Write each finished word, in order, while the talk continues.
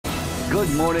Good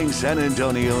Morning San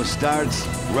Antonio starts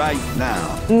right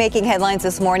now. Making headlines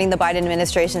this morning, the Biden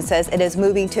administration says it is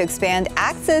moving to expand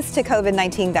access to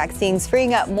COVID-19 vaccines,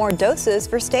 freeing up more doses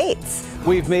for states.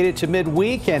 We've made it to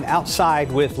midweek and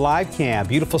outside with live cam.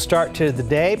 Beautiful start to the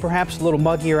day, perhaps a little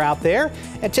muggier out there,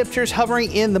 and temperatures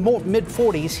hovering in the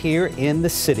mid-40s here in the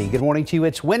city. Good morning to you.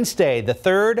 It's Wednesday, the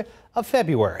 3rd of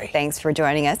February. Thanks for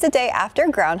joining us the day after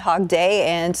Groundhog Day,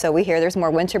 and so we hear there's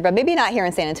more winter, but maybe not here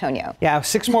in San Antonio. Yeah,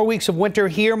 6 more weeks of winter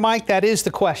here, Mike. That is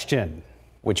the question.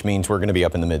 Which means we're going to be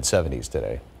up in the mid-70s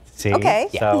today. See? Okay.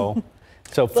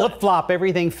 So flip-flop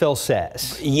everything Phil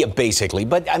says. Yeah, basically.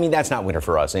 But, I mean, that's not winter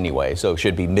for us anyway, so it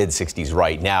should be mid-60s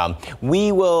right now.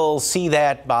 We will see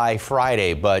that by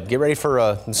Friday, but get ready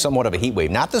for somewhat of a heat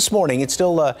wave. Not this morning. It's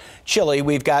still chilly.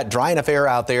 We've got dry enough air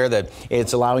out there that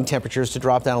it's allowing temperatures to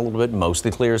drop down a little bit. Mostly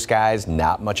clear skies,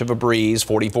 not much of a breeze.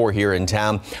 44 here in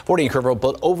town, 40 in Kerrville,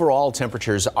 but overall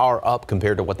temperatures are up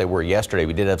compared to what they were yesterday.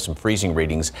 We did have some freezing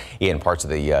readings in parts of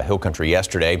the hill country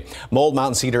yesterday. Mold,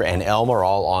 Mountain Cedar, and Elm are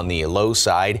all on the low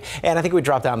side, and I think we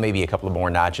drop down maybe a couple of more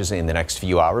notches in the next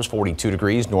few hours. 42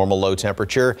 degrees, normal low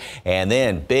temperature, and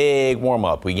then big warm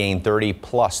up. We gain 30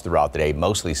 plus throughout the day,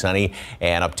 mostly sunny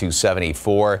and up to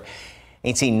 74.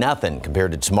 Ain't seen nothing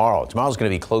compared to tomorrow. Tomorrow's going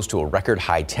to be close to a record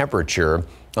high temperature. I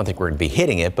don't think we're going to be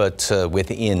hitting it, but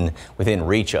within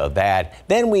reach of that.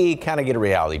 Then we kind of get a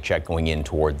reality check going in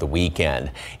toward the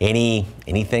weekend.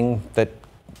 Anything that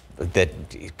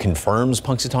confirms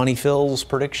Punxsutawney Phil's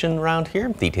prediction around here?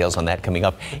 Details on that coming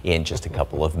up in just a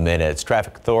couple of minutes.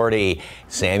 Traffic Authority,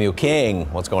 Samuel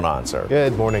King. What's going on, sir?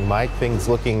 Good morning, Mike. Things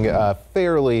looking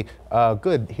fairly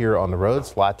good here on the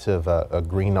roads. Lots of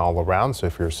green all around. So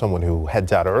if you're someone who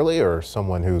heads out early or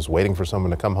someone who's waiting for someone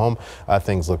to come home,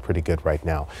 things look pretty good right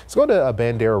now. Let's go to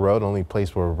Bandera Road, only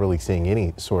place where we're really seeing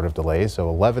any sort of delays. So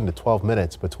 11 to 12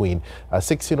 minutes between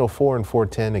 1604 and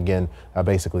 410. Again,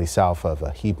 basically south of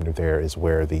Huebner there is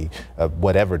where the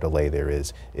whatever delay there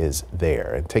is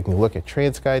there. And taking a look at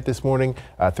TransGuide this morning,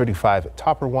 35 at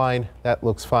Topperwine. That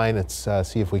looks fine. Let's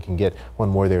see if we can get one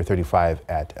more there, 35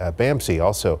 at BAMC.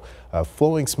 Also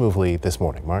flowing smoothly this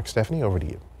morning. Mark, Stephanie, over to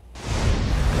you.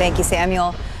 Thank you,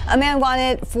 Samuel. A man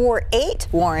wanted for 8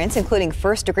 warrants, including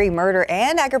first-degree murder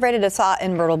and aggravated assault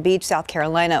in Myrtle Beach, South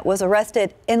Carolina, was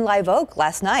arrested in Live Oak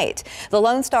last night. The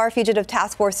Lone Star Fugitive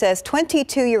Task Force says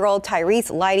 22-year-old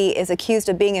Tyrese Leidy is accused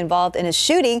of being involved in a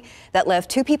shooting that left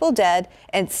 2 people dead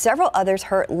and several others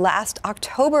hurt last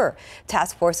October.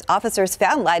 Task Force officers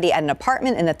found Leidy at an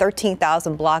apartment in the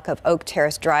 13,000 block of Oak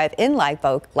Terrace Drive in Live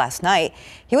Oak last night.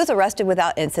 He was arrested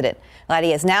without incident.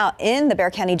 Leidy is now in the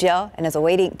Bexar County Jail and is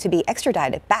awaiting to be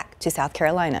extradited back to South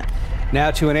Carolina.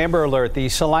 Now to an Amber Alert. The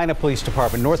Salina Police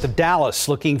Department north of Dallas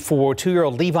looking for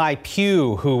 2-year-old Levi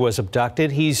Pugh, who was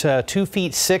abducted. He's 2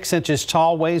 feet 6 inches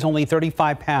tall, weighs only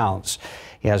 35 pounds.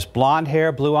 He has blonde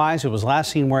hair, blue eyes. He was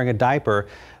last seen wearing a diaper.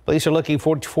 Police are looking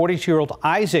for 42-year-old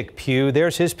Isaac Pugh.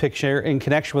 There's his picture in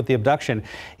connection with the abduction.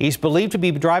 He's believed to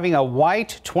be driving a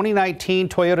white 2019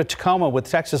 Toyota Tacoma with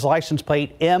Texas license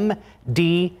plate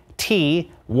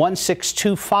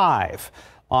MDT1625.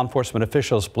 Law enforcement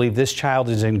officials believe this child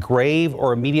is in grave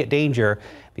or immediate danger.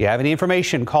 If you have any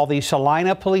information, call the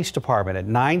Salina Police Department at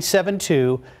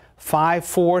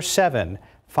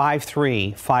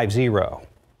 972-547-5350.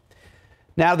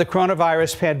 Now, the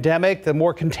coronavirus pandemic, the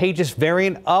more contagious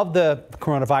variant of the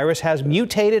coronavirus has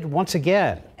mutated once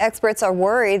again. Experts are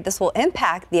worried this will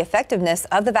impact the effectiveness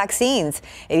of the vaccines.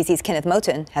 ABC's Kenneth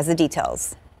Moten has the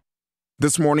details.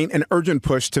 This morning, an urgent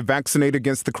push to vaccinate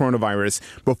against the coronavirus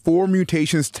before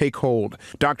mutations take hold.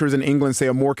 Doctors in England say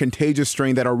a more contagious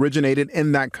strain that originated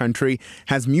in that country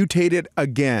has mutated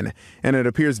again, and it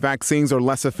appears vaccines are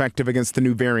less effective against the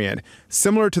new variant,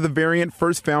 similar to the variant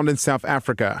first found in South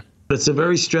Africa. It's a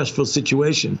very stressful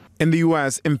situation. In the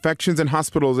U.S., infections and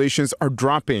hospitalizations are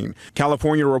dropping.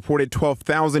 California reported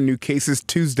 12,000 new cases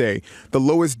Tuesday, the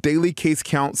lowest daily case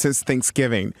count since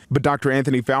Thanksgiving. But Dr.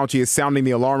 Anthony Fauci is sounding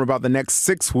the alarm about the next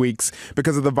 6 weeks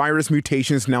because of the virus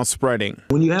mutations now spreading.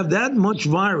 When you have that much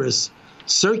virus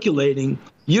circulating,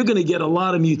 you're going to get a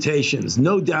lot of mutations,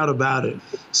 no doubt about it.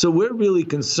 So we're really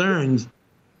concerned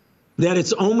that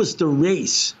it's almost a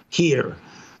race here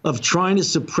of trying to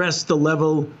suppress the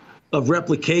level of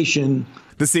replication.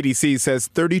 The CDC says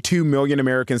 32 million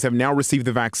Americans have now received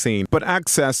the vaccine, but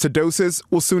access to doses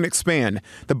will soon expand.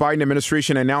 The Biden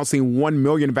administration announcing 1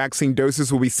 million vaccine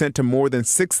doses will be sent to more than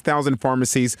 6,000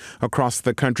 pharmacies across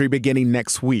the country beginning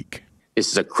next week. This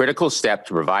is a critical step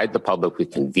to provide the public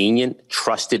with convenient,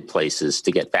 trusted places to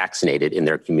get vaccinated in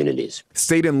their communities.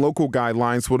 State and local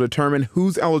guidelines will determine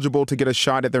who's eligible to get a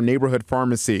shot at their neighborhood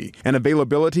pharmacy, and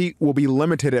availability will be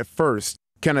limited at first.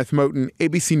 Kenneth Moten,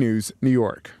 ABC News, New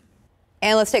York.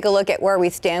 And let's take a look at where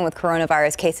we stand with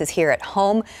coronavirus cases here at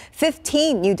home.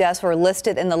 15 new deaths were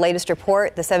listed in the latest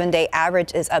report. The 7-day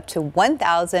average is up to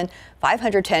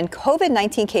 1,510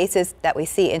 COVID-19 cases that we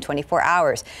see in 24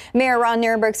 hours. Mayor Ron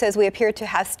Nirenberg says we appear to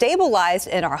have stabilized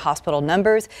in our hospital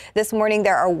numbers. This morning,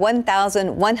 there are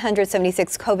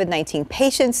 1,176 COVID-19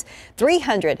 patients.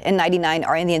 399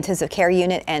 are in the intensive care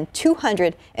unit and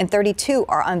 232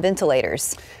 are on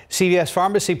ventilators. CVS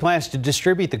Pharmacy plans to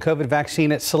distribute the COVID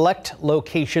vaccine at select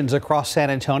locations across San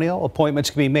Antonio. Appointments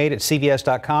can be made at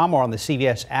CVS.com or on the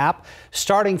CVS app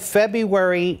starting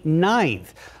February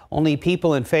 9th. Only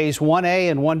people in Phase 1A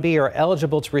and 1B are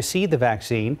eligible to receive the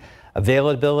vaccine.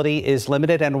 Availability is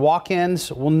limited and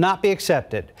walk-ins will not be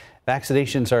accepted.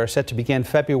 Vaccinations are set to begin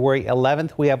February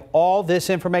 11th. We have all this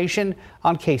information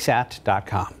on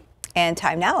KSAT.com. And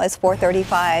time now is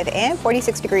 4:35 and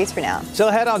 46 degrees for now. So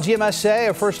ahead on GMSA,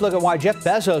 a first look at why Jeff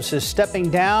Bezos is stepping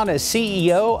down as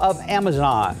CEO of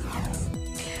Amazon.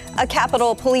 A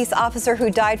Capitol police officer who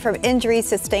died from injuries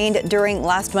sustained during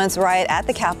last month's riot at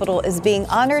the Capitol is being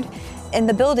honored in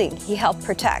the building he helped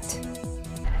protect.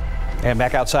 And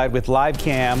back outside with live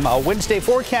cam. A Wednesday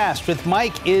forecast with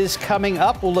Mike is coming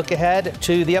up. We'll look ahead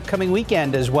to the upcoming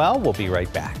weekend as well. We'll be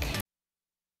right back.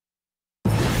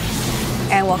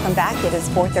 And welcome back. It is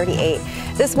 4:38.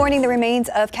 This morning, the remains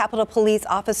of Capitol Police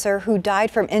officer who died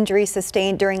from injuries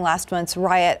sustained during last month's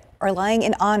riot are lying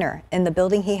in honor in the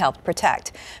building he helped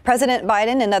protect. President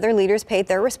Biden and other leaders paid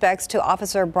their respects to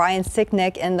Officer Brian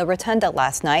Sicknick in the rotunda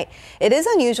last night. It is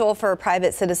unusual for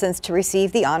private citizens to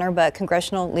receive the honor, but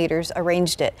congressional leaders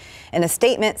arranged it. In a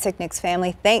statement, Sicknick's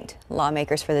family thanked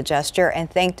lawmakers for the gesture and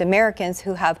thanked Americans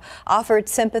who have offered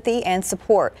sympathy and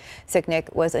support.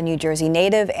 Sicknick was a New Jersey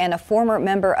native and a former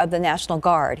member of the National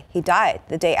Guard. He died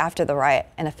the day after the riot,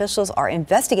 and officials are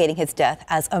investigating his death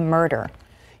as a murder.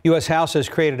 U.S. House has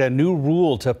created a new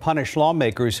rule to punish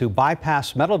lawmakers who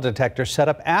bypass metal detectors set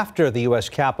up after the U.S.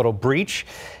 Capitol breach.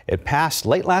 It passed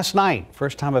late last night.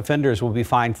 First-time offenders will be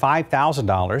fined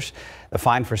 $5,000. The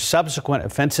fine for subsequent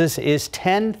offenses is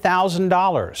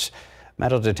 $10,000.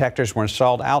 Metal detectors were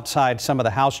installed outside some of the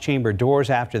House chamber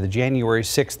doors after the January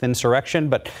 6th insurrection,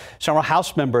 but several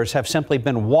House members have simply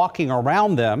been walking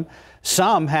around them.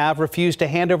 Some have refused to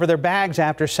hand over their bags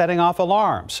after setting off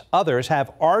alarms. Others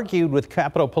have argued with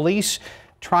Capitol Police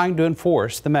trying to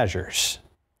enforce the measures.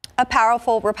 A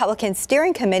powerful Republican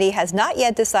steering committee has not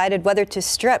yet decided whether to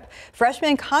strip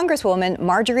freshman Congresswoman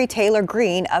Marjorie Taylor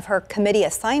Greene of her committee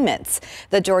assignments.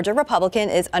 The Georgia Republican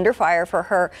is under fire for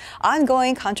her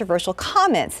ongoing controversial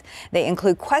comments. They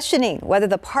include questioning whether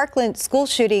the Parkland school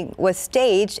shooting was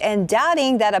staged and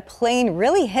doubting that a plane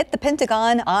really hit the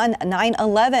Pentagon on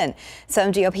 9/11.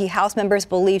 Some GOP House members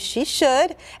believe she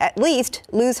should at least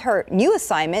lose her new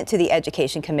assignment to the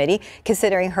Education Committee,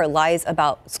 considering her lies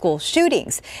about school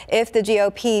shootings. If the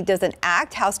GOP doesn't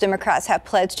act, House Democrats have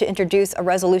pledged to introduce a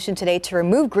resolution today to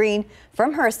remove Greene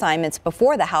from her assignments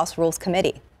before the House Rules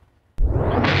Committee.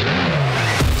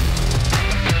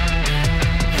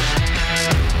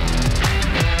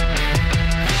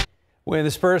 When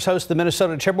the Spurs host the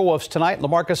Minnesota Timberwolves tonight,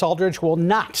 LaMarcus Aldridge will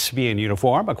not be in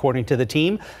uniform, according to the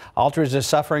team. Aldridge is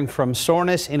suffering from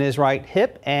soreness in his right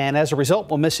hip and as a result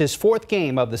will miss his 4th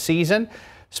game of the season.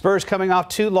 Spurs coming off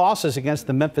 2 losses against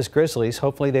the Memphis Grizzlies.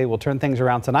 Hopefully they will turn things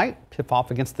around tonight. Tip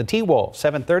off against the T-Wolves,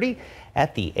 7:30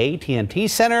 at the AT&T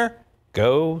Center.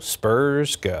 Go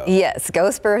Spurs, go. Yes,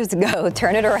 go Spurs, go.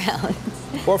 Turn it around.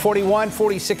 441,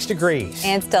 46 degrees.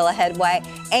 And still ahead, why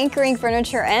anchoring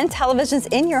furniture and televisions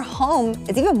in your home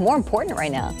is even more important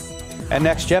right now. And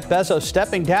next, Jeff Bezos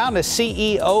stepping down as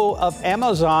CEO of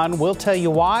Amazon. We'll tell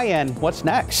you why and what's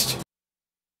next.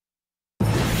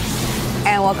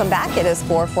 And welcome back. It is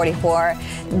 4:44.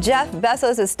 Jeff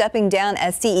Bezos is stepping down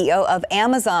as CEO of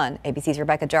Amazon. ABC's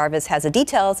Rebecca Jarvis has the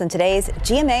details in today's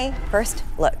GMA First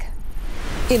Look.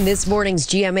 In this morning's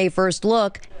GMA First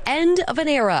Look, end of an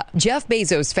era. Jeff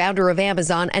Bezos, founder of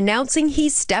Amazon, announcing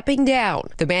he's stepping down.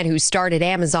 The man who started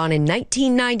Amazon in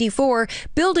 1994,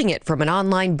 building it from an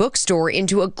online bookstore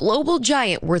into a global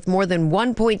giant worth more than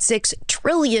 $1.6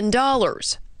 trillion.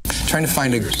 Trying to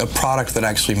find a product that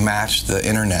actually matched the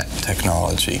internet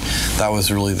technology. That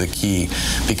was really the key,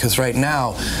 because right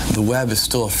now the web is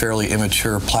still a fairly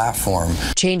immature platform.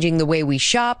 Changing the way we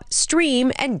shop,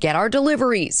 stream, and get our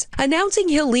deliveries. Announcing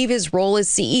he'll leave his role as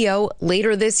CEO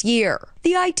later this year.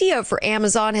 The idea for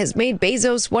Amazon has made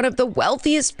Bezos one of the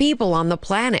wealthiest people on the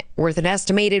planet, worth an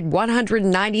estimated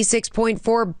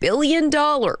 $196.4 billion.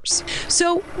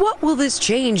 So what will this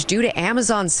change do to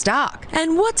Amazon stock?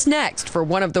 And what's next for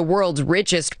one of the world's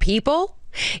richest people?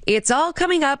 It's all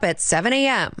coming up at 7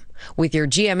 a.m. With your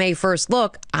GMA First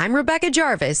Look, I'm Rebecca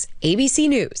Jarvis, ABC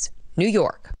News, New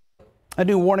York. A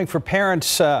new warning for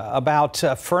parents about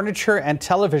furniture and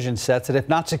television sets that, if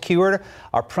not secured,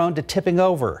 are prone to tipping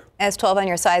over. As 12 on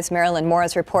your side's Marilyn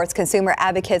Morris reports, consumer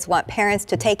advocates want parents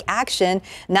to take action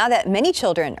now that many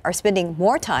children are spending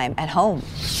more time at home.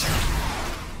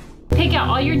 Pick out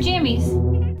all your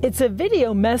jammies. It's a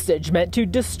video message meant to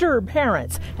disturb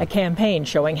parents, a campaign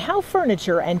showing how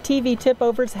furniture and TV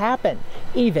tip-overs happen,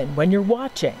 even when you're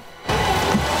watching.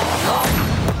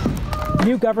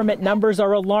 New government numbers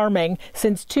are alarming.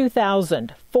 Since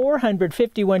 2000,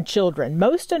 451 children,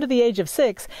 most under the age of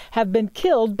 6, have been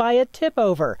killed by a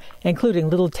tip-over, including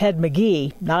little Ted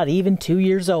McGee, not even 2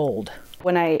 years old.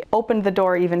 When I opened the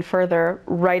door even further,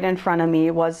 right in front of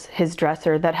me was his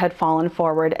dresser that had fallen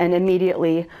forward, and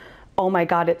immediately, oh my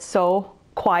God, it's so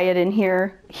quiet in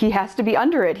here. He has to be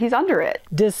under it. He's under it.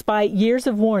 Despite years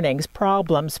of warnings,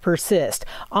 problems persist.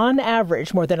 On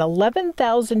average, more than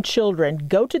 11,000 children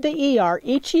go to the ER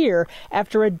each year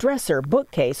after a dresser,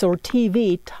 bookcase, or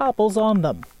TV topples on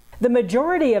them. The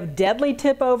majority of deadly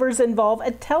tip-overs involve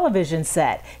a television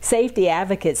set. Safety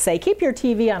advocates say keep your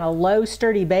TV on a low,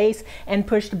 sturdy base and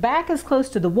pushed back as close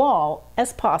to the wall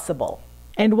as possible.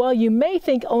 And while you may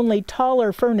think only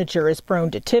taller furniture is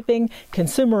prone to tipping,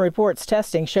 Consumer Reports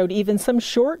testing showed even some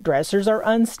short dressers are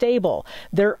unstable.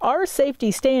 There are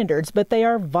safety standards, but they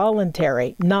are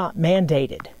voluntary, not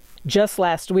mandated. Just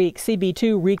last week,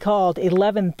 CB2 recalled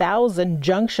 11,000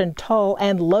 junction tall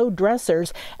and low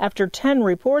dressers after 10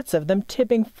 reports of them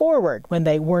tipping forward when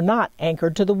they were not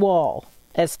anchored to the wall.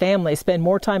 As families spend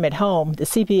more time at home, the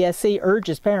CPSC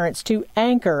urges parents to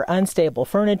anchor unstable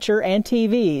furniture and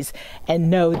TVs and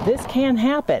know this can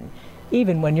happen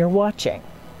even when you're watching.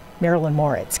 Marilyn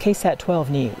Moritz, KSAT 12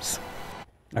 News.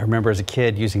 I remember as a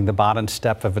kid using the bottom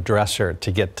step of a dresser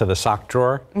to get to the sock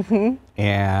drawer,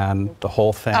 and the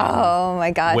whole thing. Oh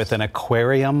my gosh. With an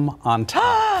aquarium on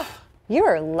top. You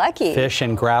were lucky. Fish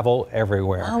and gravel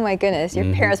everywhere. Oh my goodness,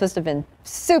 your parents must have been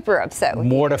super upset with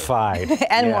mortified. you.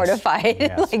 And yes. mortified.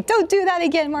 Yes. Like, don't do that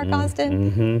again, Mark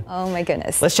Austin. Oh my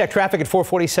goodness. Let's check traffic at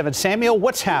 447. Samuel,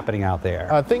 what's happening out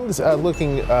there? Things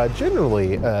looking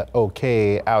generally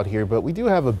okay out here, but we do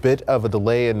have a bit of a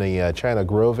delay in the China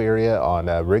Grove area on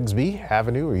Rigsby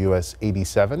Avenue or US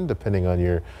 87, depending on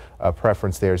your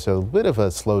preference there. So a bit of a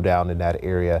slowdown in that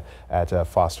area at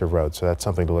Foster Road. So that's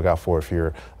something to look out for if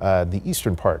you're the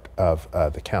eastern part of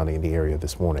the county in the area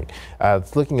this morning.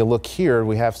 Looking a look here,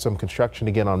 we have some construction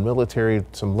again on Military,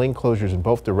 some lane closures in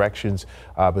both directions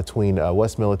between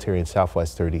West Military and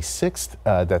Southwest 36th.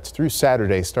 That's through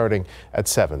Saturday starting at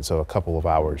 7, so a couple of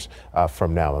hours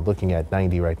from now. I'm looking at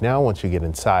 90 right now. Once you get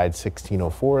inside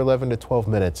 1604, 11 to 12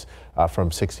 minutes from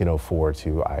 1604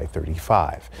 to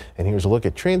I-35. And here's a look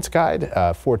at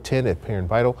TransGuide 410 at Perrin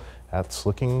Vital. That's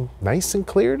looking nice and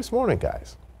clear this morning,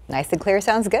 guys. Nice and clear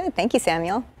sounds good. Thank you,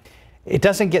 Samuel. It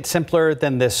doesn't get simpler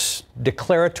than this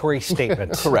declaratory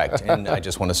statement. Correct. And I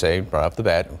just want to say right off the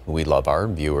bat, we love our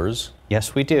viewers.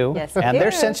 Yes, we do. Yes, we and do.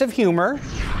 Their sense of humor.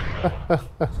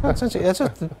 That's a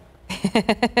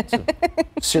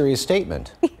serious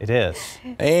statement. It is.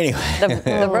 Anyway.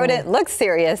 The rodent looks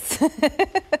serious.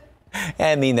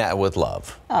 I mean that with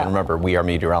love. And remember, we are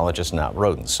meteorologists, not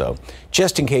rodents. So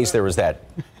just in case there was that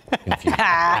confusion.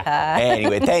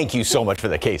 Anyway, thank you so much for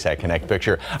the KSAT Connect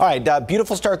picture. All right,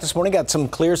 beautiful start this morning. Got some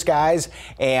clear skies,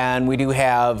 and we do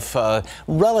have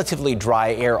relatively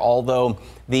dry air, although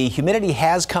the humidity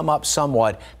has come up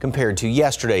somewhat compared to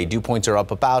yesterday. Dew points are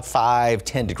up about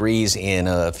 5-10 degrees in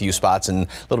a few spots and a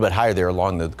little bit higher there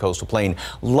along the coastal plain.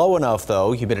 Low enough,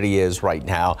 though, humidity is right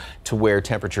now to where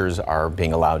temperatures are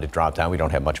being allowed to drop down. We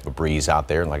don't have much of a breeze out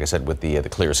there. And like I said, with the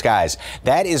clear skies,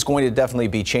 that is going to definitely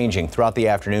be changing throughout the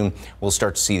afternoon. We'll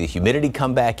start to see the humidity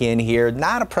come back in here.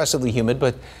 Not oppressively humid,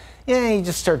 but yeah, you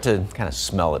just start to kind of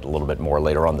smell it a little bit more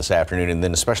later on this afternoon, and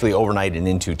then especially overnight and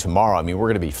into tomorrow. I mean, we're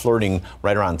going to be flirting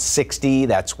right around 60.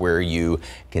 That's where you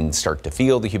can start to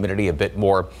feel the humidity a bit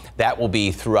more. That will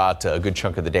be throughout a good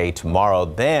chunk of the day tomorrow.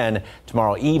 Then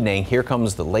tomorrow evening, here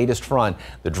comes the latest front,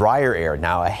 the drier air.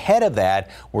 Now ahead of that,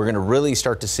 we're going to really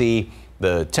start to see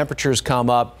the temperatures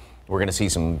come up. We're going to see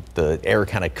the air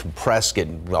kind of compress, get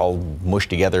all mushed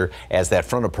together as that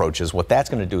front approaches. What that's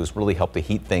going to do is really help to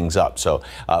heat things up. So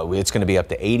it's going to be up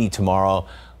to 80 tomorrow,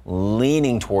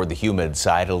 leaning toward the humid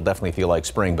side. It'll definitely feel like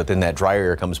spring, but then that drier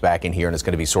air comes back in here, and it's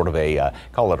going to be sort of a,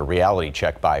 call it a reality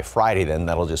check by Friday. Then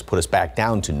that'll just put us back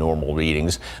down to normal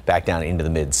readings, back down into the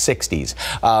mid 60s.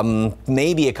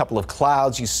 Maybe a couple of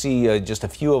clouds. You see just a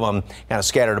few of them kind of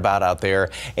scattered about out there,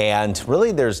 and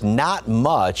really there's not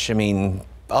much. I mean,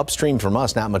 upstream from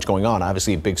us, not much going on.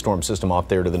 Obviously, a big storm system off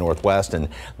there to the northwest, and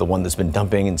the one that's been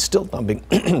dumping and still dumping,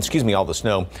 excuse me, all the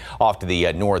snow off to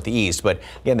the northeast. But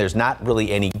again, there's not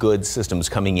really any good systems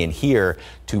coming in here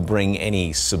to bring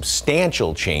any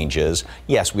substantial changes.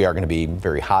 Yes, we are going to be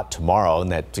very hot tomorrow,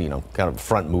 and that, kind of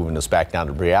front moving us back down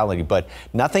to reality, but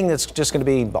nothing that's just going to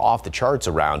be off the charts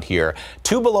around here.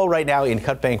 2 below right now in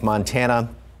Cutbank, Montana.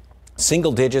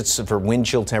 Single digits for wind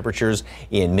chill temperatures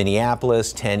in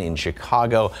Minneapolis, 10 in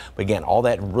Chicago. But again, all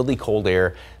that really cold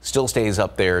air still stays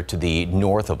up there to the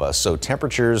north of us. So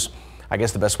temperatures, I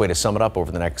guess the best way to sum it up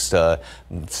over the next,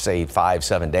 say,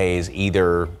 5-7 days,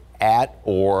 either at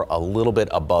or a little bit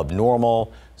above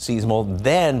normal, seasonal.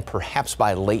 Then perhaps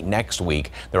by late next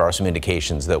week, there are some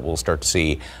indications that we'll start to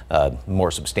see more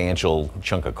substantial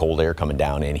chunk of cold air coming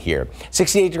down in here.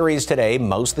 68 degrees today,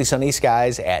 mostly sunny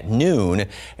skies at noon.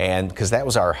 And because that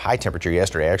was our high temperature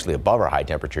yesterday, actually above our high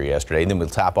temperature yesterday. And then we'll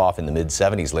top off in the mid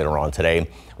 70s later on today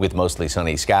with mostly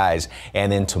sunny skies.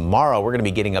 And then tomorrow we're going to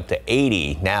be getting up to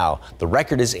 80. Now, the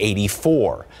record is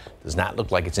 84. Does not look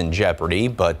like it's in jeopardy,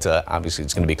 but obviously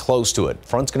it's going to be close to it.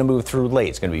 Front's going to move through late.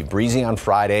 It's going to be breezy on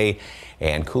Friday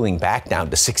and cooling back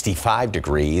down to 65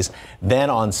 degrees.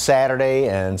 Then on Saturday,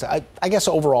 and I guess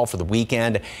overall for the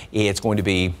weekend, it's going to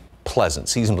be pleasant,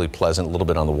 seasonably pleasant, a little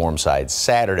bit on the warm side.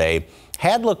 Saturday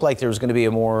had looked like there was going to be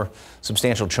a more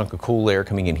substantial chunk of cool air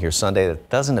coming in here Sunday. That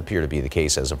doesn't appear to be the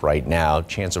case as of right now.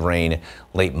 Chance of rain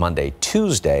late Monday,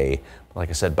 Tuesday. Like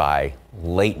I said, by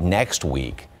late next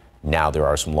week, now there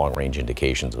are some long-range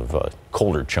indications of a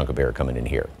colder chunk of air coming in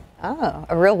here. Oh,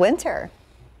 a real winter.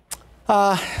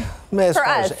 For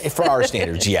our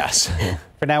standards, yes.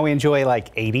 For now, we enjoy like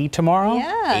 80 tomorrow.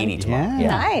 Yeah. 80 tomorrow. Yeah.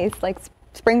 Nice, like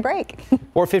spring break.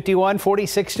 451,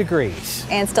 46 degrees.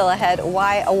 And still ahead,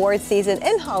 why award season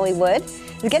in Hollywood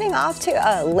is getting off to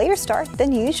a later start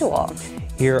than usual.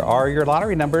 Here are your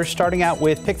lottery numbers, starting out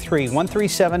with pick 3,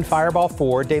 137, Fireball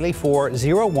 4, Daily 4,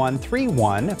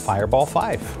 0131, Fireball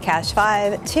 5. Cash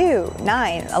 5, 2,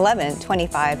 9, 11,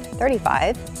 25,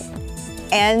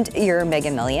 35. And your Mega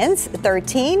Millions,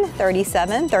 13,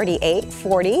 37, 38,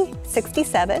 40,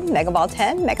 67, Mega Ball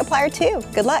 10, Mega Plier 2.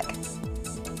 Good luck.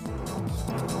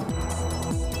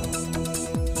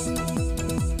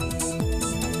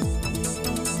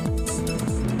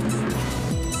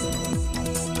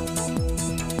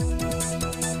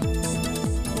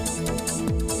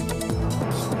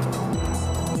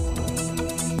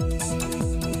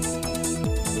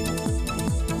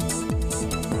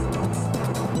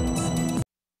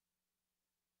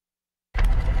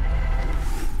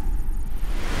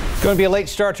 Going to be a late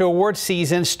start to award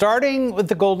season, starting with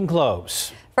the Golden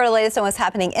Globes. For the latest on what's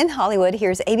happening in Hollywood,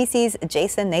 here's ABC's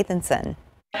Jason Nathanson.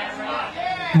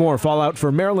 More fallout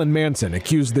for Marilyn Manson,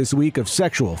 accused this week of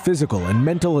sexual, physical, and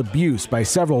mental abuse by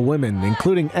several women,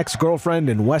 including ex-girlfriend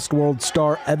and Westworld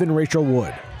star Evan Rachel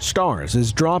Wood. Starz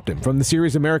has dropped him from the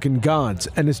series American Gods,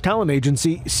 and his talent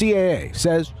agency, CAA,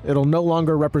 says it'll no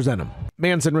longer represent him.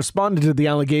 Manson responded to the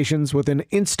allegations with an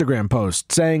Instagram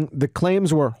post saying the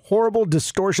claims were horrible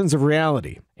distortions of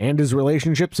reality, and his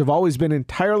relationships have always been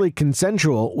entirely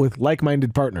consensual with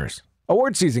like-minded partners.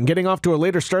 Award season getting off to a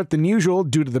later start than usual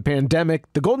due to the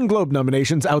pandemic. The Golden Globe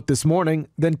nominations out this morning.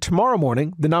 Then tomorrow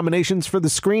morning, the nominations for the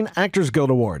Screen Actors Guild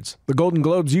Awards. The Golden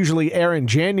Globes usually air in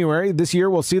January. This year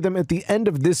we'll see them at the end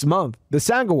of this month. The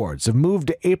SAG Awards have moved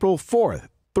to April 4th,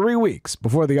 3 weeks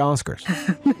before the Oscars.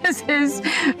 This is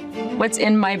what's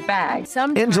in my bag.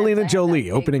 Angelina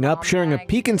Jolie opening up, sharing a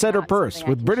peek inside her purse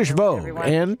with British Vogue.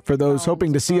 And for those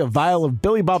hoping to see a vial of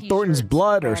Billy Bob Thornton's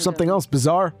blood or something else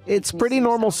bizarre, it's pretty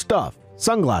normal stuff.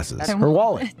 Sunglasses, her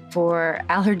wallet. For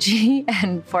allergy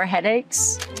and for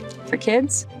headaches, for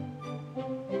kids,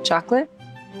 chocolate,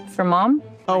 for mom.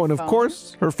 Oh, and of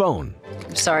course, her phone.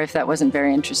 Sorry if that wasn't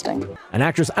very interesting. And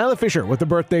actress Isla Fisher with a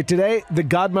birthday today. The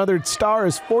godmothered star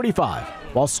is 45,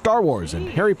 while Star Wars and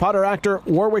Harry Potter actor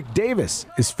Warwick Davis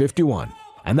is 51.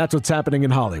 And that's what's happening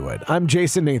in Hollywood. I'm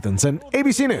Jason Nathanson,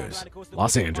 ABC News,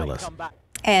 Los Angeles.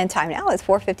 And time now is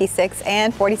 4:56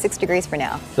 and 46 degrees for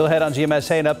now. Still ahead on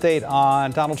GMSA, an update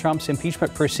on Donald Trump's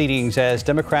impeachment proceedings as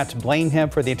Democrats blame him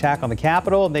for the attack on the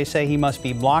Capitol, and they say he must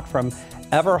be blocked from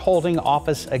ever holding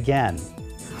office again.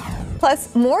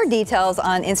 Plus, more details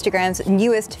on Instagram's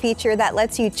newest feature that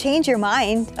lets you change your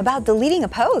mind about deleting a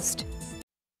post.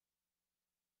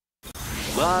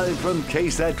 Live from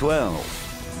KSAT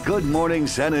 12, Good Morning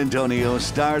San Antonio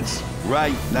starts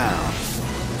right now.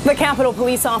 The Capitol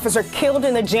police officer killed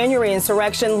in the January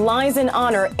insurrection lies in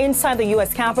honor inside the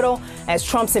U.S. Capitol as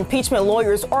Trump's impeachment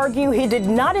lawyers argue he did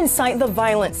not incite the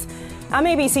violence. I'm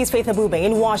ABC's Faith Abube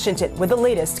in Washington with the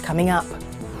latest coming up.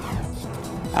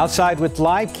 Outside with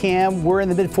live cam, we're in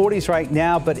the mid-40s right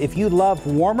now, but if you love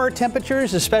warmer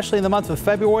temperatures, especially in the month of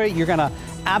February, you're going to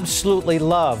absolutely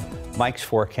love Mike's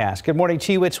forecast. Good morning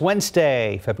to you. It's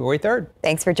Wednesday, February 3rd.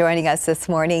 Thanks for joining us this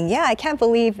morning. Yeah, I can't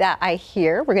believe that I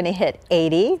hear we're going to hit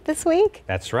 80 this week.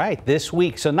 That's right, this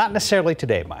week. So not necessarily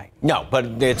today, Mike. No, but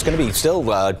it's going to be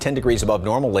still 10 degrees above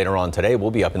normal later on today.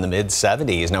 We'll be up in the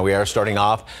mid-70s. Now we are starting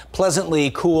off pleasantly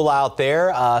cool out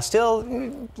there. Still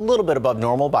a little bit above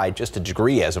normal by just a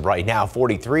degree as of right now,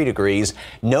 43 degrees.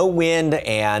 No wind,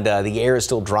 and the air is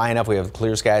still dry enough. We have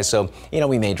clear skies, so,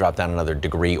 we may drop down another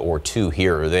degree or two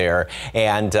here or there.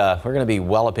 And we're going to be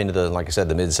well up into like I said,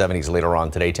 the mid-70s later on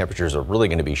today. Temperatures are really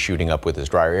going to be shooting up with this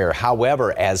drier air.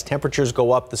 However, as temperatures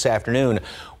go up this afternoon,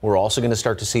 we're also going to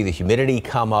start to see the humidity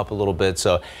come up a little bit.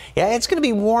 So, yeah, it's going to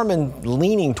be warm and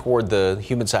leaning toward the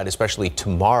humid side, especially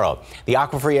tomorrow. The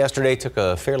aquifer yesterday took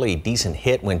a fairly decent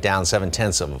hit, went down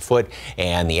 0.7 of a foot,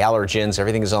 and the allergens,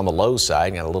 everything is on the low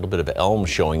side. Got a little bit of elm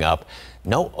showing up.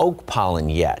 No oak pollen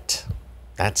yet.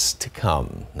 That's to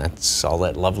come. That's all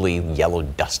that lovely yellow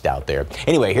dust out there.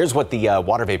 Anyway, here's what the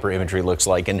water vapor imagery looks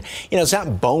like. And, it's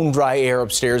not bone dry air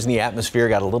upstairs in the atmosphere.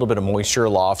 Got a little bit of moisture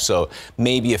aloft, so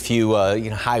maybe a few,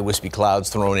 high wispy clouds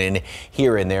thrown in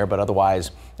here and there. But otherwise,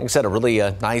 like I said, a really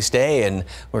nice day. And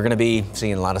we're going to be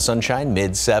seeing a lot of sunshine,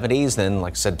 mid-70s. Then,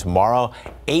 like I said, tomorrow,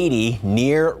 80,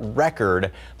 near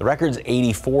record. The record's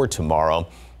 84 tomorrow.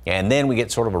 And then we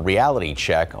get sort of a reality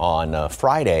check on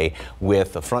Friday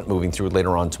with the front moving through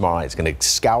later on tomorrow. It's going to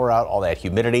scour out all that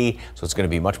humidity, so it's going to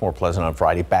be much more pleasant on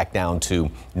Friday, back down to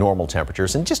normal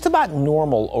temperatures and just about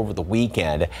normal over the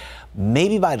weekend.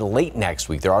 Maybe by late next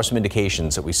week, there are some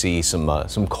indications that we see some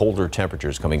colder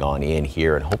temperatures coming on in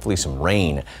here, and hopefully some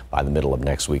rain by the middle of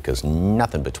next week, because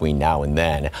nothing between now and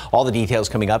then. All the details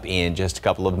coming up in just a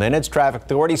couple of minutes. Traffic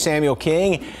Authority, Samuel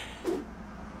King.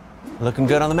 Looking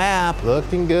good on the map.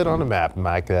 Looking good on the map,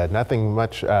 Mike. Nothing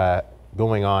much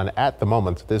going on at the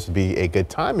moment. So this would be a good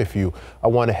time if you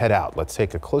want to head out. Let's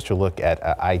take a closer look at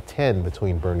I-10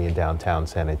 between Boerne and downtown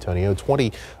San Antonio.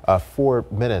 24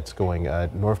 minutes going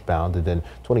northbound, and then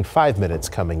 25 minutes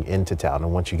coming into town.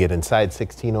 And once you get inside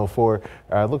 1604,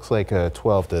 it looks like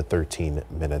 12 to 13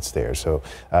 minutes there. So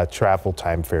travel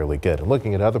time fairly good. And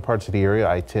looking at other parts of the area,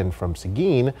 I-10 from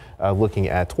Seguin, looking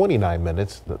at 29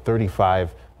 minutes,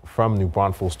 35 from New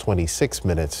Braunfels, 26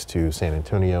 minutes to San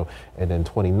Antonio, and then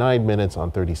 29 minutes on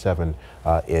 37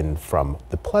 in from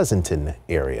the Pleasanton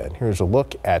area. And here's a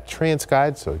look at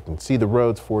TransGuide, so you can see the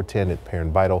roads. 410 at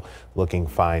Perrin Vital looking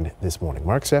fine this morning.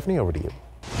 Mark, Stephanie, over to you.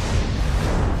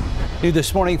 New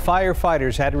this morning,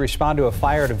 firefighters had to respond to a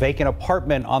fire at a vacant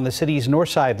apartment on the city's north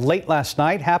side late last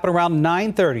night. Happened around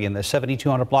 9:30 in the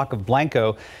 7200 block of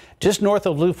Blanco, just north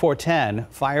of Loop 410.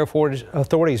 Fire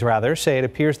authorities say it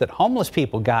appears that homeless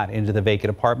people got into the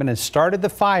vacant apartment and started the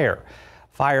fire.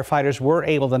 Firefighters were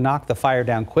able to knock the fire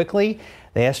down quickly.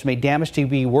 They estimate damage to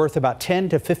be worth about $10,000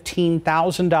 to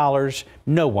 $15,000.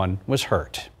 No one was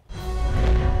hurt.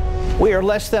 We are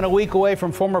less than a week away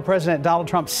from former President Donald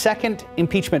Trump's second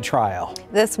impeachment trial.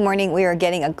 This morning, we are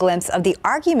getting a glimpse of the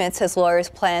arguments his lawyers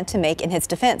plan to make in his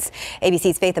defense.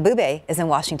 ABC's Faith Abube is in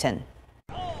Washington.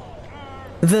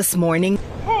 This morning,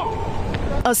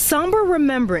 a somber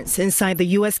remembrance inside the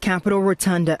U.S. Capitol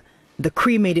Rotunda. The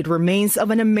cremated remains of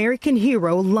an American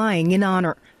hero lying in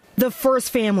honor. The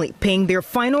first family paying their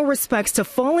final respects to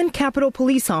fallen Capitol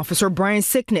Police Officer Brian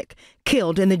Sicknick,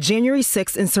 killed in the January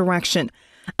 6th insurrection.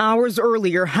 Hours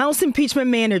earlier, House impeachment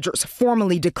managers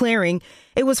formally declaring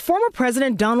it was former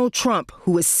President Donald Trump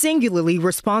who was singularly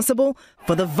responsible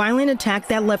for the violent attack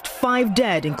that left 5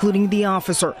 dead, including the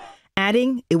officer,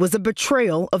 adding it was a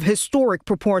betrayal of historic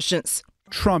proportions.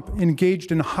 Trump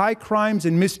engaged in high crimes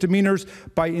and misdemeanors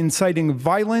by inciting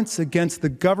violence against the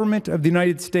government of the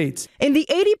United States. In the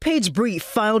 80-page brief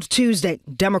filed Tuesday,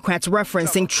 Democrats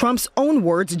referencing Trump's own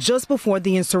words just before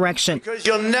the insurrection. Because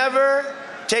you'll never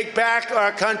take back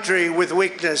our country with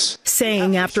weakness.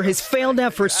 Saying after his failed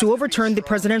efforts to overturn the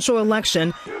presidential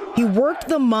election, he worked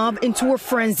the mob into a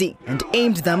frenzy and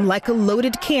aimed them like a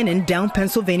loaded cannon down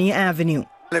Pennsylvania Avenue.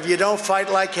 If you don't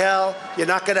fight like hell, you're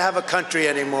not going to have a country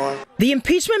anymore. The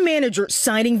impeachment manager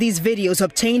citing these videos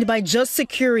obtained by Just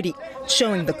Security,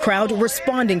 showing the crowd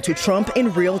responding to Trump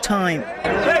in real time. Take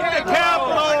the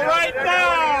Capitol right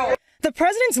now! The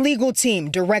president's legal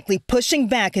team directly pushing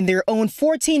back in their own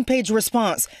 14-page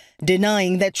response,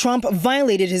 denying that Trump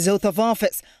violated his oath of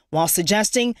office, while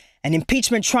suggesting an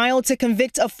impeachment trial to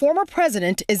convict a former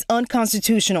president is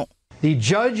unconstitutional. The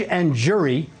judge and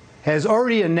jury has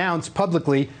already announced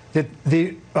publicly that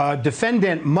the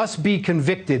defendant must be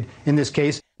convicted in this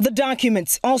case. The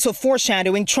documents also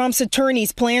foreshadowing Trump's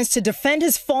attorney's plans to defend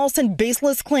his false and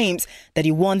baseless claims that he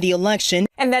won the election.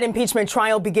 And that impeachment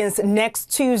trial begins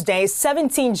next Tuesday.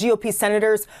 17 GOP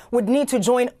senators would need to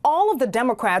join all of the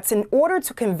Democrats in order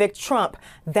to convict Trump.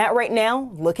 That right now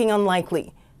looking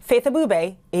unlikely. Faith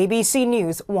Abube, ABC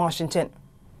News, Washington.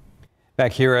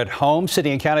 Back here at home, city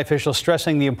and county officials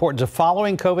stressing the importance of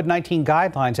following COVID-19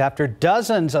 guidelines after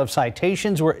dozens of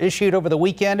citations were issued over the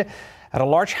weekend at a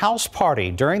large house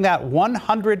party. During that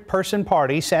 100-person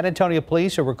party, San Antonio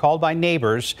police, who were called by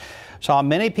neighbors, saw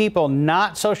many people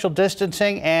not social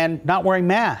distancing and not wearing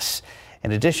masks.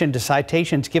 In addition to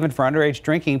citations given for underage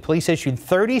drinking, police issued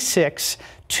 36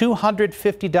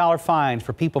 $250 fines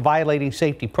for people violating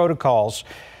safety protocols.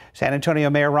 San Antonio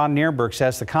Mayor Ron Nirenberg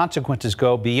says the consequences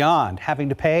go beyond having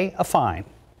to pay a fine.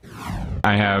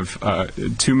 I have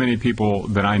too many people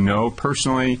that I know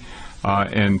personally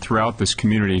and throughout this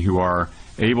community who are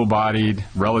able-bodied,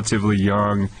 relatively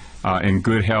young, in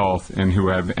good health, and who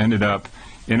have ended up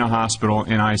in a hospital,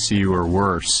 in ICU, or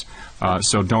worse.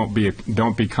 So don't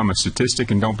become a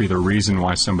statistic, and don't be the reason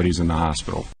why somebody's in the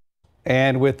hospital.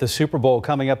 And with the Super Bowl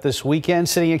coming up this weekend,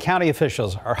 city and county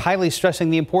officials are highly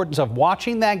stressing the importance of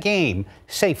watching that game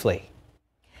safely.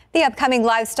 The upcoming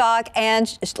livestock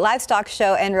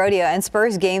show and rodeo and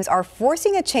Spurs games are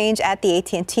forcing a change at the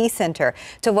AT&T Center.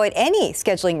 To avoid any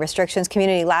scheduling restrictions,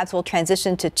 community labs will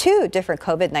transition to 2 different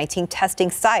COVID-19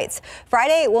 testing sites.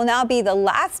 Friday will now be the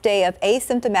last day of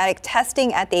asymptomatic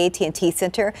testing at the AT&T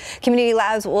Center. Community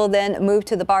labs will then move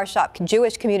to the Barshop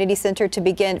Jewish Community Center to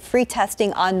begin free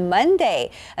testing on Monday.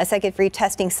 A second free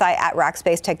testing site at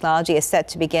Rackspace Technology is set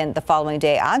to begin the following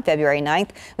day on February 9th.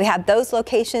 We have those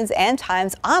locations and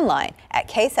times online at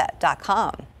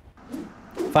KSAT.com.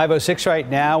 5:06 right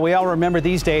now. We all remember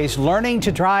these days learning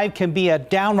to drive can be a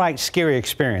downright scary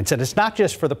experience, and it's not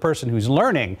just for the person who's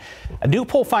learning. A new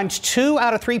poll finds 2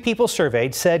 out of 3 people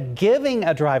surveyed said giving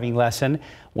a driving lesson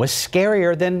was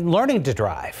scarier than learning to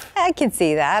drive. I can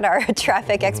see that. Our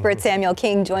traffic expert Samuel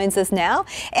King joins us now.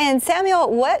 And Samuel,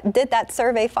 what did that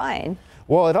survey find?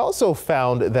 Well, it also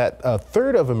found that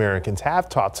 1/3 of Americans have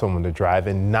taught someone to drive,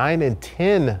 and 9 in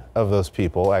 10 of those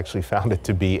people actually found it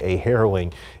to be a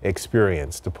harrowing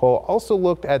experience. The poll also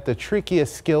looked at the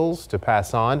trickiest skills to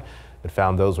pass on. It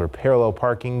found those were parallel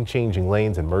parking, changing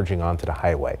lanes, and merging onto the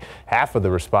highway. Half of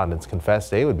the respondents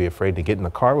confessed they would be afraid to get in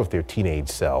the car with their teenage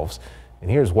selves. And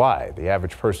here's why. The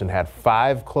average person had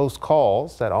 5 close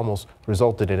calls that almost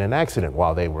resulted in an accident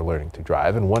while they were learning to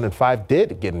drive, and 1 in 5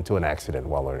 did get into an accident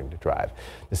while learning to drive.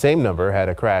 The same number had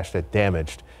a crash that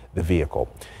damaged the vehicle.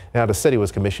 Now, the study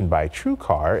was commissioned by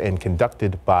TrueCar and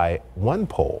conducted by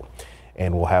OnePoll.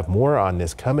 And we'll have more on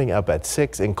this coming up at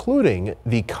 6, including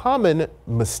the common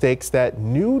mistakes that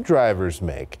new drivers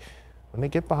make when they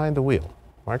get behind the wheel.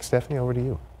 Mark, Stephanie, over to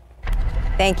you.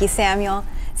 Thank you, Samuel.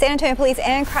 San Antonio police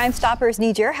and Crime Stoppers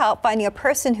need your help finding a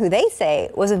person who they say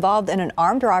was involved in an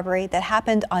armed robbery that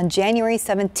happened on January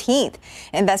 17th.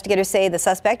 Investigators say the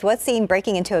suspect was seen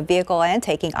breaking into a vehicle and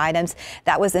taking items.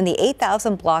 That was in the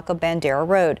 8000 block of Bandera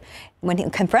Road.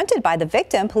 When confronted by the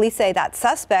victim, police say that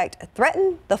suspect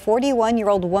threatened the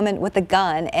 41-year-old woman with a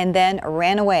gun and then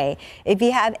ran away. If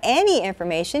you have any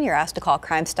information, you're asked to call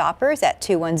Crime Stoppers at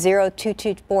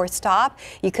 210-224-STOP.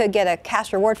 You could get a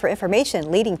cash reward for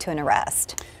information leading to an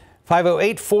arrest.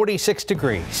 5:08, 46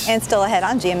 degrees. And still ahead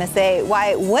on GMSA,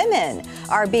 why women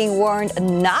are being warned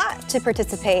not to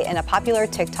participate in a popular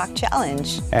TikTok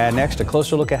challenge. And next, a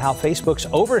closer look at how Facebook's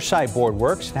oversight board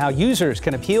works and how users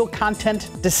can appeal content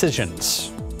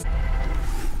decisions.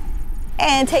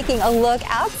 And taking a look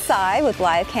outside with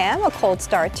live cam, a cold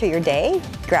start to your day.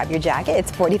 Grab your jacket.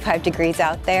 It's 45 degrees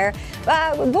out there.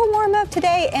 We'll warm up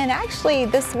today and actually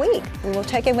this week. We will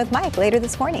check in with Mike later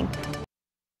this morning.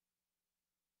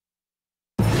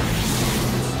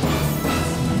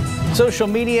 Social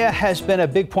media has been a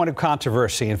big point of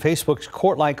controversy, and Facebook's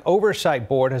court-like oversight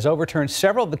board has overturned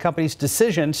several of the company's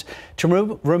decisions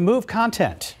to remove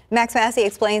content. Max Massey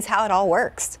explains how it all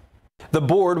works. The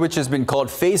board, which has been called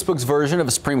Facebook's version of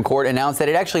a Supreme Court, announced that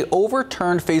it actually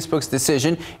overturned Facebook's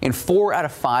decision in 4 out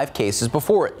of 5 cases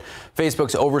before it.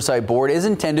 Facebook's oversight board is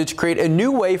intended to create a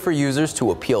new way for users to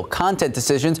appeal content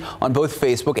decisions on both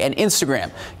Facebook and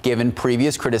Instagram, given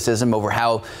previous criticism over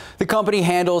how the company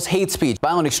handles hate speech,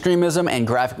 violent extremism, and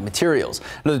graphic materials.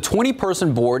 Now, the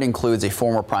 20-person board includes a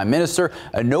former prime minister,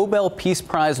 a Nobel Peace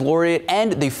Prize laureate,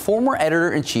 and the former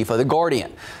editor-in-chief of The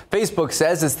Guardian. Facebook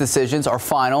says its decisions are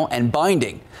final and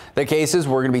binding. The cases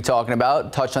we're going to be talking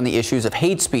about touched on the issues of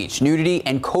hate speech, nudity,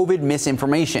 and COVID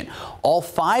misinformation. All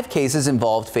 5 cases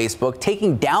involved Facebook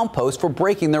taking down posts for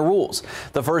breaking their rules.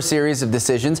 The first series of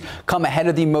decisions come ahead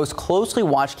of the most closely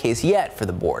watched case yet for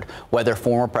the board, whether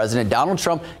former President Donald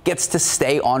Trump gets to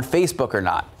stay on Facebook or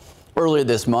not. Earlier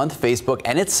this month, Facebook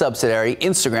and its subsidiary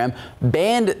Instagram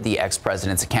banned the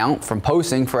ex-president's account from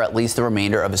posting for at least the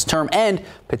remainder of his term and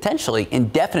potentially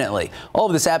indefinitely. All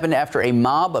of this happened after a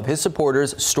mob of his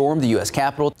supporters stormed the U.S.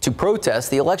 Capitol to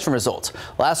protest the election results.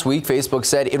 Last week, Facebook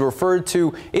said it referred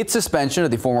to its suspension of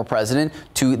the former president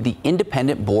to the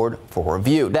independent board for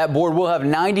review. That board will have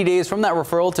 90 days from that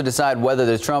referral to decide whether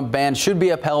the Trump ban should be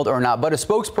upheld or not. But a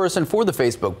spokesperson for the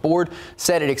Facebook board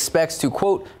said it expects to,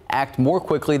 quote, act more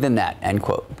quickly than that, end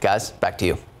quote. Guys, back to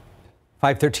you.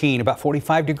 5:13, about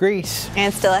 45 degrees.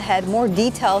 And still ahead, more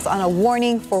details on a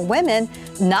warning for women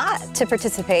not to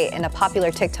participate in a popular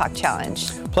TikTok challenge.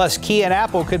 Plus, Kia and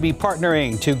Apple could be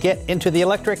partnering to get into the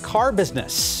electric car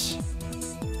business.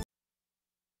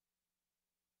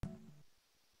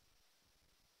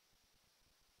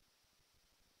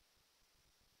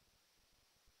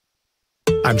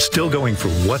 I'm still going for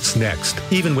what's next,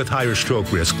 even with higher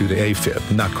stroke risk due to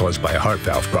AFib, not caused by a heart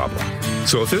valve problem.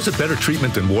 So if there's a better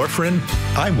treatment than warfarin,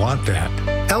 I want that.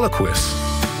 Eliquis.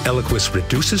 Eliquis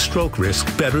reduces stroke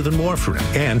risk better than warfarin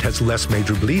and has less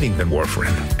major bleeding than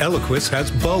warfarin. Eliquis has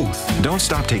both. Don't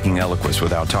stop taking Eliquis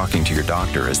without talking to your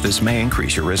doctor, as this may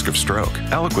increase your risk of stroke.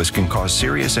 Eliquis can cause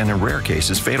serious and, in rare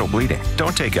cases, fatal bleeding.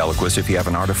 Don't take Eliquis if you have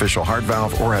an artificial heart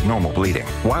valve or abnormal bleeding.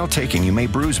 While taking, you may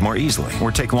bruise more easily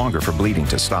or take longer for bleeding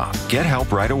to stop. Get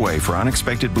help right away for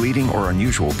unexpected bleeding or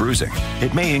unusual bruising.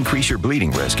 It may increase your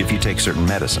bleeding risk if you take certain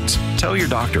medicines. Tell your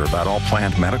doctor about all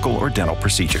planned medical or dental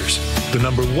procedures. The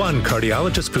 #1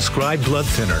 cardiologist prescribed blood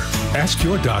thinner. Ask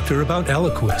your doctor about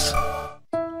Eliquis.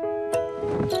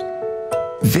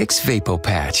 Vicks Vapo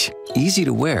Patch. Easy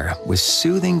to wear with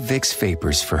soothing Vicks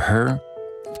vapors for her,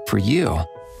 for you,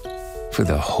 for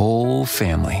the whole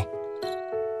family.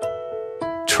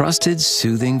 Trusted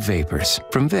soothing vapors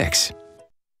from Vicks.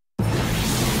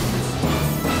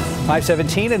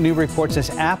 5:17, a new report says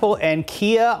Apple and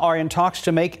Kia are in talks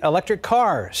to make electric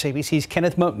cars. ABC's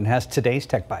Kenneth Moten has today's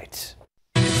Tech Bites.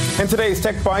 In today's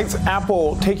Tech Bites,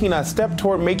 Apple taking a step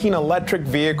toward making electric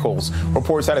vehicles.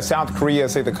 Reports out of South Korea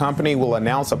say the company will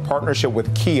announce a partnership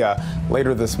with Kia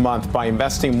later this month by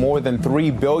investing more than $3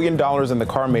 billion in the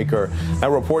car maker. That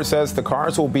report says the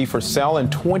cars will be for sale in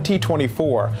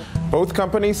 2024. Both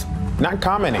companies not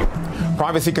commenting.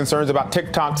 Privacy concerns about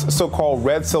TikTok's so-called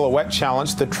red silhouette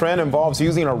challenge. The trend involves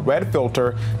using a red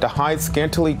filter to hide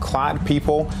scantily clad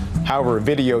people. However,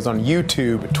 videos on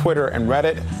YouTube, Twitter, and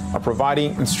Reddit are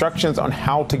providing instructions on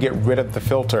how to get rid of the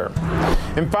filter.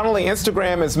 And finally,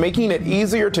 Instagram is making it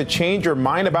easier to change your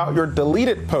mind about your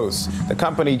deleted posts. The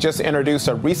company just introduced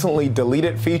a recently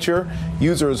deleted feature.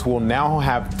 Users will now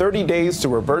have 30 days to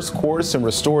reverse course and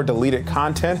restore deleted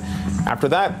content. After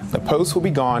that, the post will be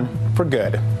gone for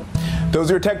good. Those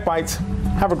are your Tech Bites.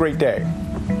 Have a great day.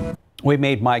 We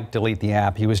made Mike delete the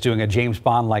app. He was doing a James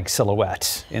Bond-like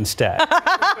silhouette instead.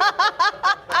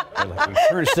 Like he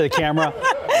turns to the camera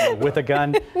with a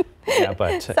gun. Yeah,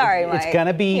 but Sorry, Mike. It's going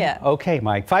to be okay,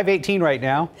 Mike. 5:18 right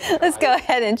now. Let's go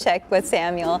ahead and check with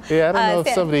Samuel. Yeah, I don't know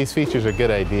if some of these features are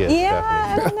good ideas.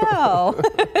 Yeah, Stephanie. I don't know.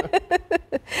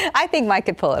 I think Mike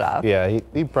could pull it off. Yeah,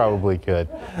 he probably could.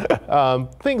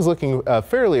 Things looking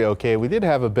fairly okay. We did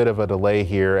have a bit of a delay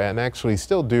here and actually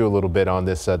still do a little bit on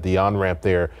this, the on-ramp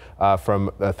there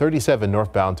from 37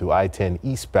 northbound to I-10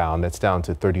 eastbound. That's down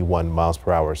to 31 miles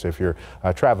per hour. So if you're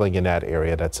traveling in that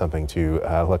area, that's something to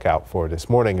look out for this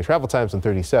morning. Travel times on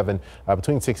 37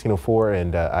 between 1604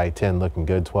 and I-10 looking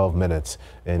good, 12 minutes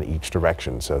in each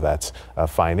direction. So that's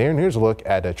fine there. And here's a look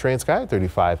at TransSky,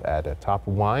 35 at Top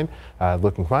of Wine,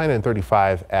 looking fine, and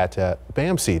 35 at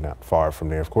BAMC, not far from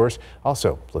there, of course.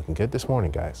 Also looking good this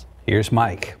morning, guys. Here's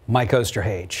Mike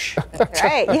Osterhage. That's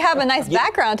right. You have a nice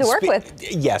background to work with.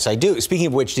 Yes, I do. Speaking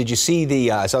of which, did you see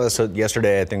the, I saw this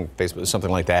yesterday, I think Facebook,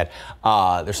 something like that.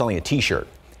 They're selling a T-shirt,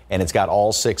 and it's got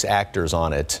all 6 actors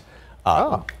on it.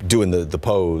 Doing the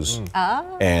pose,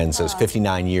 and says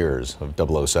 59 years of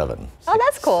 007. Oh,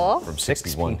 that's cool. From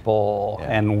 61. People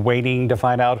and waiting to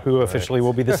find out who officially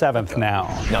will be the 7th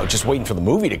now. No, just waiting for the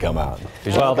movie to come out.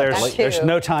 Well, there's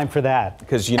no time for that.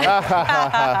 Because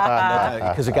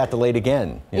because it got delayed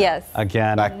again. Yes.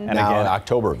 Again Back and now again. in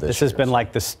October of this year. This has been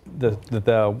like the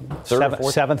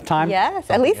seventh time? Yes,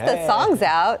 at least the song's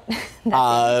out.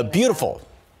 Beautiful.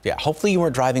 Yeah, hopefully you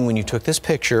weren't driving when you took this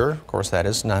picture. Of course,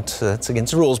 that's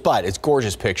against the rules, but it's a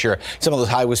gorgeous picture. Some of those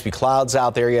high wispy clouds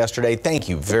out there yesterday. Thank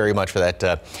you very much for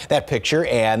that picture.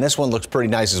 And this one looks pretty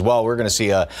nice as well. We're going to see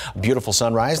a beautiful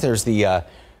sunrise. There's the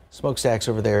smokestacks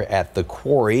over there at the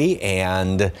quarry,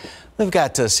 and we've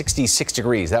got 66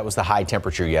 degrees. That was the high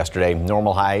temperature yesterday.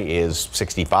 Normal high is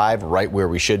 65, right where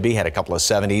we should be. Had a couple of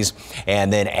 70s.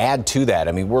 And then add to that,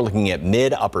 I mean, we're looking at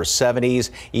mid upper 70s,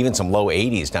 even some low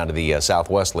 80s down to the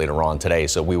southwest later on today.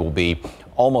 So we will be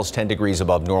almost 10 degrees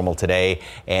above normal today,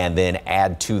 and then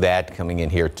add to that coming in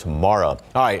here tomorrow.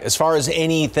 All right, as far as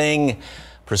anything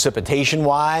precipitation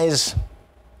wise,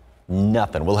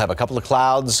 nothing. We'll have a couple of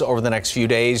clouds over the next few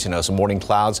days, some morning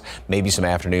clouds, maybe some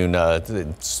afternoon,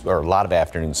 or a lot of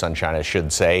afternoon sunshine, I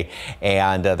should say.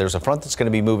 And there's a front that's going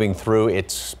to be moving through.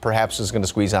 It's perhaps is going to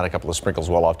squeeze out a couple of sprinkles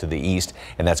well off to the east,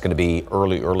 and that's going to be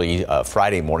early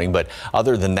Friday morning. But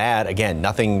other than that, again,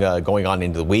 nothing going on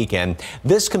into the weekend.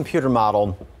 This computer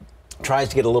model tries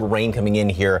to get a little rain coming in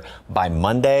here by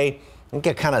Monday and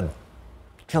get kind of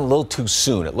a little too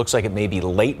soon. It looks like it may be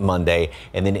late Monday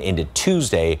and then into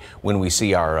Tuesday when we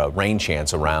see our rain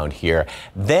chance around here.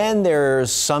 Then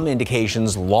there's some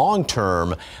indications long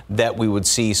term that we would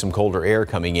see some colder air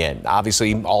coming in.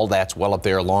 Obviously, all that's well up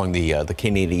there along the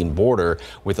Canadian border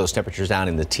with those temperatures down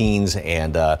in the teens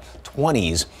and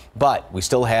 20s. But we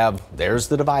still have, there's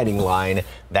the dividing line.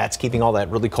 That's keeping all that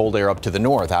really cold air up to the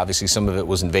north. Obviously, some of it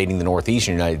was invading the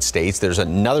northeastern United States. There's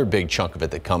another big chunk of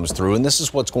it that comes through, and this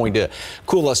is what's going to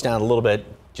cool us down a little bit,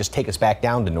 just take us back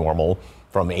down to normal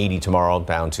from 80 tomorrow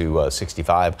down to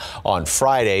 65 on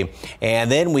Friday.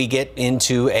 And then we get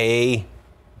into a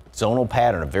zonal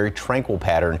pattern, a very tranquil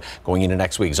pattern going into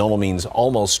next week. Zonal means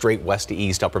almost straight west to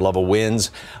east upper level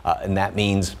winds, and that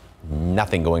means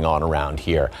nothing going on around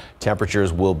here.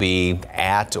 Temperatures will be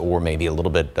at or maybe a little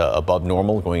bit above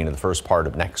normal going into the first part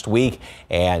of next week,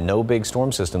 and no big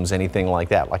storm systems, anything like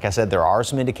that. Like I said, there are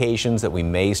some indications that we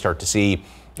may start to see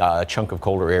a chunk of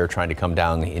colder air trying to come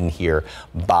down in here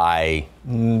by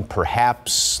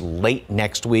perhaps late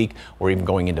next week or even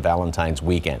going into Valentine's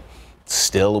weekend.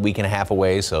 Still a week and a half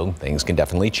away, so things can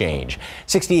definitely change.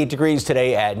 68 degrees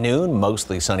today at noon,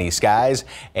 mostly sunny skies,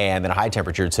 and then a high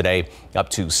temperature today up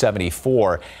to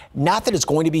 74. Not that it's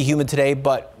going to be humid today,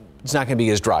 but it's not going to be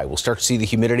as dry. We'll start to see the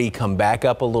humidity come back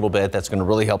up a little bit. That's going to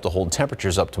really help to hold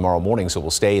temperatures up tomorrow morning, so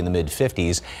we'll stay in the mid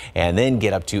 50s and then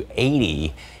get up to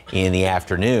 80 in the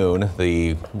afternoon.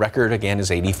 The record again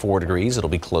is 84 degrees. It'll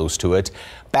be close to it.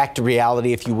 Back to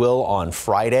reality, if you will, on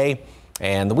Friday,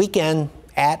 and the weekend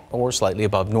at or slightly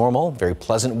above normal. Very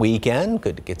pleasant weekend.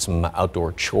 Good to get some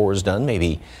outdoor chores done.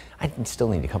 Maybe I still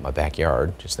need to cut my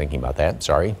backyard. Just thinking about that.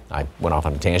 Sorry, I went off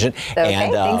on a tangent. Okay,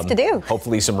 and things to do.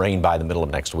 Hopefully some rain by the middle of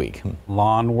next week.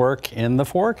 Lawn work in the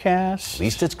forecast. At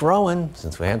least it's growing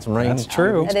since we had some rain. That's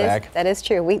true. That is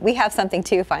true. We have something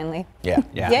too, finally. Yeah.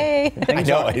 Yay. I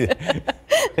know.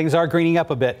 Things are greening up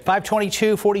a bit.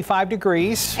 522, 45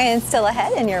 degrees. And still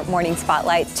ahead in your morning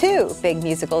spotlight, 2 big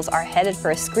musicals are headed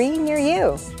for a screen near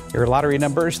you. Your lottery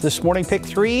numbers this morning: pick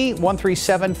 3,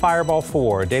 137, Fireball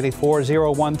 4, Daily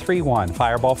 40131,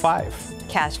 Fireball 5.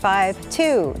 Cash 5,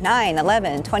 2, 9,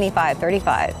 11, 25,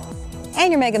 35.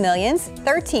 And your Mega Millions: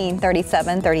 13,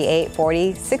 37, 38,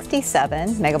 40,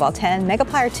 67, Mega Ball 10, Mega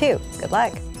Plier 2. Good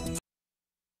luck.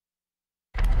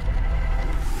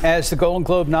 As the Golden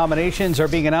Globe nominations are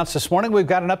being announced this morning, we've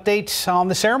got an update on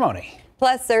the ceremony.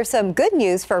 Plus, there's some good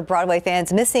news for Broadway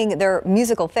fans missing their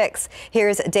musical fix.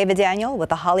 Here's David Daniel with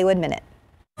the Hollywood Minute.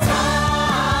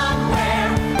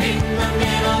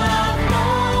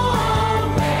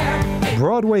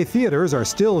 Broadway theaters are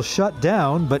still shut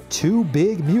down, but 2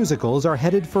 big musicals are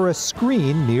headed for a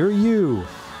screen near you.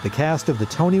 The cast of the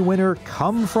Tony winner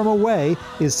Come From Away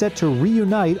is set to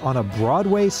reunite on a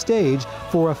Broadway stage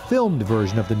for a filmed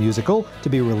version of the musical to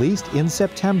be released in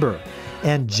September.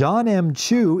 And John M.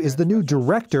 Chu is the new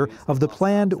director of the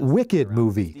planned Wicked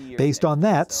movie, based on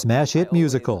that smash hit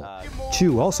musical.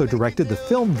 Chu also directed the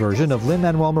film version of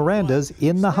Lin-Manuel Miranda's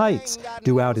In the Heights,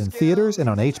 due out in theaters and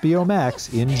on HBO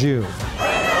Max in June.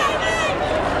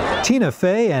 Tina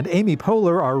Fey and Amy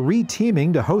Poehler are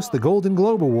re-teaming to host the Golden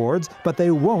Globe Awards, but they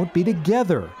won't be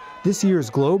together. This year's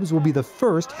Globes will be the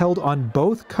first held on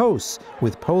both coasts,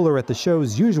 with Poehler at the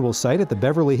show's usual site at the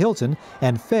Beverly Hilton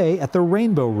and Fey at the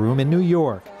Rainbow Room in New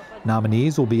York.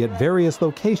 Nominees will be at various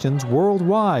locations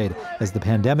worldwide as the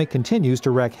pandemic continues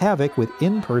to wreak havoc with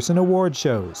in-person award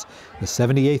shows. The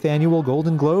 78th annual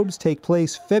Golden Globes take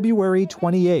place February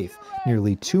 28th,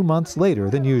 nearly 2 months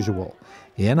later than usual.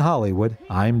 In Hollywood,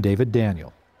 I'm David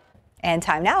Daniel. And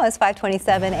time now is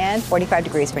 5:27 and 45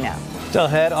 degrees for now. Still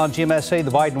ahead on GMSA,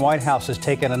 the Biden White House has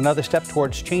taken another step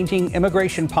towards changing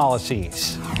immigration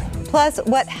policies. Plus,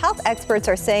 what health experts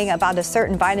are saying about a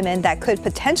certain vitamin that could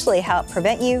potentially help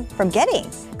prevent you from getting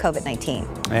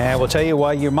COVID-19. And we'll tell you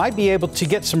why you might be able to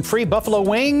get some free buffalo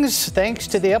wings thanks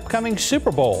to the upcoming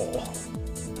Super Bowl.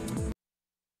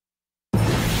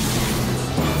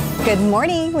 Good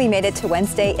morning. We made it to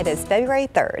Wednesday. It is February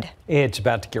 3rd. It's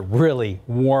about to get really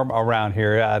warm around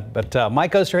here, but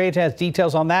Mike Osterhage has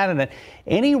details on that. And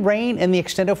any rain in the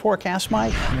extended forecast,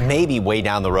 Mike? Maybe way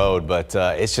down the road, but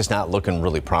it's just not looking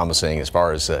really promising as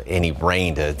far as any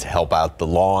rain to help out the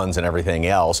lawns and everything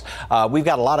else. We've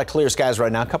got a lot of clear skies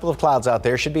right now. A couple of clouds out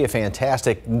there. Should be a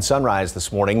fantastic sunrise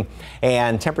this morning.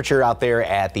 And temperature out there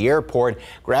at the airport.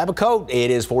 Grab a coat. It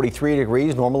is 43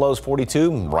 degrees. Normal low is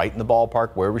 42. Right in the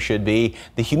ballpark where we should be.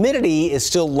 The humidity is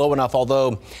still low enough,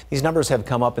 although these numbers have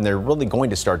come up and they're really going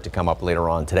to start to come up later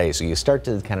on today. So you start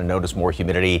to kind of notice more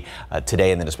humidity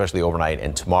today and then especially overnight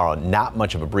and tomorrow. Not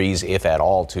much of a breeze, if at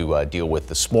all, to deal with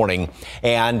this morning.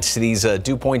 And these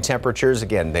dew point temperatures,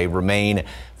 again, they remain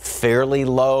fairly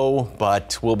low,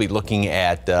 but we'll be looking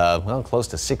at well, close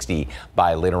to 60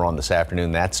 by later on this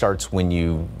afternoon. That starts when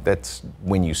you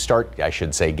start, I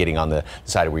should say, getting on the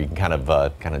side where you can kind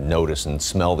of notice and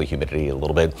smell the humidity a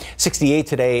little bit. 68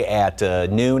 today at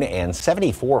noon and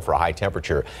 74 for a high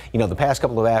temperature. You know, the past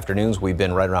couple of afternoons we've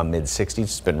been right around mid 60s.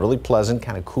 It's been really pleasant,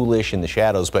 kind of coolish in the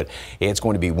shadows, but it's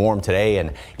going to be warm today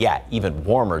and yeah, even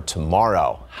warmer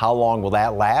tomorrow. How long will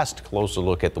that last? Closer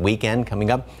look at the weekend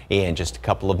coming up in just a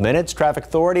couple of minutes. Traffic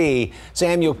Authority,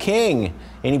 Samuel King,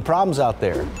 any problems out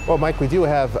there? Well, Mike, we do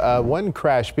have one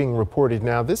crash being reported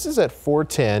now. This is at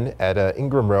 410 at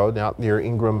Ingram Road, out near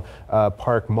Ingram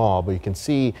Park Mall. But you can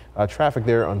see traffic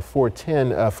there on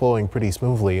 410 flowing pretty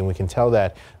smoothly, and we can tell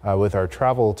that with our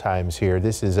travel times here.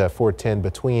 This is 410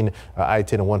 between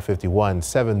I-10 and 151,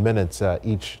 7 minutes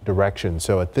each direction.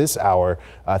 So at this hour,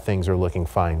 things are looking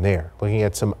fine there. Looking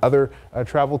at some other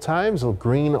travel times,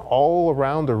 green all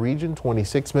around the region,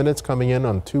 26 minutes coming in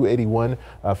on 281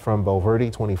 from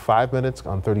Bulverde, 25 minutes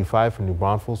on 35 from New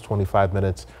Braunfels, 25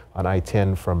 minutes on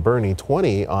I-10 from Bernie,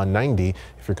 20 on 90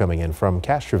 if you're coming in from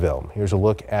Castroville. Here's a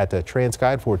look at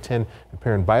Transguide 410 at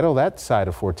Perrin Vital. That side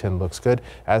of 410 looks good,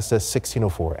 as does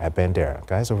 1604 at Bandera.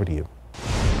 Guys, over to you.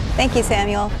 Thank you,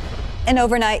 Samuel. An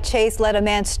overnight chase led a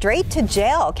man straight to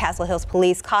jail. Castle Hills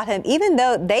police caught him even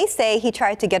though they say he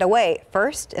tried to get away,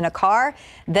 first in a car,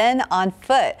 then on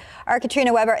foot. Our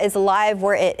Katrina Weber is live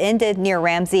where it ended near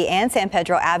Ramsey and San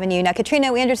Pedro Avenue. Now,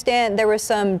 Katrina, we understand there was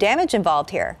some damage involved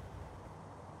here.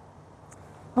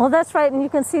 Well, that's right, and you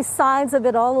can see signs of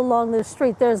it all along the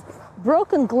street. There's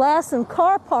broken glass and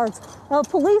car parts. Now,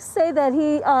 police say that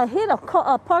he hit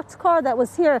a parked car that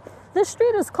was here. This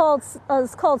street is called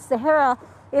Sahara.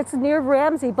 It's near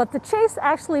Ramsey, but the chase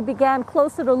actually began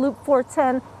closer to Loop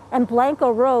 410 and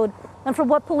Blanco Road. And from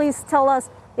what police tell us,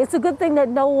 it's a good thing that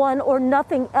no one or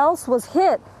nothing else was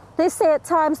hit. They say at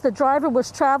times the driver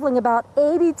was traveling about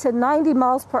 80 to 90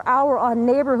 miles per hour on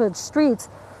neighborhood streets.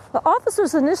 The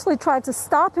officers initially tried to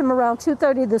stop him around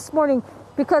 2:30 this morning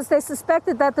because they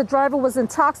suspected that the driver was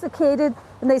intoxicated,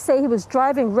 and they say he was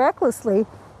driving recklessly.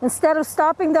 Instead of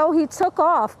stopping, though, he took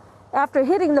off. After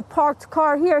hitting the parked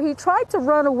car here, he tried to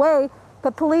run away,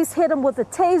 but police hit him with a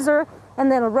taser and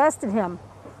then arrested him.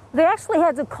 They actually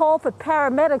had to call for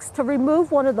paramedics to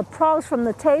remove one of the prongs from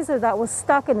the taser that was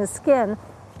stuck in his skin.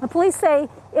 The police say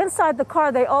inside the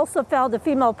car they also found a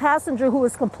female passenger who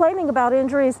was complaining about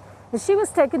injuries, and she was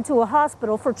taken to a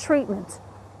hospital for treatment.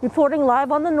 Reporting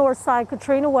live on the north side,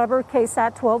 Katrina Weber,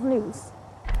 KSAT 12 News.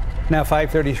 Now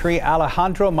 5:33,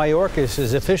 Alejandro Mayorkas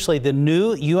is officially the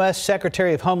new U.S.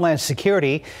 Secretary of Homeland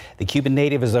Security. The Cuban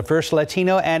native is the first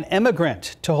Latino and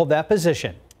immigrant to hold that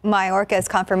position. Mayorkas'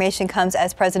 confirmation comes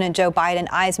as President Joe Biden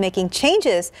eyes making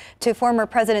changes to former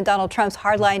President Donald Trump's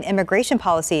hardline immigration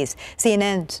policies.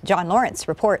 CNN's John Lawrence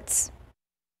reports.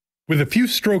 With a few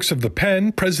strokes of the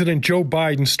pen, President Joe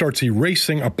Biden starts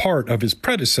erasing a part of his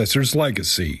predecessor's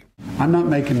legacy. I'm not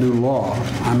making new law.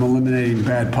 I'm eliminating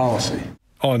bad policy.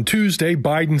 On Tuesday,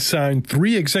 Biden signed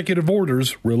 3 executive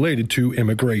orders related to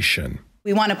immigration.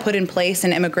 We want to put in place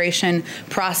an immigration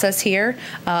process here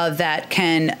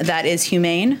that is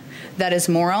humane, that is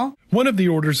moral. One of the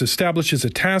orders establishes a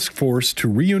task force to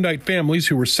reunite families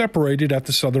who were separated at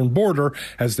the southern border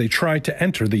as they tried to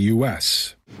enter the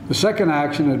U.S. The second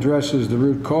action addresses the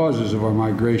root causes of our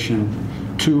migration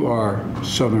to our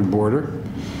southern border.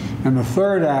 And the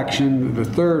third action, the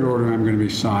third order I'm going to be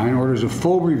signing, orders a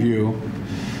full review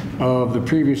of the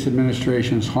previous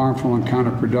administration's harmful and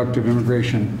counterproductive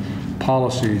immigration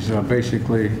policies,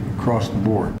 basically across the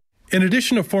board. In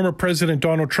addition to former President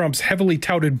Donald Trump's heavily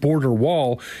touted border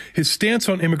wall, his stance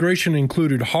on immigration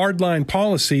included hardline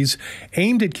policies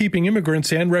aimed at keeping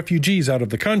immigrants and refugees out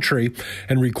of the country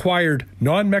and required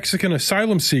non-Mexican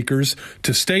asylum seekers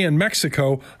to stay in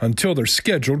Mexico until their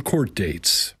scheduled court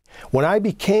dates. When I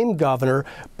became governor,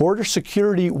 border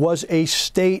security was a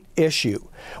state issue.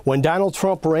 When Donald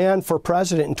Trump ran for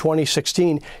president in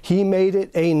 2016, he made it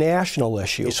a national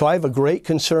issue. So I have a great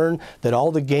concern that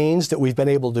all the gains that we've been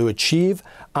able to achieve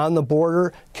on the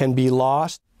border can be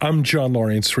lost. I'm John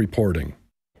Lawrence reporting.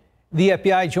 The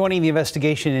FBI joining the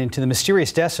investigation into the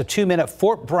mysterious deaths of two men at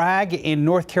Fort Bragg in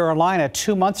North Carolina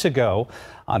 2 months ago.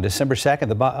 On December 2nd,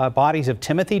 the bodies of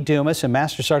Timothy Dumas and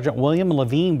Master Sergeant William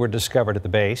Levine were discovered at the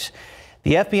base.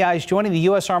 The FBI is joining the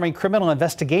U.S. Army Criminal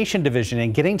Investigation Division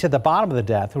in getting to the bottom of the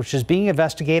death, which is being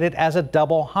investigated as a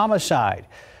double homicide.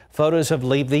 Photos of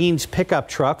Levine's pickup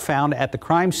truck found at the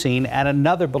crime scene and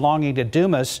another belonging to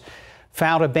Dumas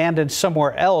found abandoned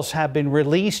somewhere else have been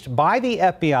released by the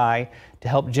FBI to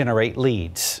help generate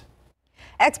leads.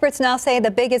 Experts now say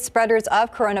the biggest spreaders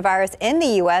of coronavirus in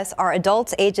the U.S. are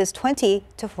adults ages 20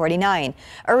 to 49.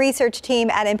 A research team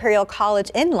at Imperial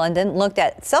College in London looked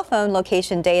at cell phone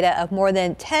location data of more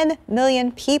than 10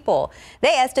 million people. They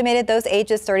estimated those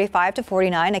ages 35 to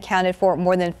 49 accounted for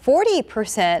more than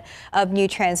 40% of new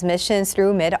transmissions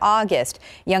through mid-August.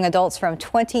 Young adults from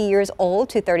 20 years old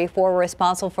to 34 were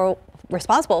responsible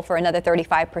for another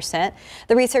 35%.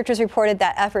 The researchers reported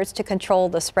that efforts to control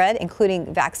the spread,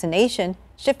 including vaccination,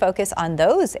 should focus on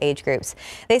those age groups.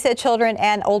 They said children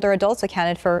and older adults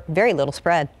accounted for very little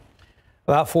spread.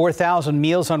 About 4,000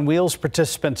 Meals on Wheels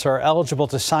participants are eligible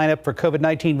to sign up for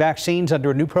COVID-19 vaccines under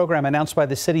a new program announced by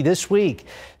the city this week.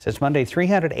 Since Monday,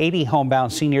 380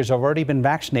 homebound seniors have already been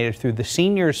vaccinated through the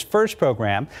Seniors First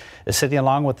program. The city,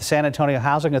 along with the San Antonio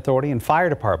Housing Authority and Fire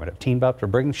Department, have teamed up to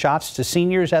bring shots to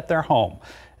seniors at their home.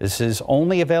 This is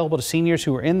only available to seniors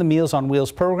who are in the Meals on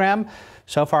Wheels program.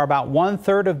 So far, about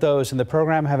 1/3 of those in the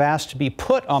program have asked to be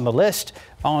put on the list.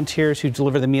 Volunteers who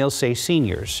deliver the meals say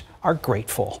seniors are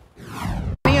grateful.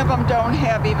 Many of them don't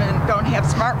have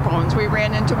smartphones. We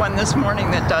ran into one this morning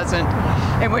that doesn't.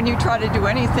 And when you try to do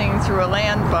anything through a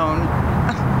land phone,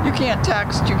 you can't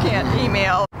text, you can't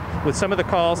email. With some of the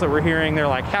calls that we're hearing, they're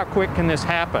like, how quick can this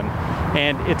happen?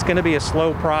 And it's going to be a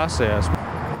slow process.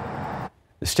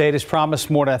 The state has promised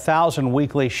more than 1,000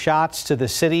 weekly shots to the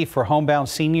city for homebound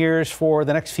seniors for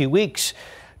the next few weeks.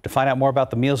 To find out more about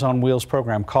the Meals on Wheels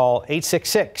program, call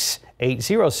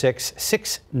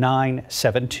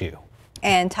 866-806-6972.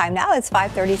 And time now is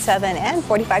 5:37 and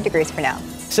 45 degrees for now.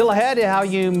 Still ahead, how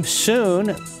you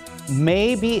soon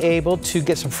may be able to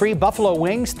get some free buffalo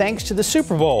wings thanks to the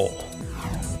Super Bowl.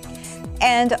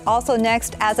 And also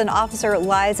next, as an officer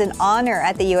lies in honor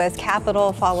at the U.S.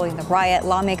 Capitol following the riot,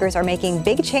 lawmakers are making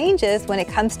big changes when it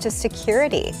comes to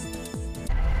security.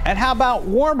 And how about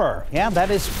warmer? Yeah,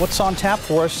 that is what's on tap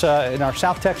for us in our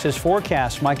South Texas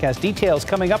forecast. Mike has details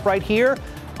coming up right here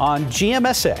on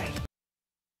GMSA.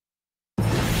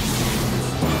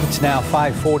 It's now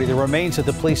 5:40. The remains of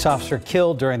the police officer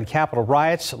killed during the Capitol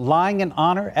riots lying in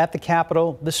honor at the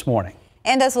Capitol this morning.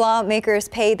 And as lawmakers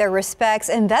pay their respects,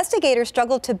 investigators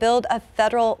struggle to build a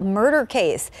federal murder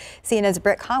case. CNN's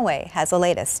Britt Conway has the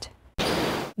latest.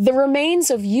 The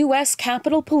remains of U.S.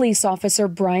 Capitol Police Officer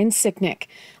Brian Sicknick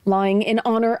lying in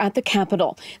honor at the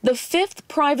Capitol, the fifth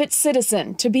private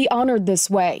citizen to be honored this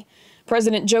way.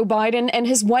 President Joe Biden and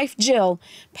his wife Jill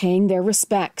paying their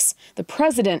respects. The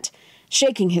president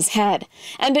shaking his head.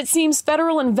 And it seems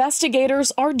federal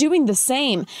investigators are doing the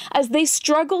same as they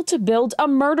struggle to build a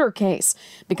murder case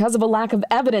because of a lack of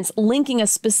evidence linking a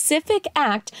specific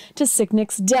act to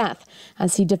Sicknick's death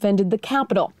as he defended the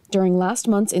Capitol during last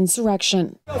month's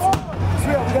insurrection.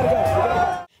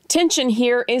 Tension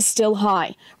here is still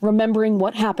high, remembering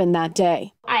what happened that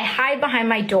day. I hide behind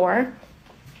my door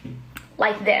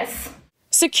like this.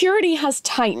 Security has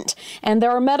tightened, and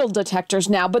there are metal detectors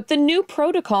now, but the new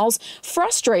protocols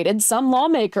frustrated some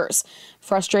lawmakers,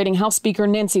 frustrating House Speaker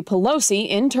Nancy Pelosi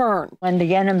in turn. When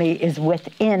the enemy is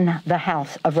within the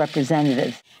House of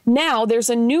Representatives. Now there's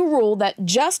a new rule that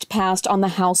just passed on the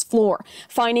House floor,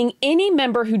 fining any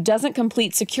member who doesn't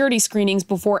complete security screenings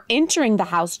before entering the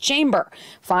House chamber.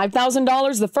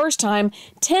 $5,000 the first time,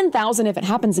 $10,000 if it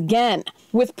happens again.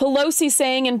 With Pelosi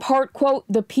saying in part, quote,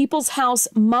 "The people's house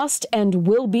must and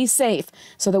will be safe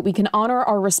so that we can honor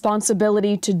our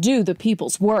responsibility to do the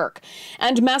people's work."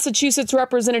 And Massachusetts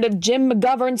Representative Jim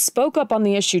McGovern spoke up on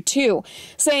the issue too,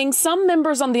 saying some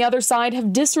members on the other side have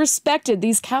disrespected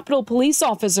these Capitol police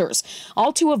officers,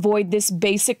 all to avoid this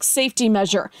basic safety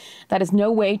measure. That is no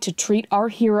way to treat our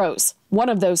heroes. One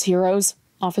of those heroes,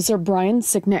 Officer Brian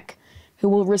Sicknick. who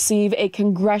will receive a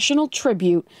congressional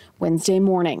tribute Wednesday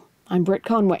morning. I'm Britt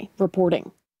Conway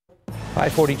reporting.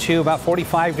 542, about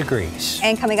 45 degrees.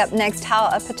 And coming up next, how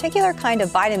a particular kind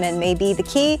of vitamin may be the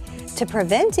key to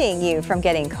preventing you from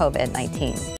getting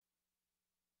COVID-19.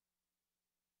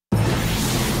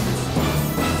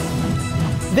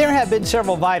 There have been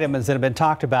several vitamins that have been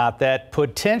talked about that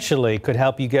potentially could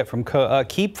help you get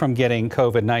keep from getting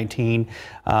COVID-19.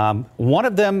 One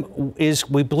of them is,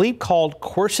 we believe, called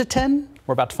quercetin.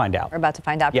 We're about to find out. We're about to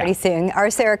find out pretty soon. Our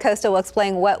Sarah Costa will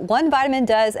explain what one vitamin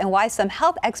does and why some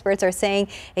health experts are saying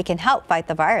it can help fight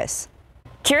the virus.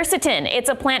 Quercetin, it's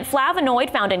a plant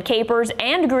flavonoid found in capers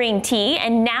and green tea,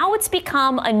 and now it's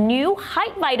become a new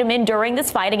hype vitamin during this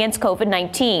fight against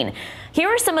COVID-19. Here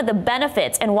are some of the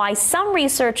benefits and why some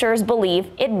researchers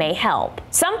believe it may help.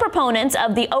 Some proponents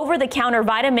of the over-the-counter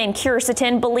vitamin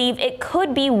quercetin believe it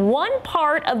could be one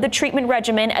part of the treatment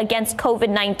regimen against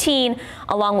COVID-19,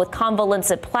 along with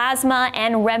convalescent plasma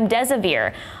and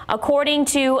remdesivir. According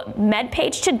to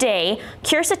MedPage Today,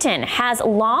 quercetin has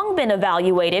long been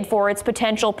evaluated for its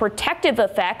potential protective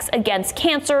effects against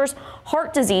cancers,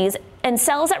 heart disease, and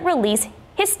cells that release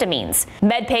histamines.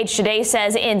 MedPage Today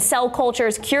says in cell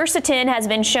cultures, quercetin has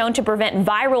been shown to prevent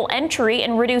viral entry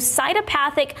and reduce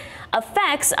cytopathic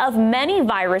effects of many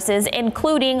viruses,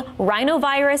 including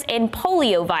rhinovirus and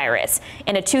poliovirus.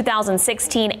 In a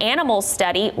 2016 animal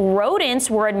study, rodents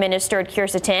were administered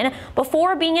quercetin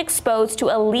before being exposed to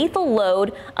a lethal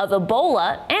load of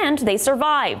Ebola, and they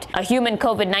survived. A human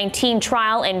COVID-19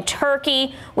 trial in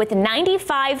Turkey with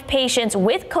 95 patients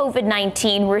with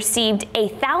COVID-19 received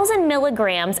 1,000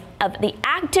 milligrams of the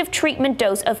active treatment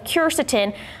dose of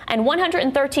quercetin, and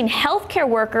 113 healthcare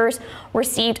workers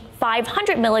received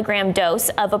 500 milligram dose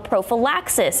of a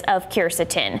prophylaxis of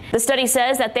quercetin. The study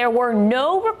says that there were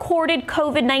no recorded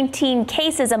COVID-19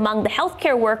 cases among the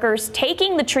healthcare workers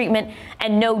taking the treatment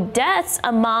and no deaths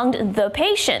among the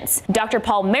patients. Dr.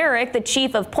 Paul Merrick, the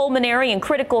chief of pulmonary and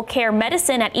critical care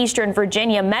medicine at Eastern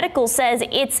Virginia Medical, says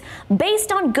it's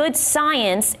based on good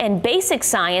science and basic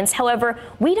science. However,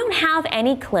 we don't have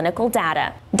any clinical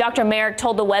data. Dr. Merrick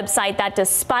told the website that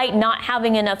despite not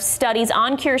having enough studies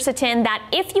on quercetin, that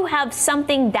if you have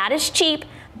something that is cheap,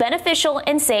 beneficial,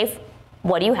 and safe,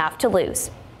 what do you have to lose?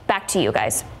 Back to you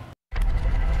guys.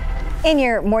 In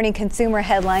your morning consumer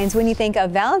headlines, when you think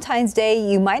of Valentine's Day,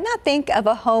 you might not think of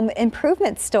a home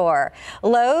improvement store.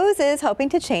 Lowe's is hoping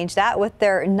to change that with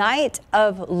their Night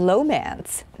of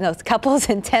Lomance. Those couples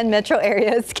in 10 metro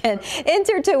areas can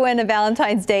enter to win a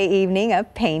Valentine's Day evening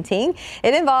of painting.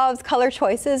 It involves color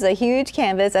choices, a huge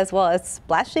canvas, as well as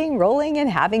splashing, rolling,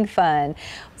 and having fun.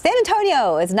 San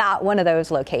Antonio is not one of those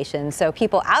locations, so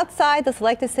people outside the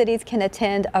selected cities can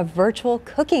attend a virtual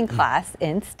cooking class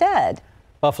instead.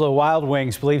 Buffalo Wild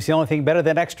Wings believes the only thing better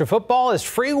than extra football is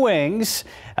free wings.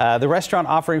 The restaurant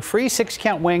offering free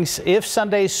 6-count wings if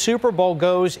Sunday's Super Bowl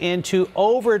goes into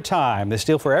overtime. This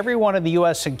deal for everyone in the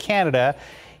U.S. and Canada.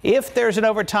 If there's an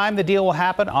overtime, the deal will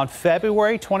happen on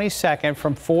February 22nd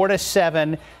from 4 to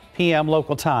 7 p.m.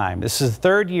 local time. This is the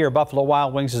third year Buffalo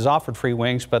Wild Wings has offered free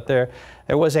wings, but there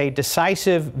was a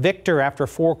decisive victor after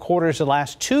 4 quarters the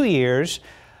last 2 years.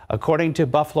 According to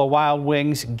Buffalo Wild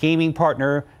Wings gaming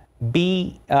partner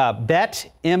BetMGM,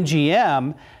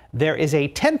 there is a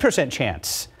 10%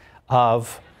 chance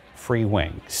of free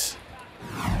wings.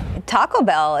 Taco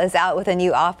Bell is out with a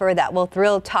new offer that will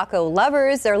thrill taco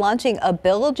lovers. They're launching a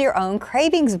Build Your Own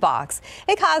Cravings box.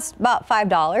 It costs about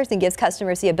 $5 and gives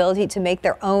customers the ability to make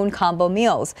their own combo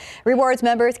meals. Rewards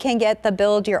members can get the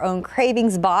Build Your Own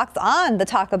Cravings box on the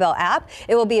Taco Bell app.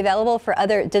 It will be available for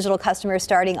other digital customers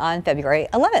starting on February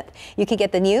 11th. You can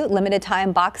get the new limited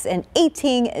time box in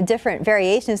 18 different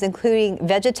variations, including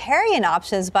vegetarian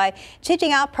options, by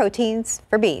changing out proteins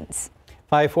for beans.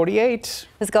 548.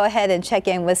 Let's go ahead and check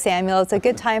in with Samuel. It's a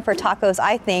good time for tacos,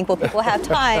 I think. Will people have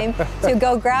time to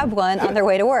go grab one on their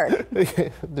way to work?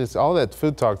 All that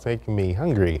food talk's making me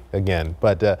hungry again.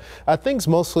 But things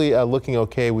mostly looking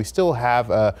okay. We still have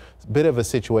a bit of a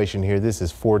situation here. This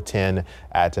is 410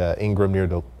 at Ingram near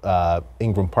the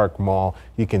Ingram Park Mall.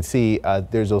 You can see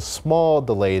there's a small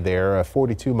delay there,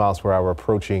 42 miles per hour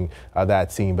approaching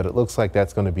that scene, but it looks like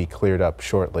that's going to be cleared up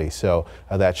shortly. So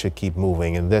that should keep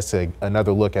moving. And this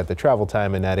another look at the travel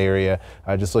time in that area,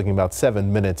 just looking about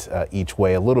 7 minutes each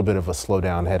way, a little bit of a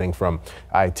slowdown heading from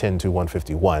I-10 to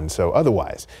 151. So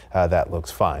otherwise, that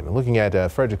looks fine. Looking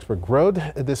at Fredericksburg Road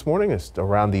this morning, it's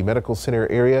around the medical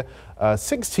center area.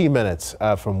 16 minutes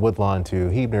from Woodlawn to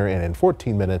Huebner, and in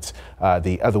 14 minutes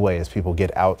the other way as people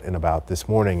get out and about this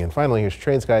morning. And finally, here's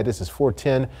Trains Guide. This is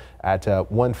 410 at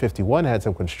 151. Had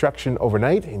some construction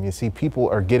overnight, and you see people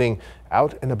are getting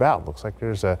out and about. Looks like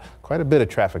there's quite a bit of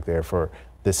traffic there for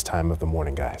this time of the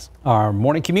morning, guys. Our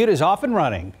morning commute is off and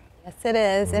running. Yes, it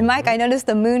is. And Mike, I noticed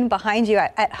the moon behind you.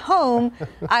 At home,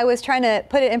 I was trying to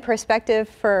put it in perspective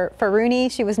for Rooney.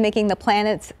 She was making the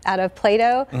planets out of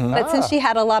Play-Doh. But since she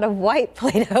had a lot of white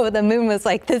Play-Doh, the moon was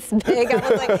like this big. I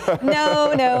was like,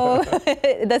 no,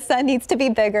 the sun needs to be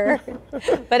bigger.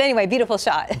 But anyway, beautiful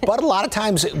shot. But a lot of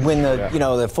times when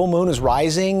the full moon is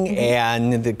rising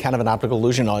and the kind of an optical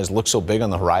illusion always looks so big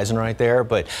on the horizon right there.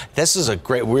 But this is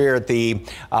we're at the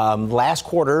last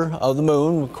quarter of the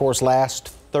moon, of course,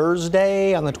 last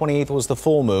Thursday on the 28th was the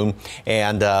full moon,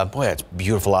 and boy, it's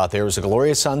beautiful out there. It was a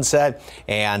glorious sunset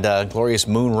and a glorious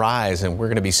moonrise, and we're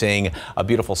going to be seeing a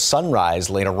beautiful sunrise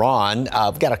later on.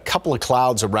 We've got a couple of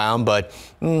clouds around, but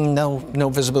no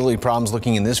visibility problems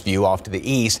looking in this view off to the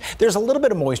east. There's a little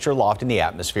bit of moisture aloft in the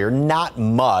atmosphere, not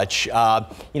much.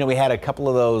 We had a couple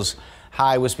of those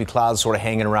high wispy clouds sort of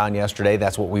hanging around yesterday.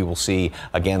 That's what we will see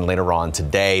again later on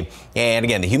today. And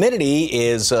again, the humidity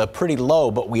is pretty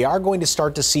low, but we are going to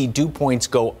start to see dew points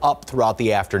go up throughout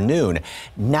the afternoon.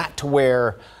 Not to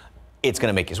where it's going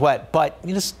to make you sweat, but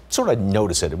you just sort of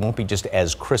notice it. It won't be just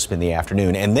as crisp in the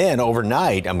afternoon. And then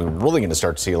overnight, we're really going to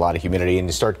start to see a lot of humidity, and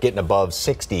you start getting above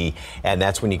 60, and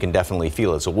that's when you can definitely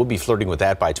feel it. So we'll be flirting with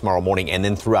that by tomorrow morning and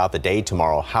then throughout the day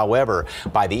tomorrow. However,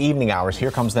 by the evening hours, here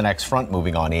comes the next front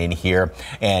moving on in here,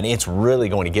 and it's really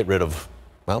going to get rid of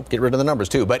the numbers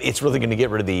too, but it's really going to get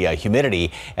rid of the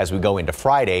humidity as we go into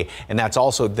Friday, and that's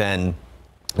also then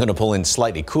going to pull in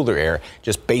slightly cooler air,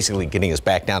 just basically getting us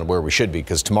back down to where we should be,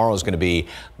 because tomorrow is going to be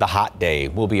the hot day.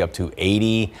 We'll be up to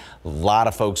 80. A lot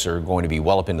of folks are going to be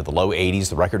well up into the low 80s.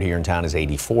 The record here in town is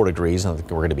 84 degrees. I don't think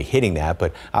we're going to be hitting that,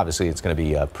 but obviously it's going to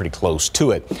be pretty close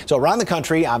to it. So around the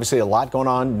country, obviously a lot going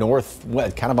on north,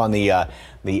 kind of on the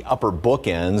upper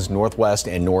bookends, northwest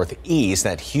and northeast.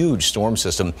 That huge storm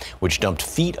system which dumped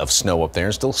feet of snow up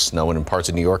there, still snowing in parts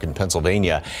of New York and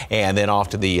Pennsylvania, and then off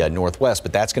to the northwest.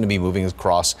 But that's going to be moving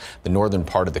across the northern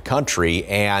part of the country,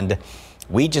 and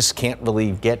we just can't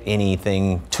really get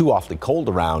anything too awfully cold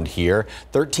around here.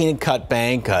 13 in Cut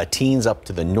Bank, teens up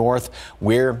to the north.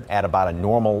 We're at about a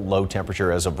normal low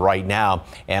temperature as of right now,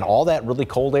 and all that really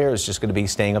cold air is just going to be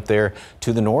staying up there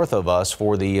to the north of us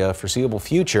for the foreseeable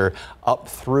future, up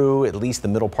through at least the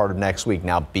middle part of next week.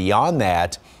 Now, beyond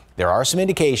that, there are some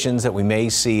indications that we may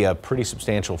see a pretty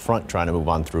substantial front trying to move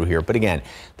on through here. But again,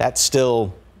 that's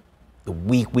still a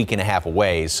week and a half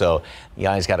away, so you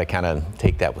guys got to kind of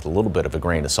take that with a little bit of a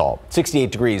grain of salt.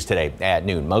 68 degrees today at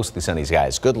noon, mostly sunny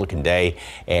skies, good looking day,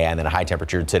 and then a high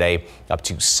temperature today up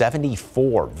to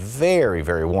 74. Very,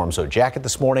 very warm. So jacket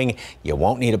this morning, you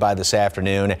won't need it by this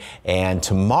afternoon, and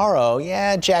tomorrow,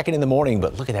 jacket in the morning,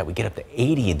 but look at that, we get up to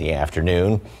 80 in the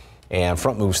afternoon, and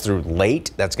front moves through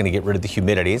late. That's going to get rid of the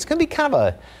humidity. It's going to be kind of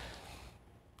a,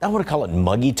 I want to call it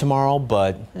muggy tomorrow,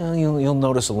 but you'll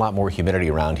notice a lot more humidity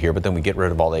around here. But then we get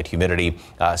rid of all that humidity.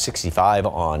 65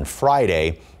 on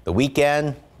Friday. The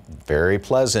weekend, very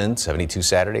pleasant. 72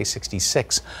 Saturday,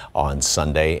 66 on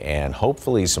Sunday, and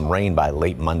hopefully some rain by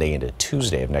late Monday into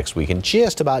Tuesday of next week, and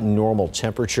just about normal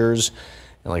temperatures.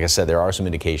 And like I said, there are some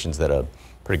indications that a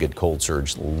pretty good cold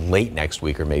surge late next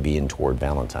week or maybe in toward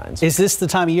Valentine's. Is this the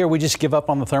time of year we just give up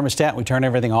on the thermostat and we turn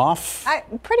everything off?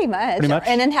 Pretty much.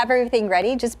 And then have everything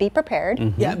ready. Just be prepared.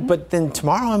 Mm-hmm. Yeah, but then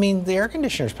tomorrow, the air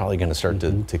conditioner is probably going to start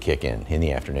to kick in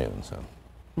the afternoon. So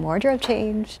wardrobe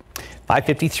change.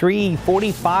 5:53,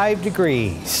 45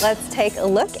 degrees. Let's take a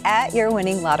look at your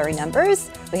winning lottery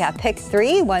numbers. We have pick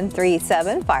 3,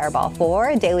 137, Fireball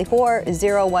 4, Daily 4,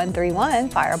 0131,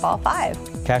 Fireball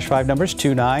 5. Cash 5 numbers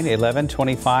 2, 9, 11,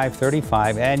 25,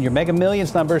 35, and your Mega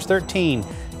Millions numbers 13,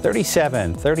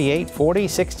 37, 38, 40,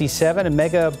 67, and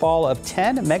Mega Ball of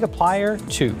 10, Mega Plier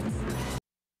 2.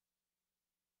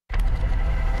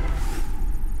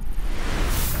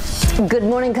 Good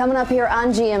morning. Coming up here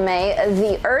on GMA,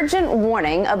 the urgent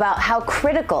warning about how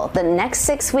critical the next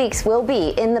 6 weeks will be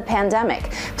in the pandemic.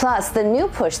 Plus, the new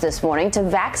push this morning to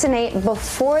vaccinate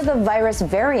before the virus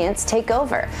variants take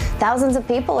over. Thousands of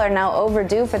people are now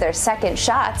overdue for their second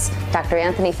shots. Dr.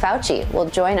 Anthony Fauci will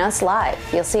join us live.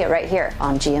 You'll see it right here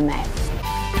on GMA.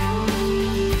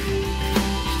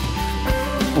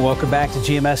 Welcome back to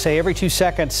GMSA. Every 2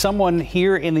 seconds, someone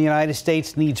here in the United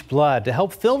States needs blood. To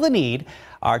help fill the need,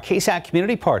 our KSAT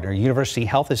community partner, University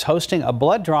Health, is hosting a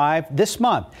blood drive this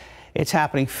month. It's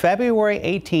happening February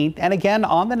 18th and again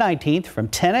on the 19th from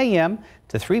 10 a.m.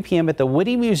 to 3 p.m. at the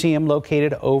Whitty Museum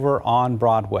located over on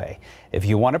Broadway. If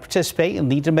you want to participate, you'll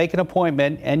need to make an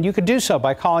appointment, and you can do so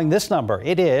by calling this number.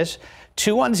 It is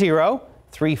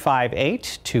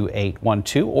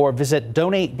 210-358-2812 or visit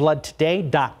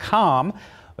donatebloodtoday.com.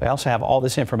 We also have all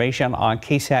this information on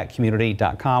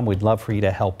KSATcommunity.com. We'd love for you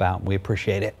to help out. We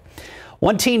appreciate it.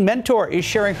 One teen mentor is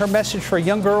sharing her message for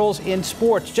young girls in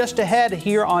sports. Just ahead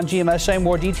here on GMSA,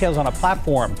 more details on a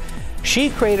platform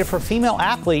she created for female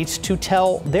athletes to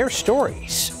tell their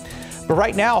stories. But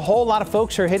right now, a whole lot of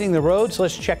folks are hitting the roads.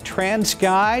 Let's check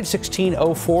TransGuide,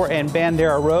 1604 and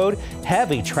Bandera Road.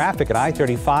 Heavy traffic at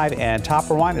I-35 and Top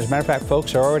Line. As a matter of fact,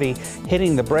 folks are already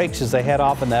hitting the brakes as they head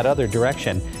off in that other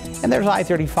direction. And there's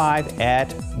I-35 at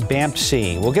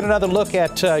Bampsey. We'll get another look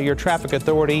at your traffic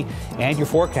authority and your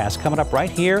forecast coming up right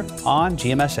here on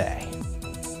GMSA.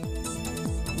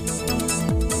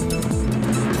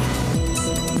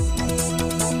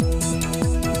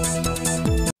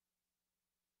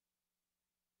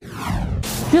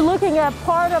 You're looking at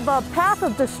part of a path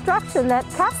of destruction that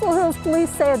Castle Hills police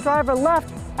say a driver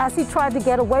left as he tried to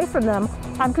get away from them.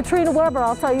 I'm Katrina Weber.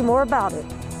 I'll tell you more about it.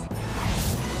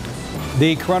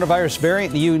 The coronavirus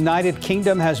variant in the United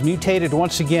Kingdom has mutated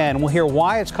once again. We'll hear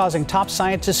why it's causing top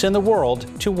scientists in the world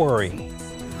to worry.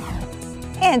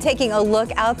 And taking a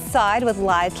look outside with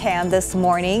live cam this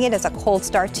morning, it is a cold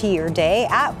start to your day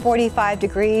at 45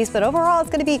 degrees, but overall it's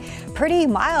going to be pretty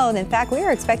mild. In fact, we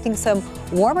are expecting some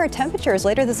warmer temperatures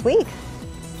later this week.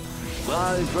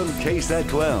 Live from KSAT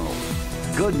 12.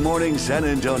 Good Morning San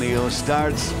Antonio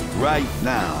starts right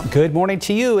now. Good morning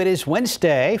to you. It is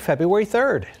Wednesday, February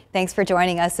 3rd. Thanks for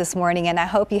joining us this morning, and I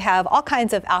hope you have all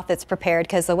kinds of outfits prepared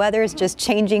because the weather is just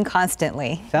changing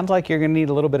constantly. Sounds like you're going to need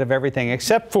a little bit of everything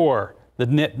except for the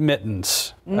knit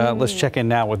mittens. Let's check in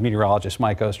now with meteorologist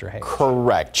Mike Osterhage.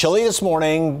 Correct. Chilly this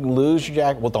morning. Lose your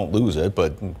jacket. Well, don't lose it,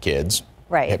 but kids.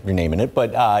 Right. You're naming it,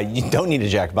 but you don't need a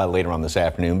jacket by later on this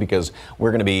afternoon because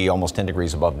we're going to be almost 10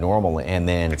 degrees above normal, and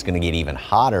then it's going to get even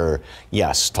hotter.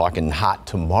 Yes, talking hot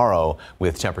tomorrow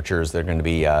with temperatures that are going to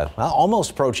be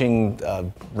almost approaching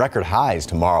record highs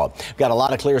tomorrow. We've got a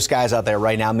lot of clear skies out there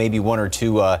right now, maybe one or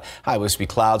two high wispy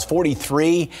clouds.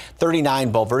 43,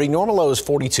 39 Bulverde. Normal low is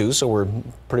 42, so we're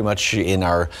pretty much in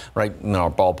our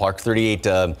ballpark. 38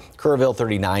 Kerrville,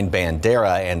 39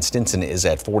 Bandera, and Stinson is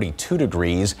at 42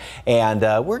 degrees. And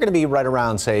we're going to be right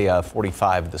around, say,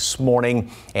 45 this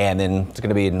morning, and then it's going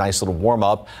to be a nice little warm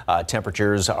up.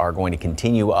 Temperatures are going to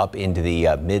continue up into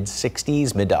the mid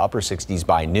 60s, mid to upper 60s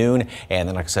by noon. And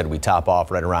then, like I said, we top off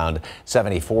right around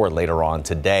 74 later on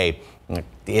today.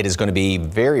 It is going to be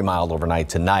very mild overnight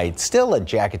tonight. Still a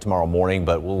jacket tomorrow morning,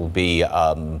 but we'll be,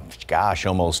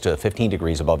 almost 15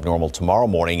 degrees above normal tomorrow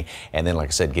morning. And then, like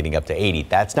I said, getting up to 80.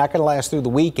 That's not going to last through the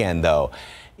weekend, though.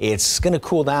 It's going to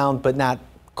cool down, but not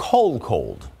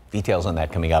cold. Details on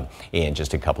that coming up in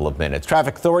just a couple of minutes.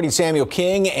 Traffic Authority Samuel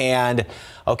King, and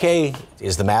okay,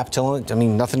 is the map telling? I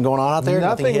mean, nothing going on out there?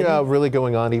 Nothing really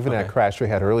going on. Even that crash we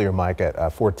had earlier, Mike, at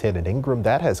 410 and Ingram,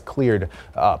 that has cleared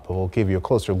up. We'll give you a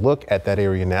closer look at that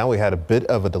area now. We had a bit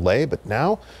of a delay, but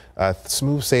now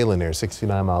smooth sailing there,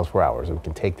 69 miles per hour. So we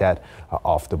can take that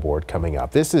off the board coming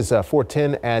up. This is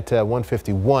 410 at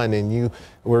 151, and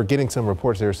we're getting some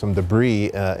reports there's some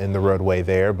debris in the roadway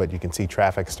there, but you can see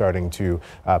traffic starting to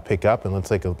pick up. And let's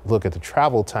take a look at the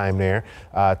travel time there.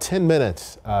 10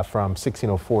 minutes from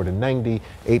 1604 to 90,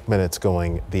 8 minutes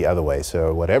going the other way.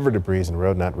 So whatever debris is in the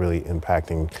road, not really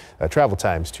impacting travel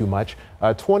times too much.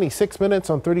 26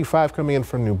 minutes on 35 coming in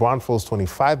from New Braunfels,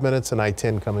 25 minutes on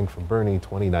I-10 coming from Bernie,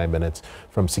 29 minutes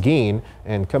from Seguin,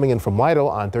 and coming in from Lytle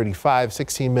on 35,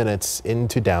 16 minutes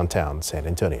into downtown San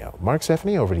Antonio. Mark,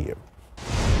 Stephanie, over to you.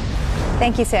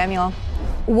 Thank you, Samuel.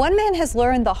 One man has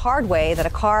learned the hard way that a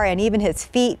car and even his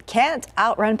feet can't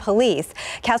outrun police.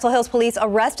 Castle Hills police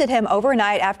arrested him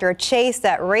overnight after a chase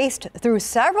that raced through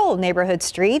several neighborhood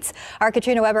streets. Our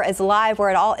Katrina Weber is live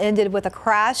where it all ended with a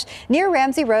crash near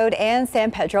Ramsey Road and San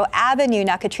Pedro Avenue.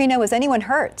 Now, Katrina, was anyone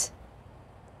hurt?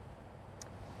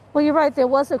 Well, you're right. There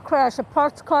was a crash, a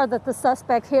parked car that the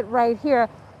suspect hit right here.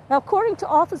 Now, according to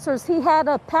officers, he had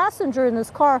a passenger in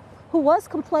his car who was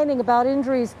complaining about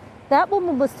injuries. That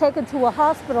woman was taken to a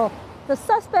hospital. The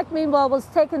suspect, meanwhile, was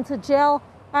taken to jail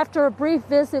after a brief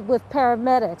visit with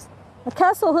paramedics. The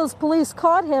Castle Hills police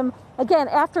caught him, again,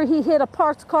 after he hit a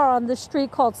parked car on this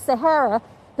street called Sahara,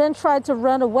 then tried to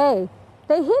run away.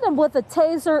 They hit him with a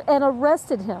taser and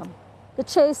arrested him. The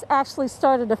chase actually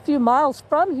started a few miles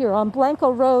from here on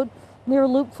Blanco Road near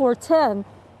Loop 410.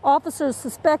 Officers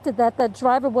suspected that the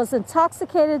driver was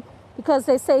intoxicated because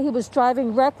they say he was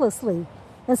driving recklessly.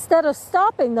 Instead of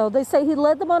stopping, though, they say he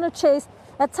led them on a chase,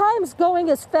 at times going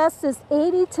as fast as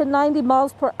 80 to 90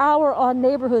 miles per hour on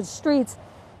neighborhood streets.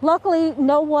 Luckily,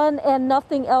 no one and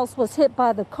nothing else was hit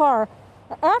by the car.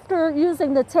 After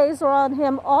using the taser on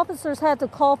him, officers had to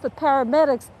call for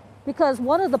paramedics because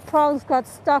one of the prongs got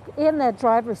stuck in that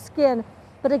driver's skin.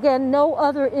 But again, no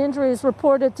other injuries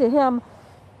reported to him.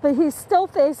 But he still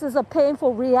faces a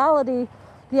painful reality,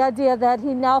 the idea that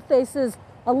he now faces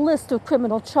a list of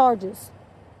criminal charges.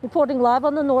 Reporting live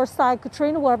on the north side,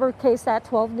 Katrina Weber, KSAT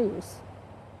 12 News.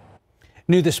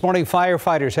 New this morning,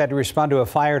 firefighters had to respond to a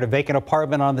fire at a vacant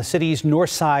apartment on the city's north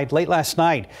side late last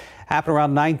night. Happened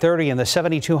around 9:30 in the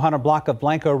 7200 block of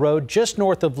Blanco Road, just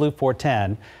north of Loop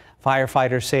 410.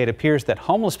 Firefighters say it appears that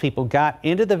homeless people got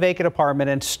into the vacant apartment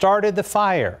and started the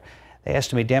fire. They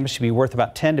estimate damage to be worth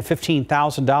about $10,000 to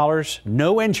 $15,000.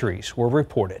 No injuries were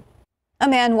reported. A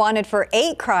man wanted for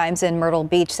 8 crimes in Myrtle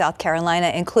Beach, South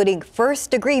Carolina, including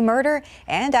first-degree murder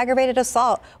and aggravated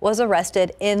assault, was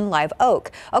arrested in Live Oak.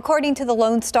 According to the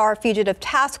Lone Star Fugitive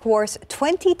Task Force,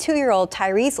 22-year-old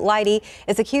Tyrese Leidy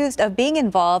is accused of being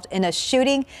involved in a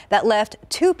shooting that left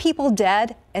 2 people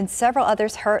dead and several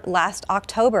others hurt last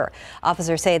October.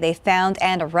 Officers say they found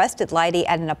and arrested Leidy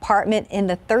at an apartment in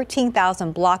the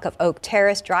 13,000 block of Oak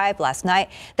Terrace Drive last night.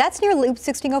 That's near Loop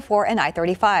 1604 and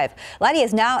I-35. Leidy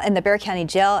is now in the Bexar County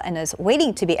Jail and is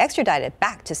waiting to be extradited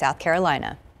back to South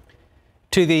Carolina.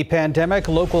 To the pandemic,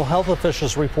 local health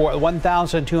officials report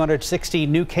 1,260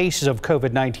 new cases of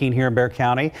COVID-19 here in Bexar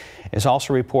County. They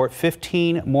also report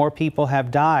 15 more people have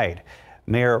died.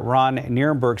 Mayor Ron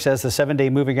Nirenberg says the 7-day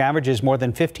moving average is more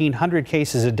than 1,500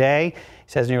 cases a day.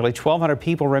 He says nearly 1,200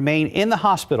 people remain in the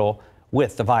hospital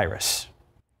with the virus.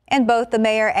 And both the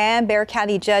mayor and Bexar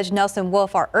County Judge Nelson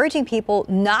Wolf are urging people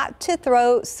not to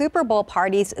throw Super Bowl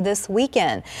parties this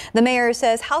weekend. The mayor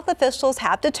says health officials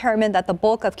have determined that the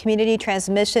bulk of community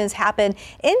transmissions happen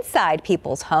inside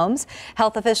people's homes.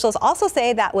 Health officials also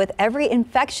say that with every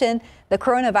infection, the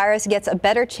coronavirus gets a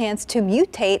better chance to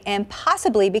mutate and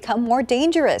possibly become more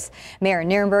dangerous. Mayor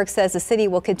Nirenberg says the city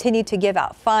will continue to give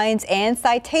out fines and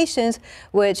citations,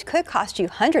 which could cost you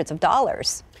hundreds of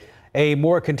dollars. A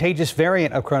more contagious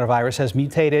variant of coronavirus has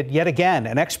mutated yet again,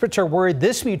 and experts are worried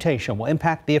this mutation will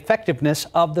impact the effectiveness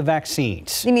of the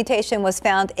vaccines. The mutation was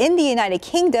found in the United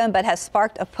Kingdom, but has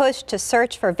sparked a push to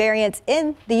search for variants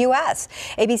in the U.S.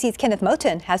 ABC's Kenneth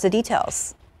Moten has the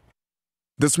details.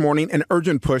 This morning, an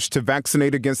urgent push to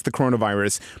vaccinate against the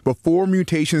coronavirus before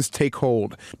mutations take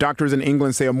hold. Doctors in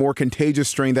England say a more contagious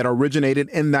strain that originated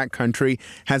in that country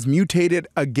has mutated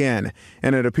again,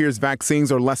 and it appears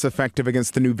vaccines are less effective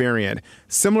against the new variant,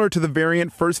 similar to the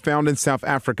variant first found in South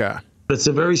Africa. It's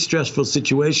a very stressful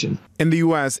situation. In the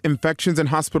U.S., infections and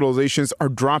hospitalizations are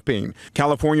dropping.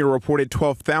 California reported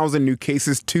 12,000 new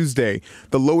cases Tuesday,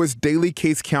 the lowest daily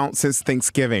case count since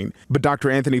Thanksgiving. But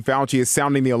Dr. Anthony Fauci is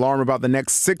sounding the alarm about the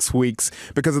next 6 weeks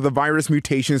because of the virus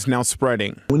mutations now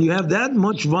spreading. When you have that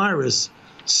much virus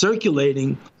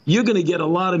circulating, you're going to get a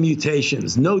lot of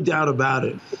mutations, no doubt about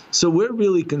it. So we're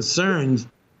really concerned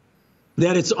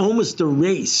that it's almost a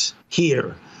race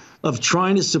here of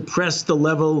trying to suppress the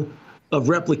level of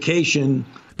replication.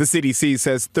 The CDC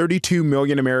says 32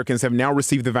 million Americans have now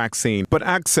received the vaccine, but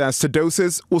access to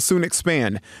doses will soon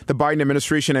expand. The Biden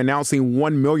administration announcing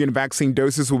 1 million vaccine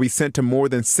doses will be sent to more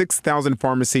than 6,000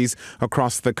 pharmacies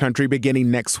across the country beginning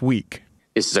next week.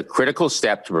 This is a critical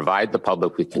step to provide the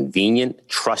public with convenient,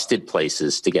 trusted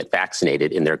places to get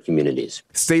vaccinated in their communities.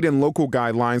 State and local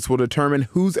guidelines will determine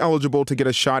who's eligible to get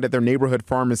a shot at their neighborhood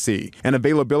pharmacy, and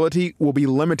availability will be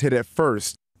limited at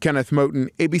first. Kenneth Moten,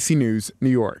 ABC News, New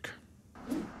York.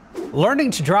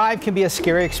 Learning to drive can be a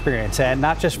scary experience, and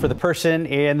not just for the person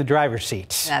in the driver's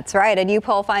seat. That's right. A new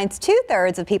poll finds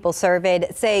 2/3 of people surveyed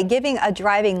say giving a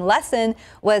driving lesson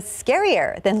was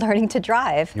scarier than learning to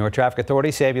drive. New York Traffic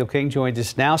Authority Samuel King joins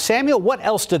us now. Samuel, what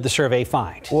else did the survey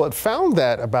find? Well, it found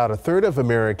that about 1/3 of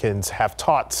Americans have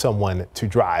taught someone to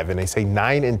drive, and they say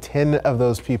 9 in 10 of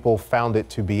those people found it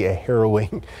to be a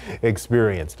harrowing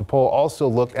experience. The poll also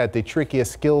looked at the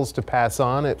trickiest skills to pass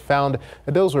on. It found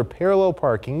that those were parallel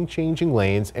parking, changing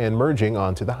lanes, and merging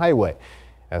onto the highway.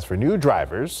 As for new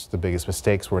drivers, the biggest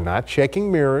mistakes were not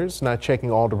checking mirrors, not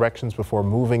checking all directions before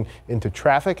moving into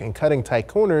traffic, and cutting tight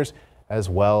corners, as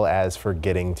well as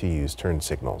forgetting to use turn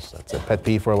signals. That's a pet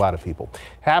peeve for a lot of people.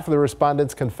 Half of the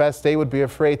respondents confessed they would be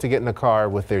afraid to get in a car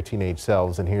with their teenage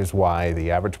selves, and here's why.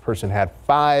 The average person had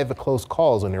 5 close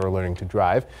calls when they were learning to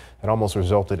drive. That almost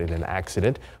resulted in an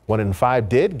accident. 1 in 5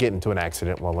 did get into an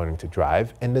accident while learning to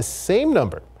drive, and the same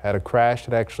number had a crash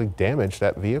that actually damaged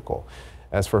that vehicle.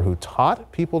 As for who taught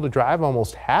people to drive,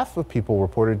 almost half of people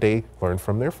reported they learned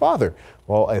from their father,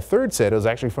 while a third said it was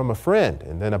actually from a friend.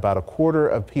 And then about a quarter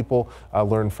of people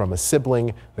learned from a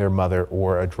sibling, their mother,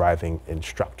 or a driving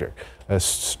instructor. A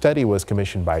study was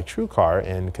commissioned by TrueCar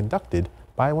and conducted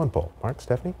by OnePoll. Mark,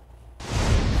 Stephanie?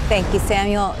 Thank you,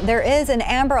 Samuel. There is an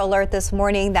Amber Alert this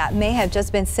morning that may have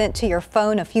just been sent to your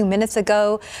phone a few minutes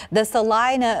ago. The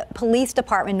Salina Police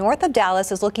Department north of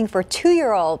Dallas is looking for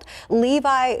 2-year-old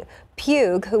Levi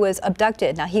Pugh, who was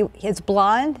abducted. Now, he has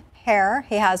blonde hair,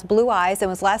 he has blue eyes,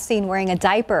 and was last seen wearing a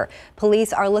diaper.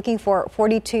 Police are looking for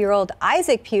 42-year-old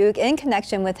Isaac Pugh in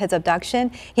connection with his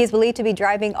abduction. He is believed to be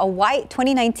driving a white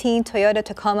 2019 Toyota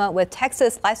Tacoma with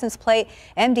Texas license plate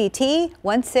MDT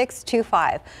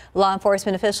 1625. Law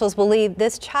enforcement officials believe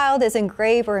this child is in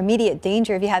grave or immediate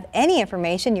danger. If you have any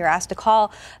information, you're asked to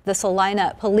call the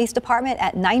Salina Police Department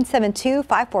at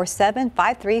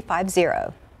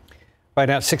 972-547-5350. Right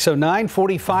now, 6:09,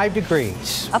 45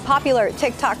 degrees. A popular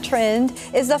TikTok trend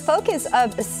is the focus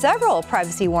of several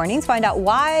privacy warnings. Find out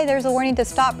why there's a warning to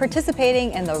stop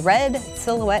participating in the red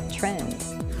silhouette trend.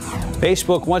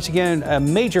 Facebook, once again, a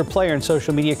major player in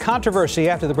social media controversy.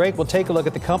 After the break, we'll take a look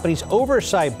at the company's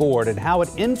oversight board and how it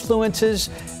influences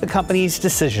the company's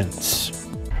decisions.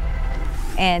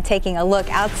 And taking a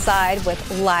look outside with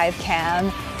live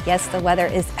cam. Yes, the weather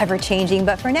is ever changing,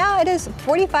 but for now it is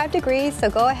 45 degrees, so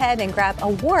go ahead and grab a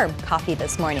warm coffee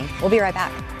this morning. We'll be right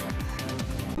back.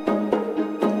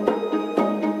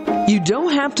 You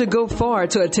don't have to go far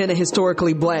to attend a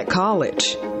historically black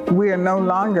college. We are no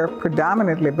longer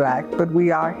predominantly black, but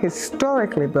we are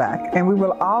historically black, and we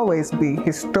will always be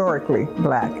historically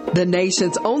black. The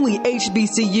nation's only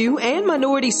HBCU and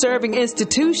minority-serving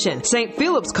institution, St.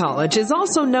 Philip's College, is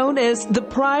also known as the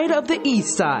Pride of the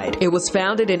East Side. It was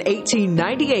founded in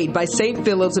 1898 by St.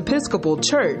 Philip's Episcopal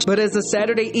Church, but as a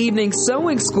Saturday evening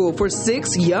sewing school for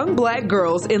 6 young black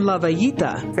girls in La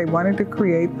Vallita. They wanted to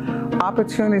create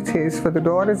opportunities for the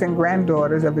daughters and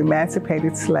granddaughters of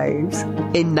emancipated slaves.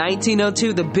 In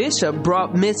 1902, the bishop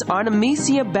brought Miss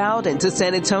Artemisia Bowden to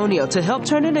San Antonio to help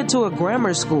turn it into a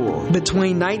grammar school.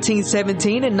 Between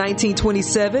 1917 and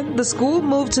 1927, the school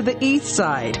moved to the east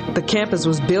side. The campus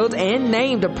was built and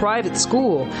named a private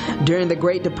school. During the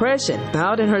Great Depression,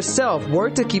 Bowden herself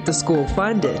worked to keep the school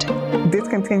funded.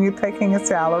 Discontinued taking a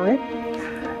salary.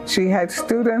 She had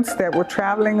students that were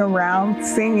traveling around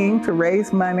singing to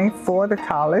raise money for the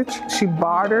college. She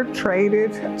bartered,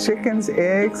 traded chickens,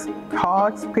 eggs,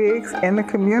 hogs, pigs in the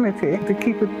community to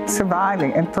keep it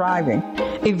surviving and thriving.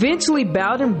 Eventually,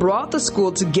 Bowden brought the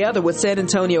school together with San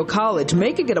Antonio College,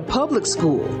 making it a public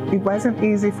school. It wasn't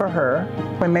easy for her.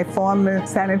 When they formed the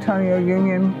San Antonio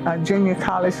Union Junior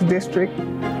College District,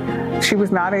 she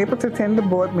was not able to attend the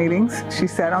board meetings. She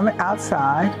sat on the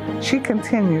outside. She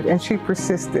continued and she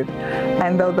persisted.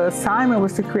 And though the assignment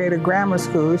was to create a grammar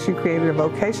school, she created a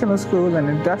vocational school, an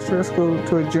industrial school,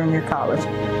 to a junior college.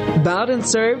 Bowden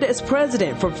served as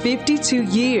president for 52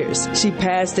 years. She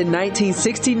passed in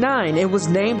 1969 and was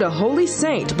named a holy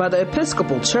saint by the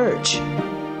Episcopal Church.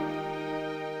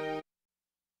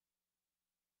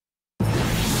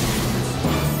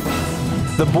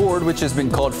 The board, which has been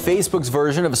called Facebook's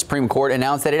version of a Supreme Court,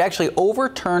 announced that it actually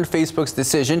overturned Facebook's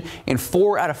decision in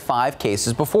 4 out of 5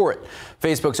 cases before it.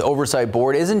 Facebook's oversight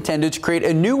board is intended to create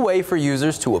a new way for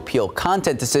users to appeal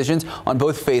content decisions on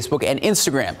both Facebook and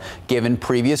Instagram, given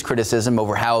previous criticism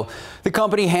over how the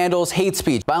company handles hate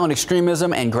speech, violent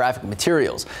extremism, and graphic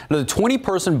materials. Now, the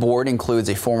 20-person board includes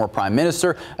a former prime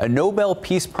minister, a Nobel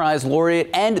Peace Prize laureate,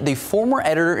 and the former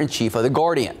editor-in-chief of The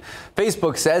Guardian.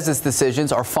 Facebook says its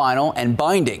decisions are final and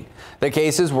binding. The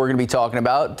cases we're going to be talking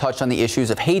about touch on the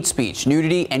issues of hate speech,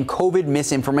 nudity, and COVID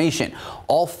misinformation.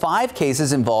 All 5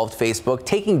 cases involved Facebook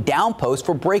taking down posts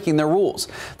for breaking their rules.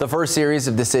 The first series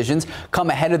of decisions come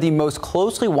ahead of the most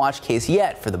closely watched case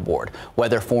yet for the board,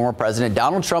 whether former President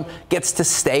Donald Trump gets to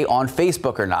stay on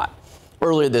Facebook or not.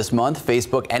 Earlier this month,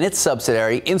 Facebook and its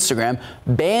subsidiary, Instagram,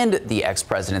 banned the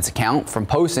ex-president's account from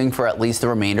posting for at least the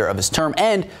remainder of his term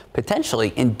and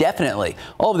potentially indefinitely.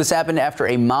 All of this happened after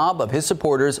a mob of his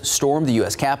supporters stormed the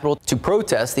U.S. Capitol to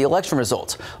protest the election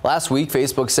results. Last week,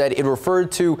 Facebook said it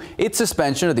referred to its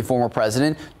suspension of the former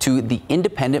president to the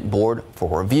independent board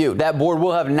for review. That board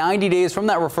will have 90 days from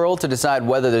that referral to decide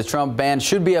whether the Trump ban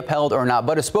should be upheld or not.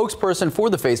 But a spokesperson for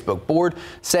the Facebook board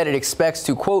said it expects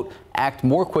to, quote, act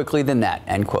more quickly than that,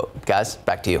 end quote. Guys,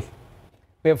 back to you.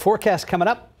 We have forecast coming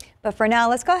up. But for now,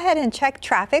 let's go ahead and check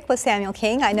traffic with Samuel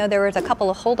King. I know there was a couple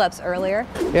of holdups earlier.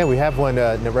 Yeah, we have one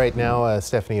right now,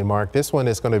 Stephanie and Mark. This one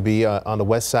is going to be on the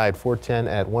west side, 410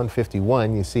 at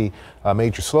 151. You see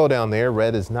major slowdown there.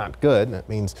 Red is not good. That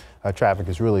means traffic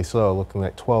is really slow, looking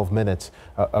at 12 minutes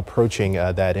approaching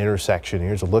that intersection.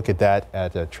 Here's a look at that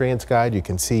at TransGuide. You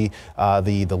can see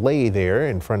the delay there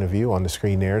in front of you on the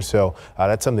screen there. So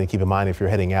that's something to keep in mind if you're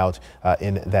heading out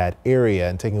in that area.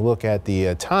 And taking a look at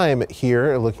the time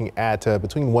here, looking at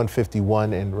between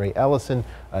 151 and Ray Ellison,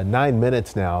 9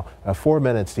 minutes now, 4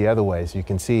 minutes the other way. So you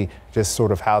can see just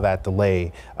sort of how that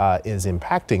delay is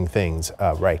impacting things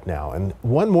right now. And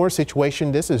one more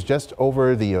situation, this is just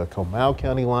over the Comal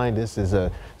County line. This is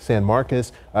San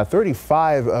Marcos.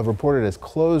 35 reported as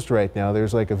closed right now.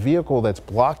 There's like a vehicle that's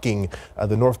blocking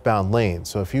the northbound lane.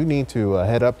 So if you need to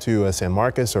head up to San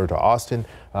Marcos or to Austin,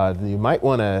 you might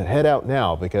want to head out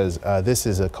now because this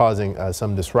is causing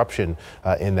some disruption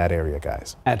in that area,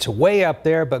 guys. That's way up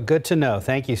there, but good to know.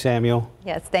 Thank you, Samuel.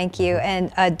 Yes, thank you.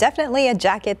 And definitely a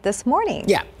jacket this morning.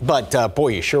 Yeah, but boy,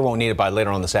 you sure won't need it by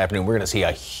later on this afternoon. We're going to see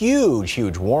a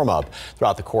huge warm up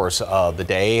throughout the course of the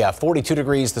day. 42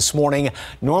 degrees this morning,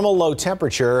 normal low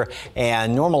temperature,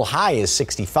 and normal high is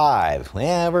 65.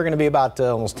 Yeah, we're going to be about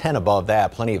almost 10 above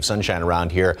that. Plenty of sunshine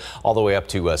around here, all the way up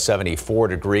to 74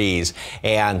 degrees.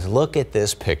 And look at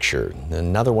this picture.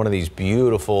 Another one of these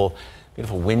beautiful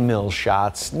windmill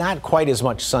shots. Not quite as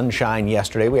much sunshine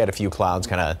yesterday. We had a few clouds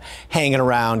kind of hanging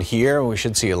around here. We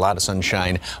should see a lot of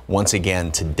sunshine once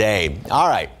again today. All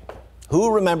right.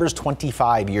 Who remembers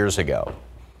 25 years ago?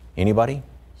 Anybody?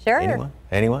 Sure.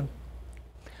 Anyone?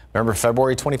 Remember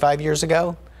February 25 years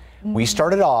ago? We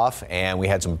started off and we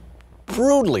had some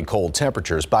brutally cold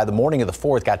temperatures. By the morning of the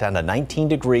 4th, got down to 19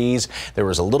 degrees. There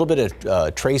was a little bit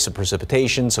of trace of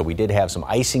precipitation, so we did have some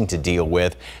icing to deal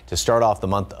with to start off the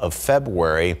month of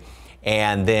February.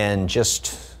 And then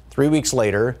just 3 weeks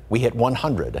later, we hit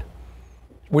 100.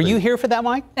 Were you here for that,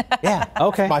 Mike? Yeah.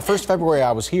 Okay. My first February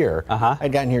I was here.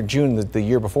 I'd gotten here June the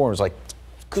year before. It was like,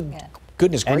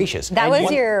 goodness gracious. That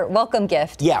was your welcome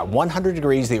gift. Yeah, 100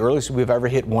 degrees, the earliest we've ever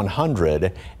hit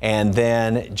 100. And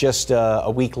then just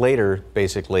a week later,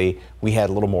 basically, we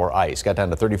had a little more ice. Got down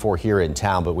to 34 here in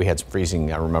town, but we had some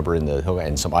freezing, I remember,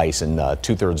 and some ice and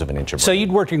 2/3 of an inch of rain. So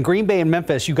you'd worked in Green Bay and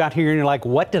Memphis. You got here and you're like,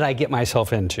 what did I get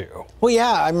myself into? Well,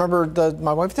 yeah, I remember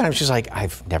my wife at the time, she's like,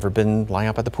 I've never been lying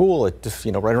up at the pool at,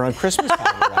 right around Christmas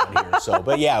time around here. So,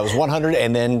 but yeah, it was 100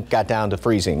 and then got down to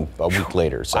freezing a week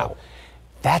later. So. Wow.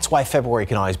 That's why February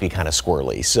can always be kind of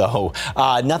squirrely. So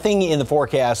nothing in the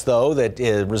forecast, though, that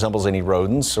resembles any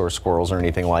rodents or squirrels or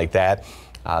anything like that.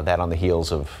 That on the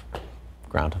heels of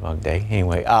Groundhog Day.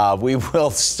 Anyway, we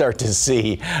will start to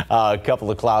see a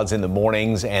couple of clouds in the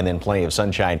mornings and then plenty of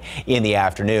sunshine in the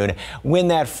afternoon. When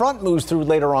that front moves through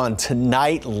later on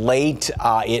tonight, late,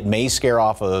 it may scare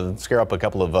up a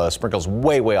couple of sprinkles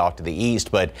way off to the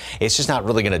east, but it's just not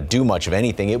really going to do much of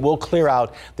anything. It will clear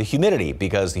out the humidity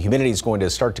because the humidity is going to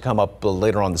start to come up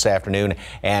later on this afternoon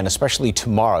and especially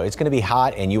tomorrow. It's going to be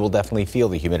hot and you will definitely feel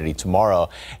the humidity tomorrow.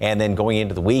 And then going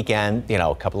into the weekend,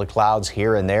 a couple of clouds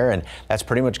here and there, and that's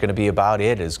pretty much going to be about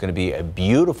it. It's going to be a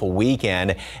beautiful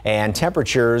weekend, and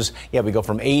temperatures, we go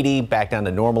from 80 back down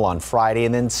to normal on Friday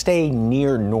and then stay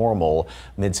near normal,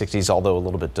 mid-60s, although a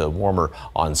little bit warmer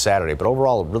on Saturday. But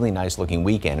overall, a really nice looking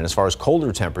weekend. And as far as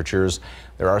colder temperatures,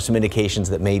 there are some indications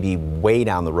that maybe way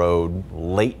down the road,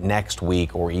 late next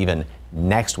week or even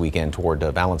next weekend toward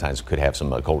Valentine's could have some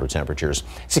colder temperatures.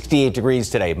 68 degrees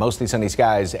today, mostly sunny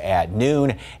skies at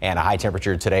noon, and a high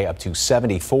temperature today up to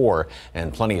 74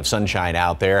 and plenty of sunshine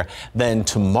out there. Then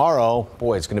tomorrow,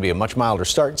 boy, it's going to be a much milder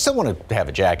start. Still want to have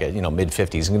a jacket,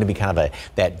 mid-50s. It's going to be kind of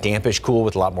that dampish cool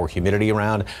with a lot more humidity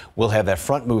around. We'll have that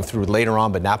front move through later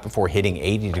on, but not before hitting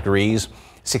 80 degrees.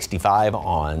 65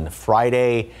 on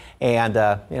Friday, and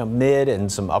mid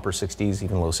and some upper 60s,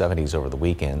 even low 70s over the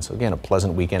weekend. So again, a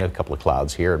pleasant weekend, a couple of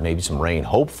clouds here, maybe some rain,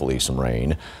 hopefully some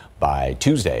rain by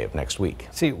Tuesday of next week.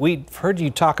 See, we've heard you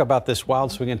talk about this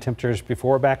wild swing in temperatures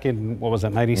before back in, what was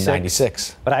it, 96?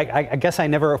 96. But I guess I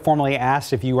never formally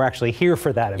asked if you were actually here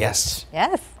for that event. Yes.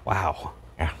 Yes. Wow.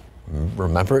 Yeah,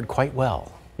 remember it quite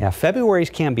well. Yeah, February's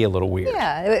can be a little weird.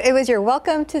 Yeah, it was your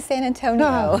welcome to San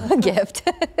Antonio gift.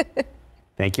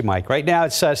 Thank you, Mike. Right now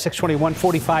it's 621,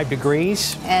 45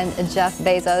 degrees. And Jeff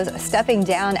Bezos stepping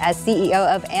down as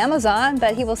CEO of Amazon,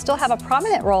 but he will still have a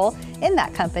prominent role in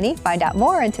that company. Find out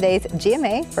more in today's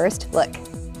GMA First Look.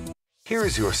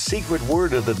 Here's your secret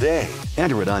word of the day.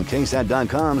 Enter it on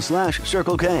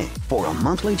KSAT.com/Circle K for a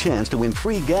monthly chance to win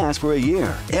free gas for a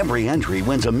year. Every entry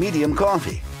wins a medium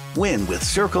coffee. Win with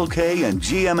Circle K and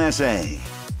GMSA.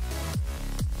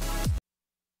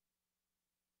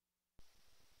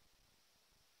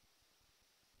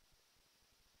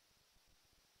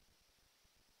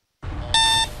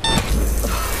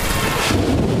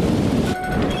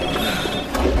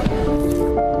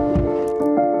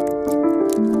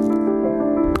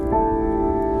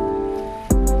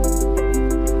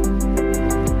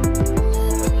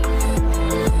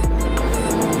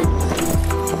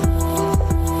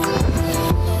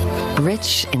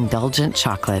 rich, indulgent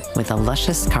chocolate with a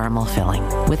luscious caramel filling.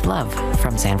 With love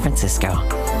from San Francisco.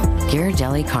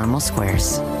 Ghirardelli Caramel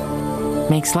Squares.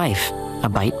 Makes life a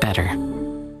bite better.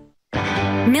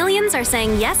 Millions are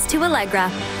saying yes to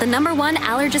Allegra, the #1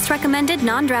 allergist-recommended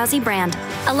non-drowsy brand.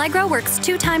 Allegra works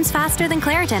 2 times faster than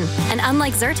Claritin, and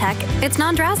unlike Zyrtec, it's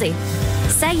non-drowsy.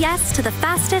 Say yes to the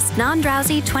fastest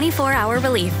non-drowsy 24-hour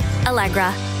relief.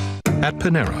 Allegra. At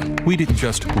Panera, we didn't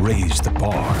just raise the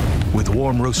bar. With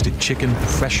warm roasted chicken,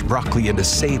 fresh broccoli, and a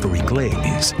savory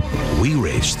glaze, we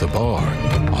raised the bar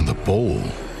on the bowl.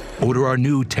 Order our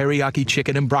new teriyaki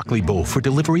chicken and broccoli bowl for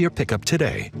delivery or pickup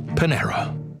today.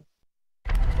 Panera.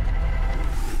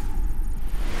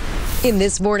 In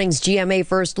this morning's GMA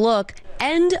First Look,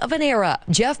 end of an era.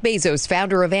 Jeff Bezos,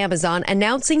 founder of Amazon,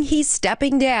 announcing he's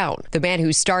stepping down. The man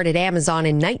who started Amazon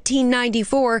in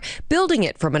 1994, building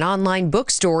it from an online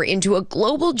bookstore into a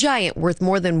global giant worth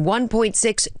more than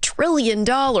 $1.6 trillion.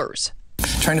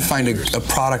 Trying to find a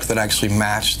product that actually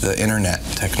matched the internet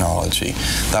technology.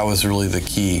 That was really the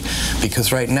key,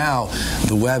 because right now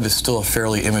the web is still a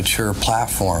fairly immature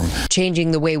platform.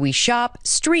 Changing the way we shop,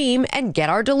 stream, and get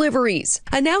our deliveries.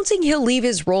 Announcing he'll leave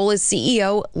his role as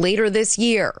CEO later this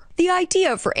year. The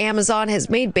idea for Amazon has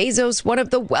made Bezos one of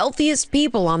the wealthiest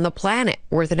people on the planet,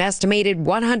 worth an estimated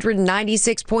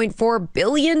 $196.4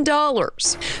 billion.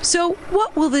 So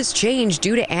what will this change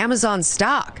do to Amazon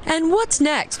stock? And what's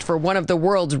next for one of the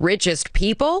world's richest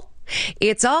people?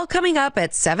 It's all coming up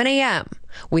at 7 a.m.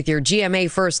 With your GMA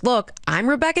First Look, I'm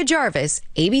Rebecca Jarvis,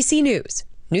 ABC News,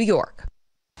 New York.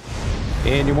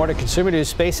 In your morning consumer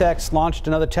news, SpaceX launched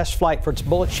another test flight for its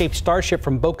bullet-shaped Starship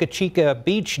from Boca Chica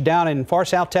Beach down in far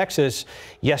south Texas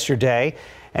yesterday.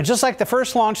 And just like the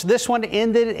first launch, this one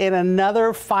ended in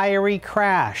another fiery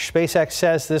crash. SpaceX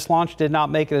says this launch did not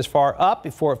make it as far up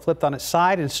before it flipped on its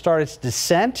side and started its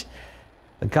descent.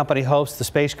 The company hopes the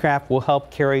spacecraft will help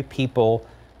carry people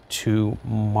to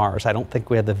Mars. I don't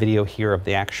think we have the video here of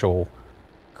the actual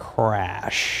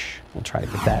crash. We'll try to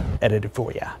get that edited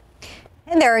for you.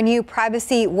 And there are new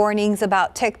privacy warnings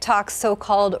about TikTok's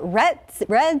so-called red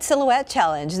silhouette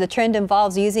challenge. The trend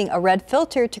involves using a red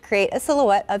filter to create a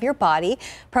silhouette of your body,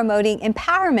 promoting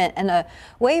empowerment and a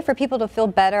way for people to feel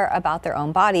better about their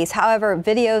own bodies. However,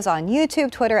 videos on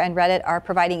YouTube, Twitter, and Reddit are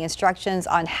providing instructions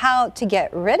on how to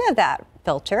get rid of that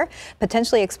filter,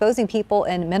 potentially exposing people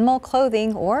in minimal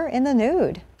clothing or in the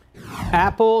nude.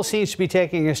 Apple seems to be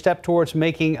taking a step towards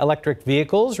making electric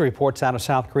vehicles. Reports out of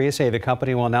South Korea say the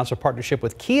company will announce a partnership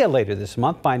with Kia later this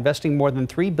month by investing more than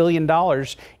 $3 billion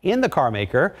in the car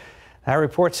maker. That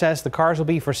report says the cars will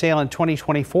be for sale in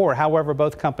 2024. However,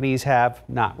 both companies have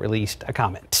not released a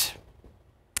comment.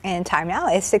 And time now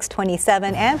is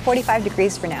 6:27 and 45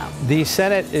 degrees for now. The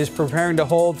Senate is preparing to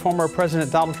hold former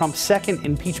President Donald Trump's second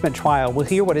impeachment trial. We'll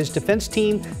hear what his defense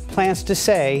team plans to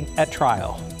say at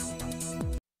trial.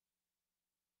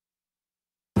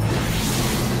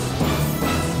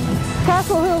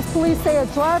 Castle Hills police say a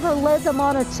driver led them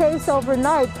on a chase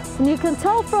overnight, and you can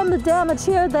tell from the damage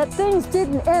here that things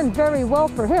didn't end very well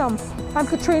for him. I'm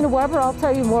Katrina Weber. I'll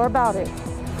tell you more about it.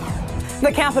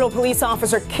 The Capitol police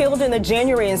officer killed in the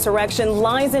January insurrection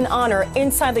lies in honor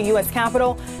inside the U.S.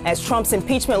 Capitol as Trump's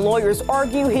impeachment lawyers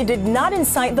argue he did not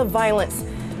incite the violence.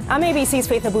 I'm ABC's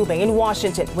Faith Abube in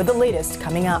Washington with the latest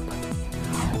coming up.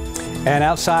 And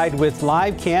outside with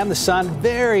live cam, the sun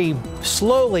very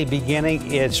slowly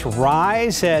beginning its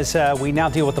rise as we now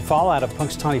deal with the fallout of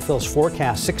Punxsutawney Phil's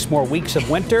forecast. 6 more weeks of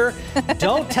winter.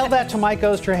 Don't tell that to Mike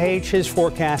Osterhage. His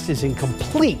forecast is in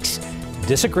complete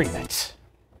disagreement.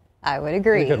 I would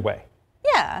agree. In a good way.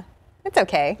 Yeah, it's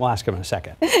okay. We'll ask him in a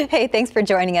second. Hey, thanks for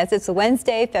joining us. It's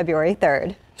Wednesday, February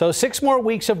 3rd. So 6 more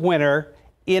weeks of winter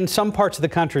in some parts of the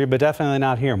country, but definitely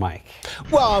not here, Mike.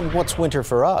 Well, what's winter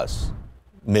for us?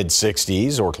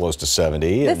 Mid-60s or close to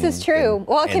 70. This is true.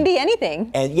 Well, it can be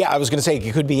anything. And yeah, I was going to say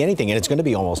it could be anything, and it's going to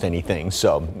be almost anything.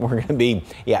 So we're going to be,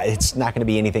 yeah, it's not going to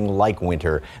be anything like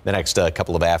winter the next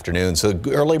couple of afternoons. So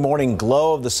early morning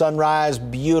glow of the sunrise,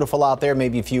 beautiful out there,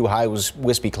 maybe a few high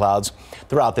wispy clouds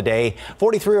throughout the day.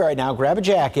 43 right now, grab a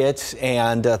jacket,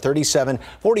 and 37.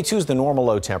 42 is the normal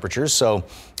low temperatures. So,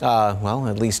 well,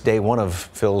 at least day one of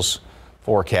Phil's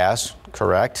forecast.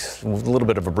 Correct. A little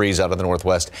bit of a breeze out of the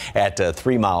northwest at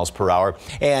 3 miles per hour.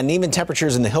 And even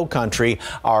temperatures in the hill country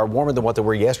are warmer than what they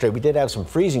were yesterday. We did have some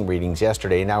freezing readings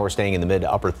yesterday. Now we're staying in the mid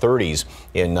to upper 30s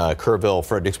in Kerrville,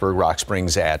 Fredericksburg, Rock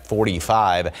Springs at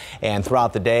 45. And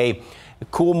throughout the day,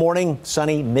 cool morning,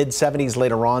 sunny, mid-70s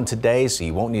later on today, so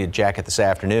you won't need a jacket this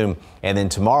afternoon. And then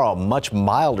tomorrow, much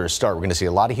milder start. We're going to see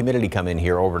a lot of humidity come in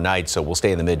here overnight, so we'll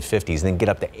stay in the mid-50s and then get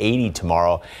up to 80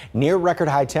 tomorrow. Near record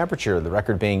high temperature, the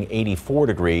record being 84. 24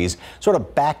 degrees, sort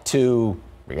of back to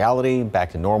reality,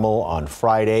 back to normal on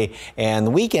Friday. And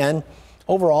the weekend,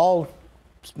 overall,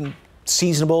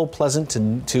 seasonable, pleasant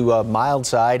to mild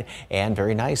side, and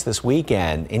very nice this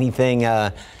weekend.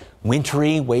 Anything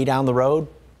wintry way down the road?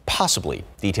 Possibly.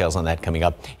 Details on that coming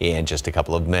up in just a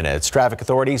couple of minutes. Traffic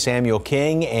Authority, Samuel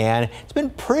King, and it's been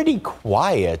pretty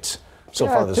quiet so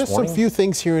far this morning. Just a few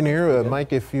things here and here.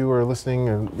 Mike, if you were listening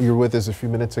or you were with us a few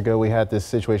minutes ago, we had this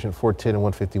situation at 410 and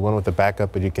 151 with the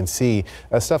backup, but you can see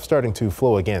stuff starting to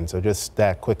flow again. So just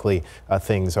that quickly,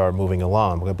 things are moving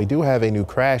along. But we do have a new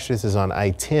crash. This is on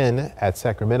I-10 at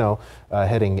Sacramento,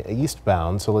 heading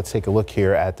eastbound. So let's take a look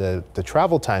here at the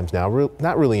travel times now.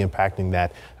 Not really impacting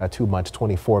that too much.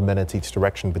 24 minutes each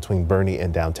direction between Bernie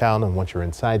and downtown. And once you're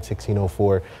inside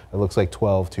 1604, it looks like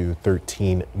 12 to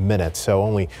 13 minutes. So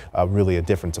only really a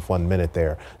difference of 1 minute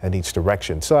there in each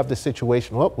direction. So I have the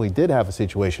situation. Well, we did have a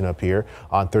situation up here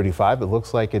on 35. It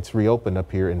looks like it's reopened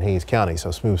up here in Hays County.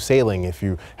 So smooth sailing if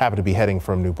you happen to be heading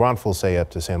from New Braunfels, say up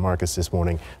to San Marcos this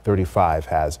morning. 35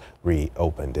 has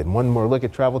reopened. And one more look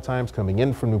at travel times coming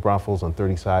in from New Braunfels on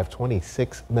 35,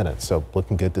 26 minutes. So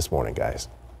looking good this morning, guys.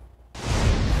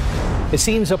 It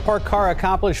seems a parked car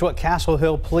accomplished what Castle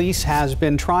Hill Police has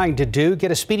been trying to do, get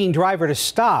a speeding driver to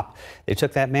stop. They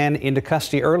took that man into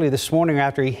custody early this morning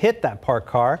after he hit that parked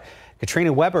car.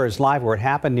 Katrina Weber is live where it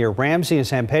happened near Ramsey and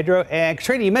San Pedro. And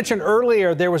Katrina, you mentioned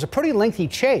earlier there was a pretty lengthy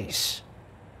chase.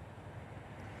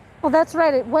 Well, that's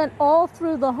right. It went all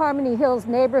through the Harmony Hills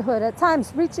neighborhood, at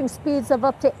times reaching speeds of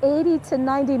up to 80 to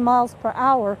 90 miles per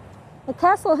hour. The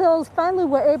Castle Hills finally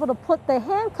were able to put the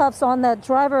handcuffs on that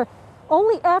driver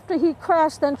only after he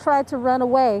crashed, then tried to run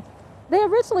away. They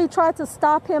originally tried to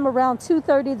stop him around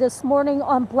 2:30 this morning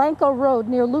on Blanco Road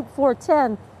near Loop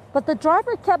 410, but the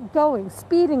driver kept going,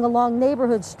 speeding along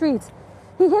neighborhood streets.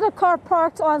 He hit a car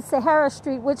parked on Sahara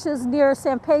Street, which is near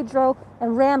San Pedro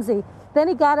and Ramsey. Then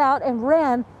he got out and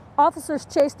ran. Officers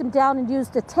chased him down and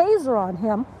used a taser on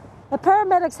him. The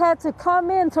paramedics had to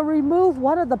come in to remove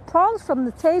one of the prongs from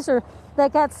the taser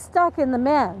that got stuck in the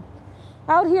man.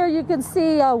 Out here you can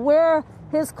see where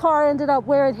his car ended up,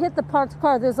 where it hit the parked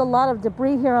car. There's a lot of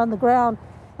debris here on the ground.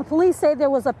 The police say there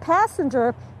was a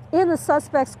passenger in the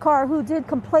suspect's car who did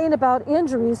complain about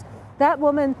injuries. That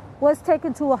woman was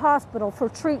taken to a hospital for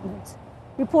treatment.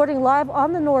 Reporting live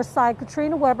on the north side,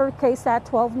 Katrina Weber, KSAT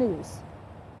 12 News.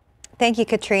 Thank you,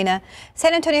 Katrina.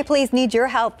 San Antonio police need your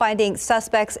help finding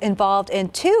suspects involved in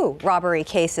 2 robbery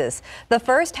cases. The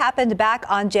first happened back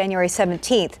on January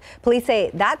 17th. Police say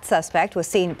that suspect was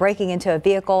seen breaking into a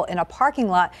vehicle in a parking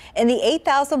lot in the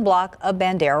 8,000 block of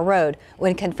Bandera Road.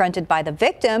 When confronted by the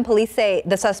victim, police say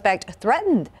the suspect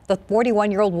threatened the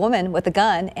 41-year-old woman with a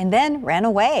gun and then ran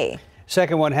away.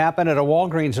 Second one happened at a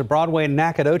Walgreens at Broadway in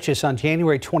Nacogdoches on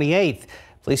January 28th.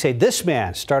 Police say this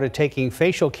man started taking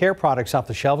facial care products off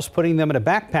the shelves, putting them in a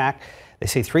backpack. They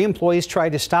say 3 employees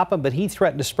tried to stop him, but he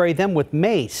threatened to spray them with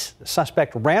mace. The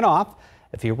suspect ran off.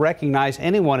 If you recognize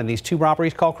anyone in these 2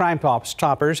 robberies, call Crime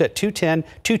Stoppers at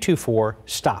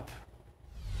 210-224-STOP.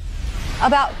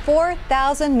 About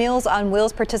 4,000 Meals on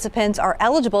Wheels participants are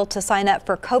eligible to sign up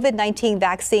for COVID-19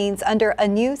 vaccines under a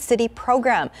new city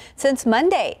program. Since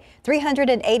Monday,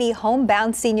 380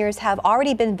 homebound seniors have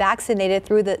already been vaccinated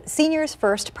through the Seniors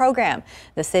First program.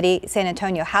 The city, San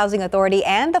Antonio Housing Authority,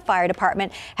 and the fire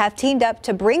department have teamed up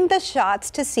to bring the shots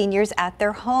to seniors at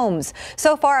their homes.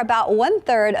 So far, about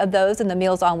 1/3 of those in the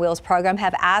Meals on Wheels program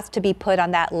have asked to be put on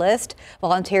that list.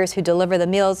 Volunteers who deliver the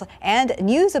meals and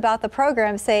news about the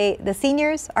program say the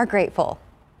seniors are grateful.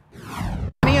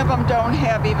 Many of them don't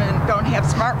have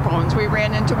smartphones. We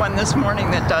ran into one this morning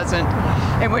that doesn't.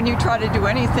 And when you try to do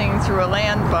anything through a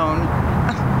land phone,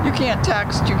 you can't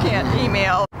text, you can't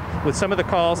email. With some of the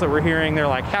calls that we're hearing, they're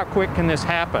like, how quick can this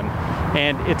happen?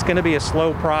 And it's going to be a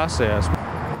slow process.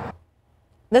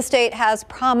 The state has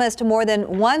promised more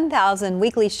than 1,000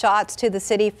 weekly shots to the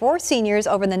city for seniors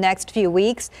over the next few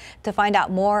weeks. To find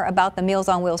out more about the Meals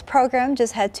on Wheels program,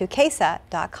 just head to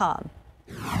KSAT.com.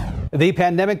 The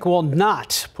pandemic will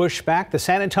not push back the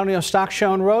San Antonio Stock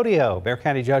Show and Rodeo. Bexar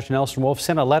County Judge Nelson Wolf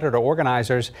sent a letter to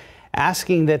organizers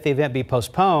asking that the event be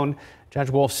postponed. Judge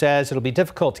Wolf says it'll be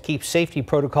difficult to keep safety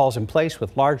protocols in place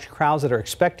with large crowds that are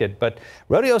expected, but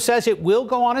Rodeo says it will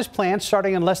go on as planned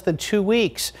starting in less than 2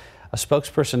 weeks. A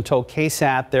spokesperson told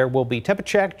KSAT there will be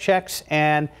temperature checks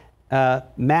and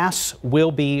masks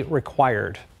will be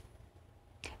required.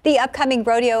 The upcoming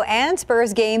rodeo and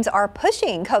Spurs games are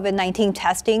pushing COVID-19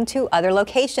 testing to other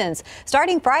locations.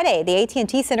 Starting Friday, the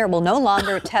AT&T Center will no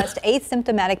longer test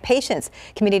asymptomatic patients.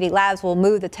 Community labs will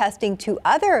move the testing to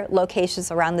other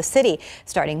locations around the city.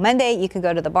 Starting Monday, you can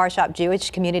go to the Barshop Jewish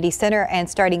Community Center, and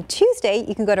starting Tuesday,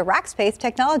 you can go to Rackspace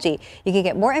Technology. You can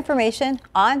get more information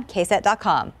on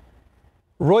KSAT.com.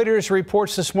 Reuters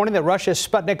reports this morning that Russia's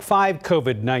Sputnik V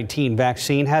COVID-19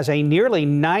 vaccine has a nearly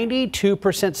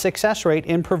 92% success rate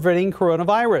in preventing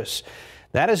coronavirus.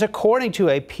 That is according to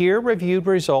a peer-reviewed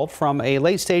result from a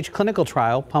late-stage clinical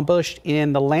trial published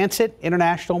in the Lancet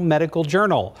International Medical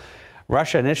Journal.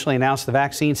 Russia initially announced the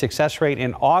vaccine success rate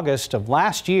in August of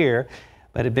last year,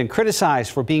 but had been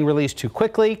criticized for being released too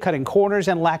quickly, cutting corners,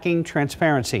 and lacking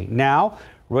transparency. Now,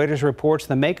 Reuters reports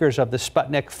the makers of the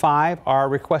Sputnik V are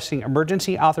requesting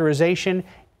emergency authorization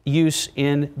use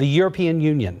in the European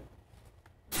Union.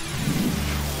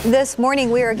 This morning,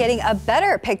 we are getting a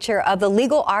better picture of the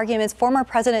legal arguments former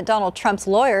President Donald Trump's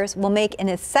lawyers will make in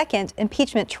his second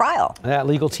impeachment trial. That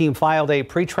legal team filed a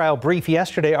pretrial brief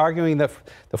yesterday arguing that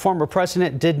the former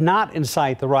president did not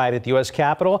incite the riot at the U.S.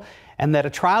 Capitol and that a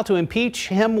trial to impeach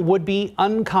him would be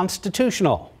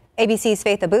unconstitutional. ABC's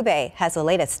Faith Abube has the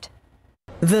latest.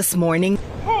 This morning,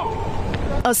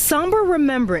 a somber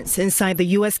remembrance inside the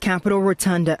U.S. Capitol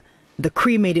Rotunda. The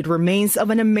cremated remains of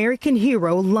an American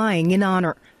hero lying in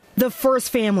honor. The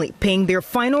first family paying their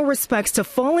final respects to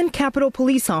fallen Capitol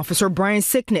Police Officer Brian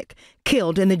Sicknick,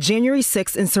 killed in the January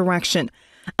 6th insurrection.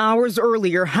 Hours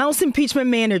earlier, House impeachment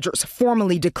managers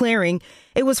formally declaring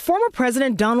it was former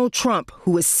President Donald Trump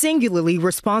who was singularly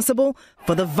responsible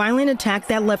for the violent attack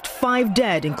that left 5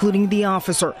 dead, including the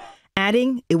officer,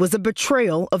 adding it was a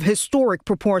betrayal of historic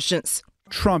proportions.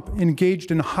 Trump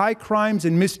engaged in high crimes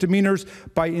and misdemeanors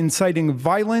by inciting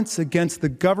violence against the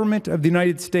government of the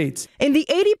United States. In the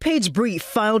 80-page brief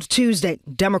filed Tuesday,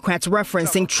 Democrats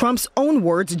referencing Trump's own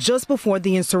words just before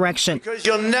the insurrection. Because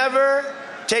you'll never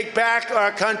take back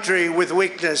our country with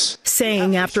weakness.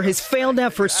 Saying after his failed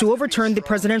efforts to overturn the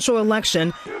presidential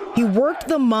election, he worked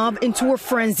the mob into a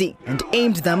frenzy and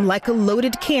aimed them like a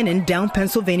loaded cannon down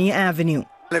Pennsylvania Avenue.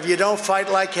 If you don't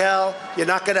fight like hell, you're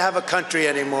not going to have a country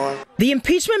anymore. The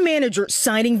impeachment manager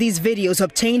citing these videos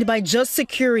obtained by Just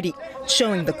Security,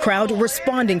 showing the crowd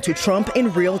responding to Trump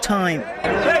in real time.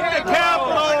 Take the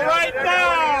Capitol right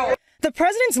now! The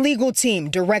president's legal team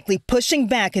directly pushing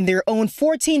back in their own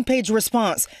 14-page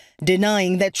response,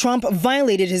 denying that Trump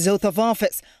violated his oath of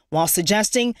office, while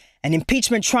suggesting an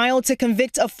impeachment trial to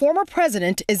convict a former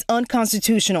president is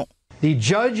unconstitutional. The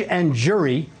judge and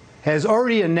jury has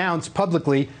already announced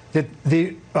publicly that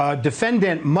the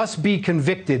defendant must be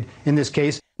convicted in this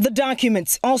case. The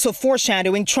documents also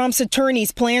foreshadowing Trump's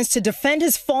attorney's plans to defend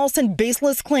his false and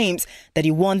baseless claims that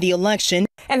he won the election.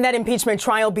 And that impeachment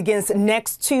trial begins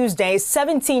next Tuesday.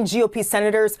 17 GOP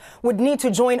senators would need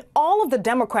to join all of the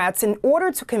Democrats in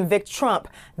order to convict Trump.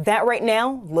 That right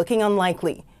now looking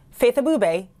unlikely. Faith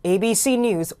Abube, ABC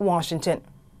News, Washington.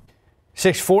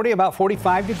 640, about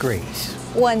 45 degrees.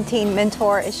 One teen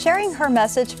mentor is sharing her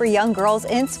message for young girls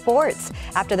in sports.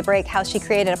 After the break, how she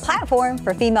created a platform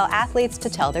for female athletes to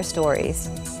tell their stories.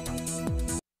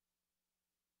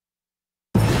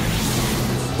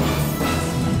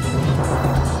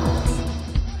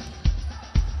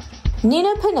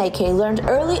 Nina Paneke learned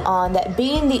early on that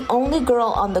being the only girl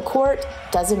on the court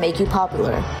doesn't make you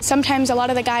popular. Sometimes a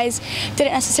lot of the guys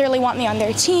didn't necessarily want me on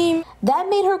their team. That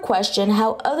made her question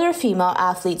how other female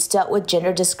athletes dealt with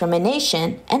gender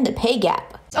discrimination and the pay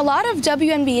gap. A lot of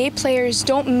WNBA players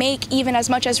don't make even as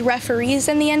much as referees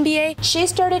in the NBA. She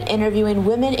started interviewing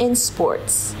women in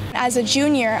sports. As a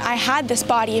junior, I had this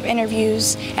body of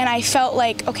interviews, and I felt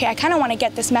like, okay, I kind of want to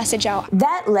get this message out.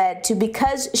 That led to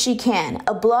Because She Can,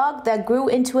 a blog that grew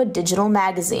into a digital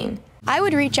magazine. I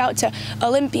would reach out to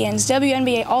Olympians,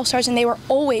 WNBA All-Stars, and they were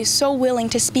always so willing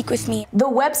to speak with me. The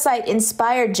website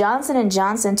inspired Johnson &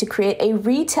 Johnson to create a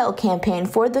retail campaign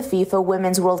for the FIFA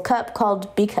Women's World Cup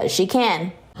called Because She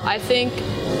Can. I think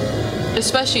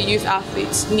especially youth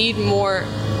athletes need more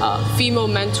female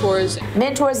mentors.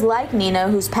 Mentors like Nina,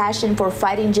 whose passion for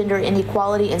fighting gender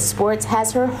inequality in sports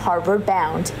has her Harvard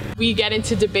bound. We get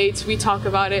into debates, we talk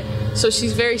about it, so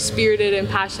she's very spirited and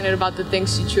passionate about the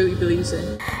things she truly believes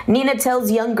in. Nina tells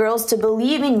young girls to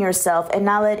believe in yourself and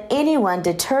not let anyone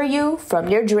deter you from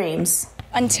your dreams.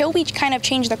 Until we kind of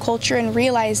change the culture and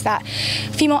realize that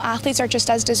female athletes are just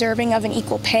as deserving of an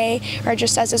equal pay or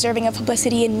just as deserving of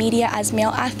publicity in media as male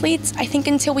athletes, I think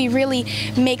until we really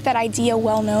make that idea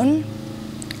well known,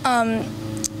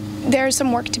 there's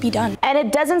some work to be done. And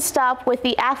it doesn't stop with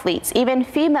the athletes. Even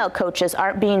female coaches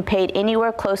aren't being paid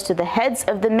anywhere close to the heads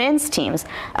of the men's teams.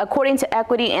 According to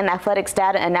Equity and Athletics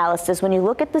data analysis, when you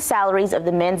look at the salaries of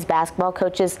the men's basketball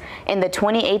coaches in the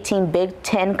 2018 Big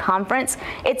Ten Conference,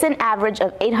 it's an average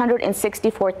of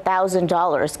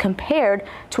 $864,000 compared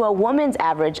to a woman's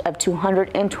average of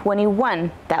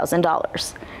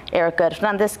 $221,000. Erica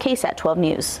Hernandez, KSAT 12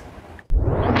 News.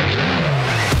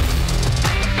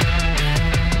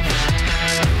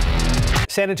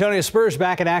 San Antonio Spurs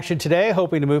back in action today,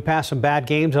 hoping to move past some bad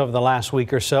games over the last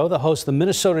week or so. They'll host the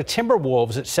Minnesota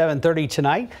Timberwolves at 7:30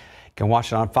 tonight. You can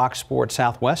watch it on Fox Sports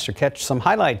Southwest or catch some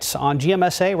highlights on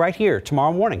GMSA right here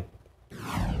tomorrow morning. You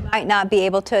might not be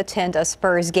able to attend a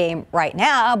Spurs game right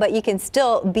now, but you can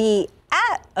still be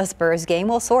at a Spurs game.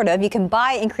 Well, sort of. You can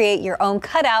buy and create your own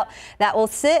cutout that will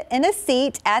sit in a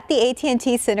seat at the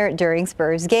AT&T Center during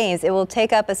Spurs games. It will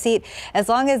take up a seat as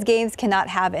long as games cannot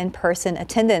have in-person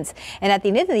attendance. And at the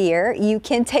end of the year, you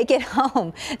can take it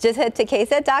home. Just head to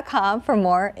KSAT.com for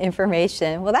more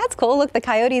information. Well, that's cool. Look, the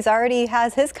Coyotes already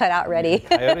has his cutout ready.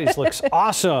 Coyotes looks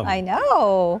awesome. I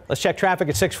know. Let's check traffic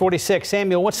at 6:46.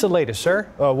 Samuel, what's the latest, sir?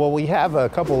 Well, we have a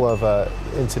couple of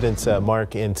incidents.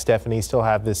 Mark and Stephanie still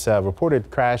have this reported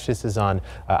crash. This is on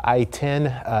I-10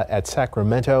 at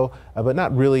Sacramento, but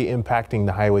not really impacting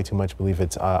the highway too much. I believe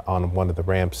it's on one of the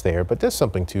ramps there, but there's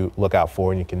something to look out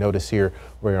for. And you can notice here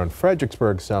we're on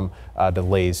Fredericksburg, some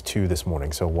delays too this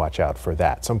morning, so watch out for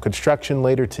that. Some construction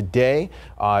later today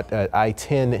at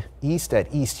I-10 East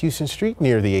at East Houston Street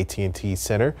near the AT&T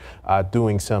Center,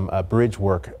 doing some bridge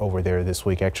work over there this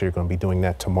week. Actually, you're going to be doing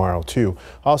that tomorrow too.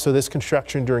 Also, this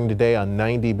construction during the day on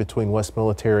 90 between West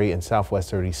Military and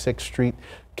Southwest 36th Street,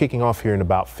 kicking off here in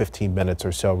about 15 minutes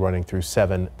or so, running through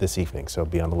 7 this evening. So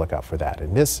be on the lookout for that.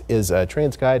 And this is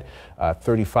TransGuide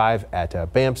 35 at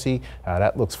BAMC.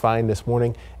 That looks fine this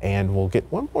morning. And we'll get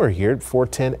one more here at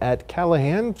 410 at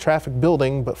Callahan. Traffic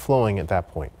building, but flowing at that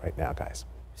point right now, guys.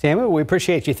 Samuel, we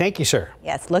appreciate you. Thank you, sir.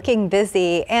 Yes, looking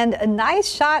busy. And a nice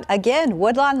shot again,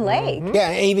 Woodlawn Lake.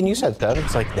 Yeah, even you said that.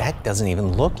 It's like that doesn't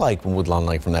even look like Woodlawn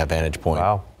Lake from that vantage point.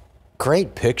 Wow.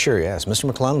 Great picture, yes. Mr.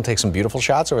 McClellan takes some beautiful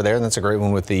shots over there, and that's a great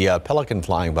one with the pelican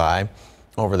flying by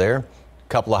over there. A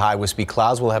couple of high wispy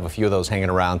clouds. We'll have a few of those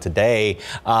hanging around today.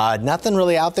 Nothing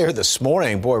really out there this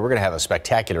morning. Boy, we're going to have a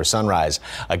spectacular sunrise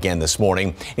again this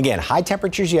morning. Again, high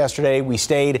temperatures yesterday. We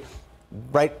stayed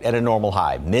right at a normal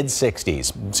high,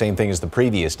 mid-60s. Same thing as the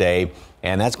previous day,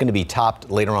 and that's going to be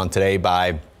topped later on today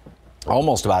by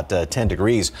almost about 10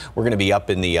 degrees. We're going to be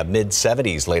up in the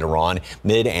mid-70s later on,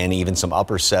 mid and even some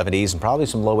upper 70s, and probably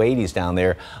some low 80s down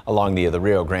there along the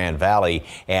Rio Grande Valley.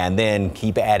 And then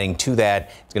keep adding to that,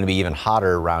 it's going to be even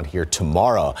hotter around here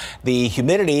tomorrow. The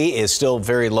humidity is still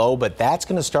very low, but that's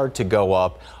going to start to go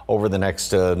up over the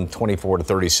next 24 to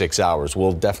 36 hours.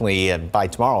 We'll definitely, by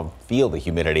tomorrow, feel the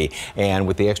humidity. And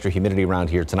with the extra humidity around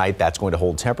here tonight, that's going to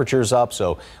hold temperatures up.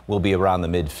 So we'll be around the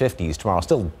mid-50s tomorrow.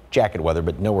 Still jacket weather,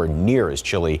 but nowhere near as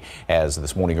chilly as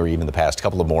this morning or even the past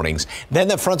couple of mornings. Then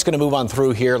the front's going to move on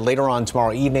through here later on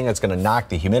tomorrow evening. It's going to knock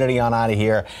the humidity on out of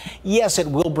here. Yes, it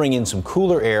will bring in some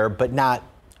cooler air, but not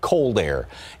cold air.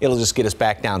 It'll just get us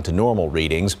back down to normal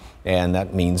readings, and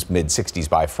that means mid-60s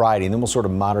by Friday. And then we'll sort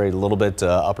of moderate a little bit,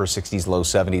 upper 60s, low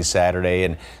 70s Saturday,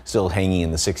 and still hanging in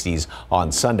the 60s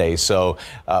on Sunday. So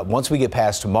once we get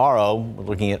past tomorrow, we're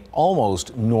looking at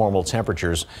almost normal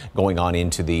temperatures going on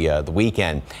into the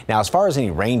weekend. Now, as far as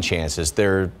any rain chances,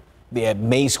 it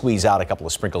may squeeze out a couple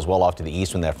of sprinkles well off to the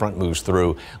east when that front moves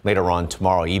through later on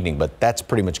tomorrow evening, but that's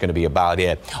pretty much going to be about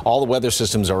it. All the weather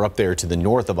systems are up there to the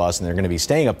north of us, and they're going to be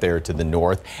staying up there to the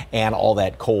north, and all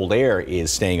that cold air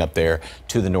is staying up there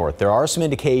to the north. There are some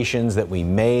indications that we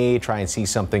may try and see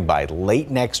something by late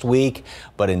next week,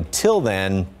 but until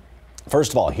then,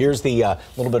 first of all, here's the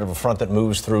little bit of a front that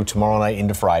moves through tomorrow night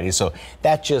into Friday, so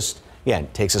that just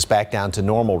takes us back down to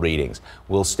normal readings.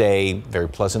 We'll stay very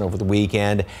pleasant over the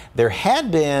weekend. There had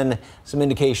been some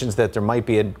indications that there might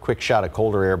be a quick shot of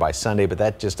colder air by Sunday, but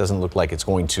that just doesn't look like it's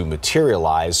going to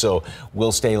materialize. So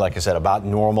we'll stay, like I said, about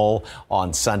normal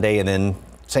on Sunday, and then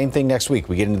same thing next week.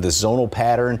 We get into this zonal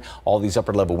pattern. All these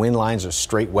upper level wind lines are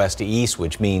straight west to east,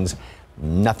 which means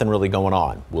nothing really going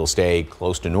on. We'll stay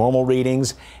close to normal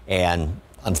readings, and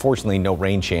unfortunately, no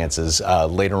rain chances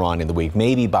later on in the week.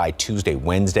 Maybe by Tuesday,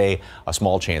 Wednesday, a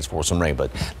small chance for some rain.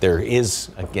 But there is,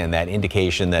 again, that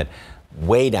indication that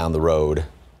way down the road,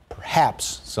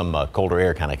 perhaps some colder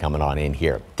air kind of coming on in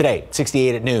here. Today,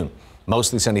 68 at noon.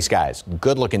 Mostly sunny skies.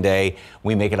 Good looking day.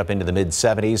 We make it up into the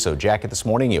mid-70s, so jacket this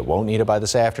morning. You won't need it by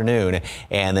this afternoon.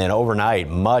 And then overnight,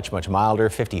 much, much milder,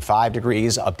 55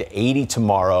 degrees up to 80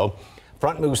 tomorrow.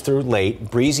 Front moves through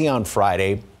late, breezy on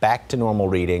Friday, back to normal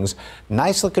readings.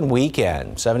 Nice looking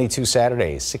weekend. 72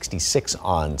 Saturday, 66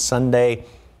 on Sunday.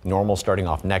 Normal starting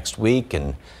off next week,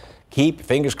 and keep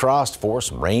fingers crossed for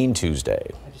some rain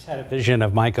Tuesday. I just had a vision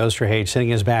of Mike Osterhage sitting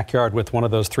in his backyard with one of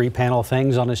those 3-panel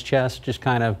things on his chest, just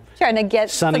kind of trying to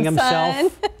get sunning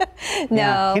himself. No.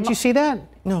 Yeah. Can't you see that?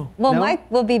 No. Well, No? Mike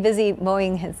will be busy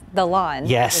mowing the lawn.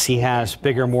 Yes, he has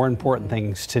bigger, more important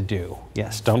things to do.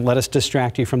 Yes, don't let us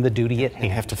distract you from the duty at hand.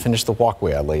 You have to finish the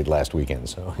walkway I laid last weekend,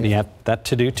 so. Yeah, that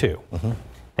to do too.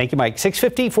 Thank you, Mike.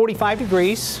 6:50, 45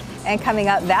 degrees. And coming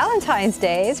up, Valentine's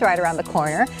Day is right around the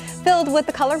corner, filled with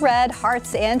the color red,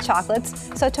 hearts, and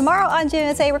chocolates. So tomorrow on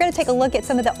GMSA, we're going to take a look at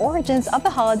some of the origins of the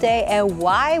holiday and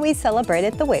why we celebrate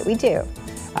it the way we do.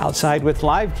 Outside with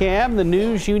Live Cam, the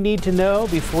news you need to know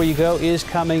before you go is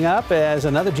coming up as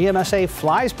another GMSA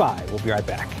flies by. We'll be right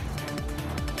back.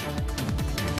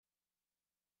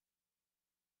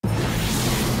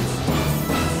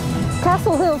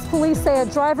 Castle Hills police say a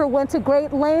driver went to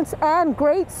great lengths and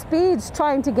great speeds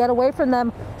trying to get away from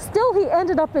them. Still, he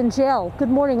ended up in jail. Good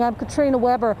morning, I'm Katrina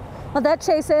Weber. Well, that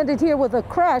chase ended here with a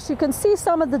crash. You can see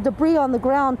some of the debris on the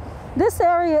ground. This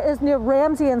area is near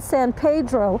Ramsey and San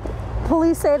Pedro.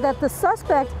 Police say that the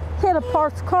suspect hit a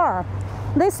parked car.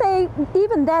 They say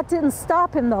even that didn't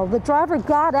stop him, though. The driver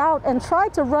got out and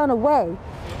tried to run away.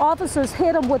 Officers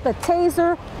hit him with a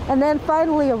taser and then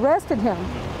finally arrested him.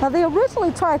 Now, they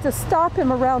originally tried to stop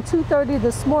him around 2:30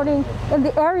 this morning in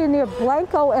the area near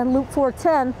Blanco and Loop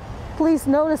 410. Police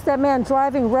noticed that man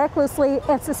driving recklessly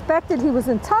and suspected he was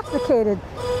intoxicated.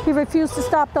 He refused to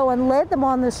stop, though, and led them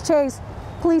on this chase.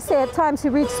 Police say at times he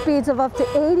reached speeds of up to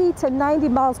 80 to 90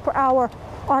 miles per hour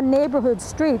on neighborhood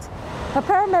streets. The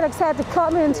paramedics had to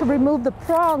come in to remove the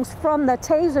prongs from the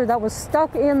taser that was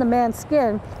stuck in the man's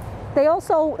skin. They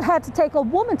also had to take a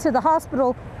woman to the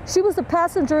hospital. She was a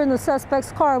passenger in the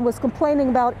suspect's car and was complaining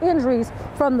about injuries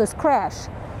from this crash.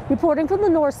 Reporting from the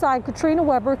north side, Katrina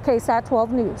Weber, KSAT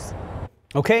 12 News.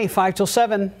 Okay, 5 till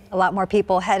 7. A lot more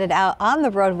people headed out on the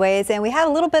roadways, and we had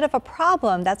a little bit of a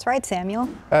problem. That's right, Samuel.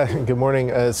 Good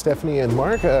morning, Stephanie and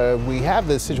Mark. We have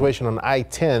this situation on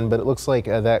I-10, but it looks like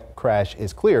that crash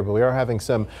is clear. But we are having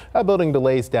some building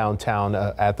delays downtown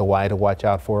at the Y to watch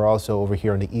out for. Also over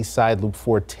here on the east side, Loop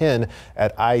 410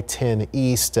 at I-10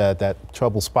 East, that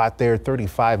trouble spot there,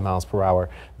 35 miles per hour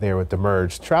there with the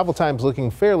merge. Travel times looking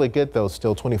fairly good, though.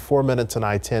 Still 24 minutes on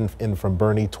I-10 in from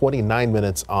Bernie, 29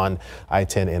 minutes on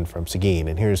I-10 in from Seguin.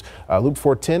 And here's Loop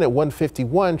 410 at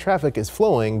 151. Traffic is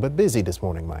flowing but busy this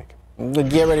morning, Mike.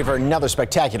 Get ready for another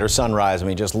spectacular sunrise. I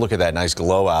mean, just look at that nice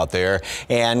glow out there.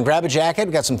 And grab a jacket.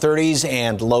 We've got some 30s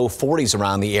and low 40s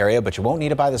around the area, but you won't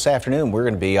need it by this afternoon. We're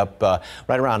going to be up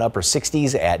right around upper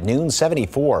 60s at noon,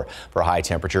 74 for high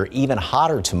temperature. Even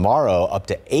hotter tomorrow, up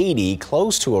to 80,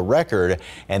 close to a record.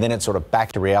 And then it's sort of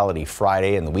back to reality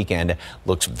Friday, and the weekend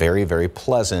looks very, very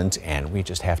pleasant. And we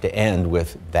just have to end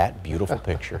with that beautiful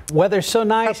picture. Weather's so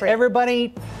nice.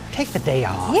 Everybody, take the day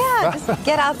off. Yeah, just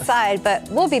get outside, but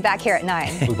we'll be back here at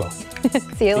 9. We will.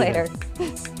 See you later.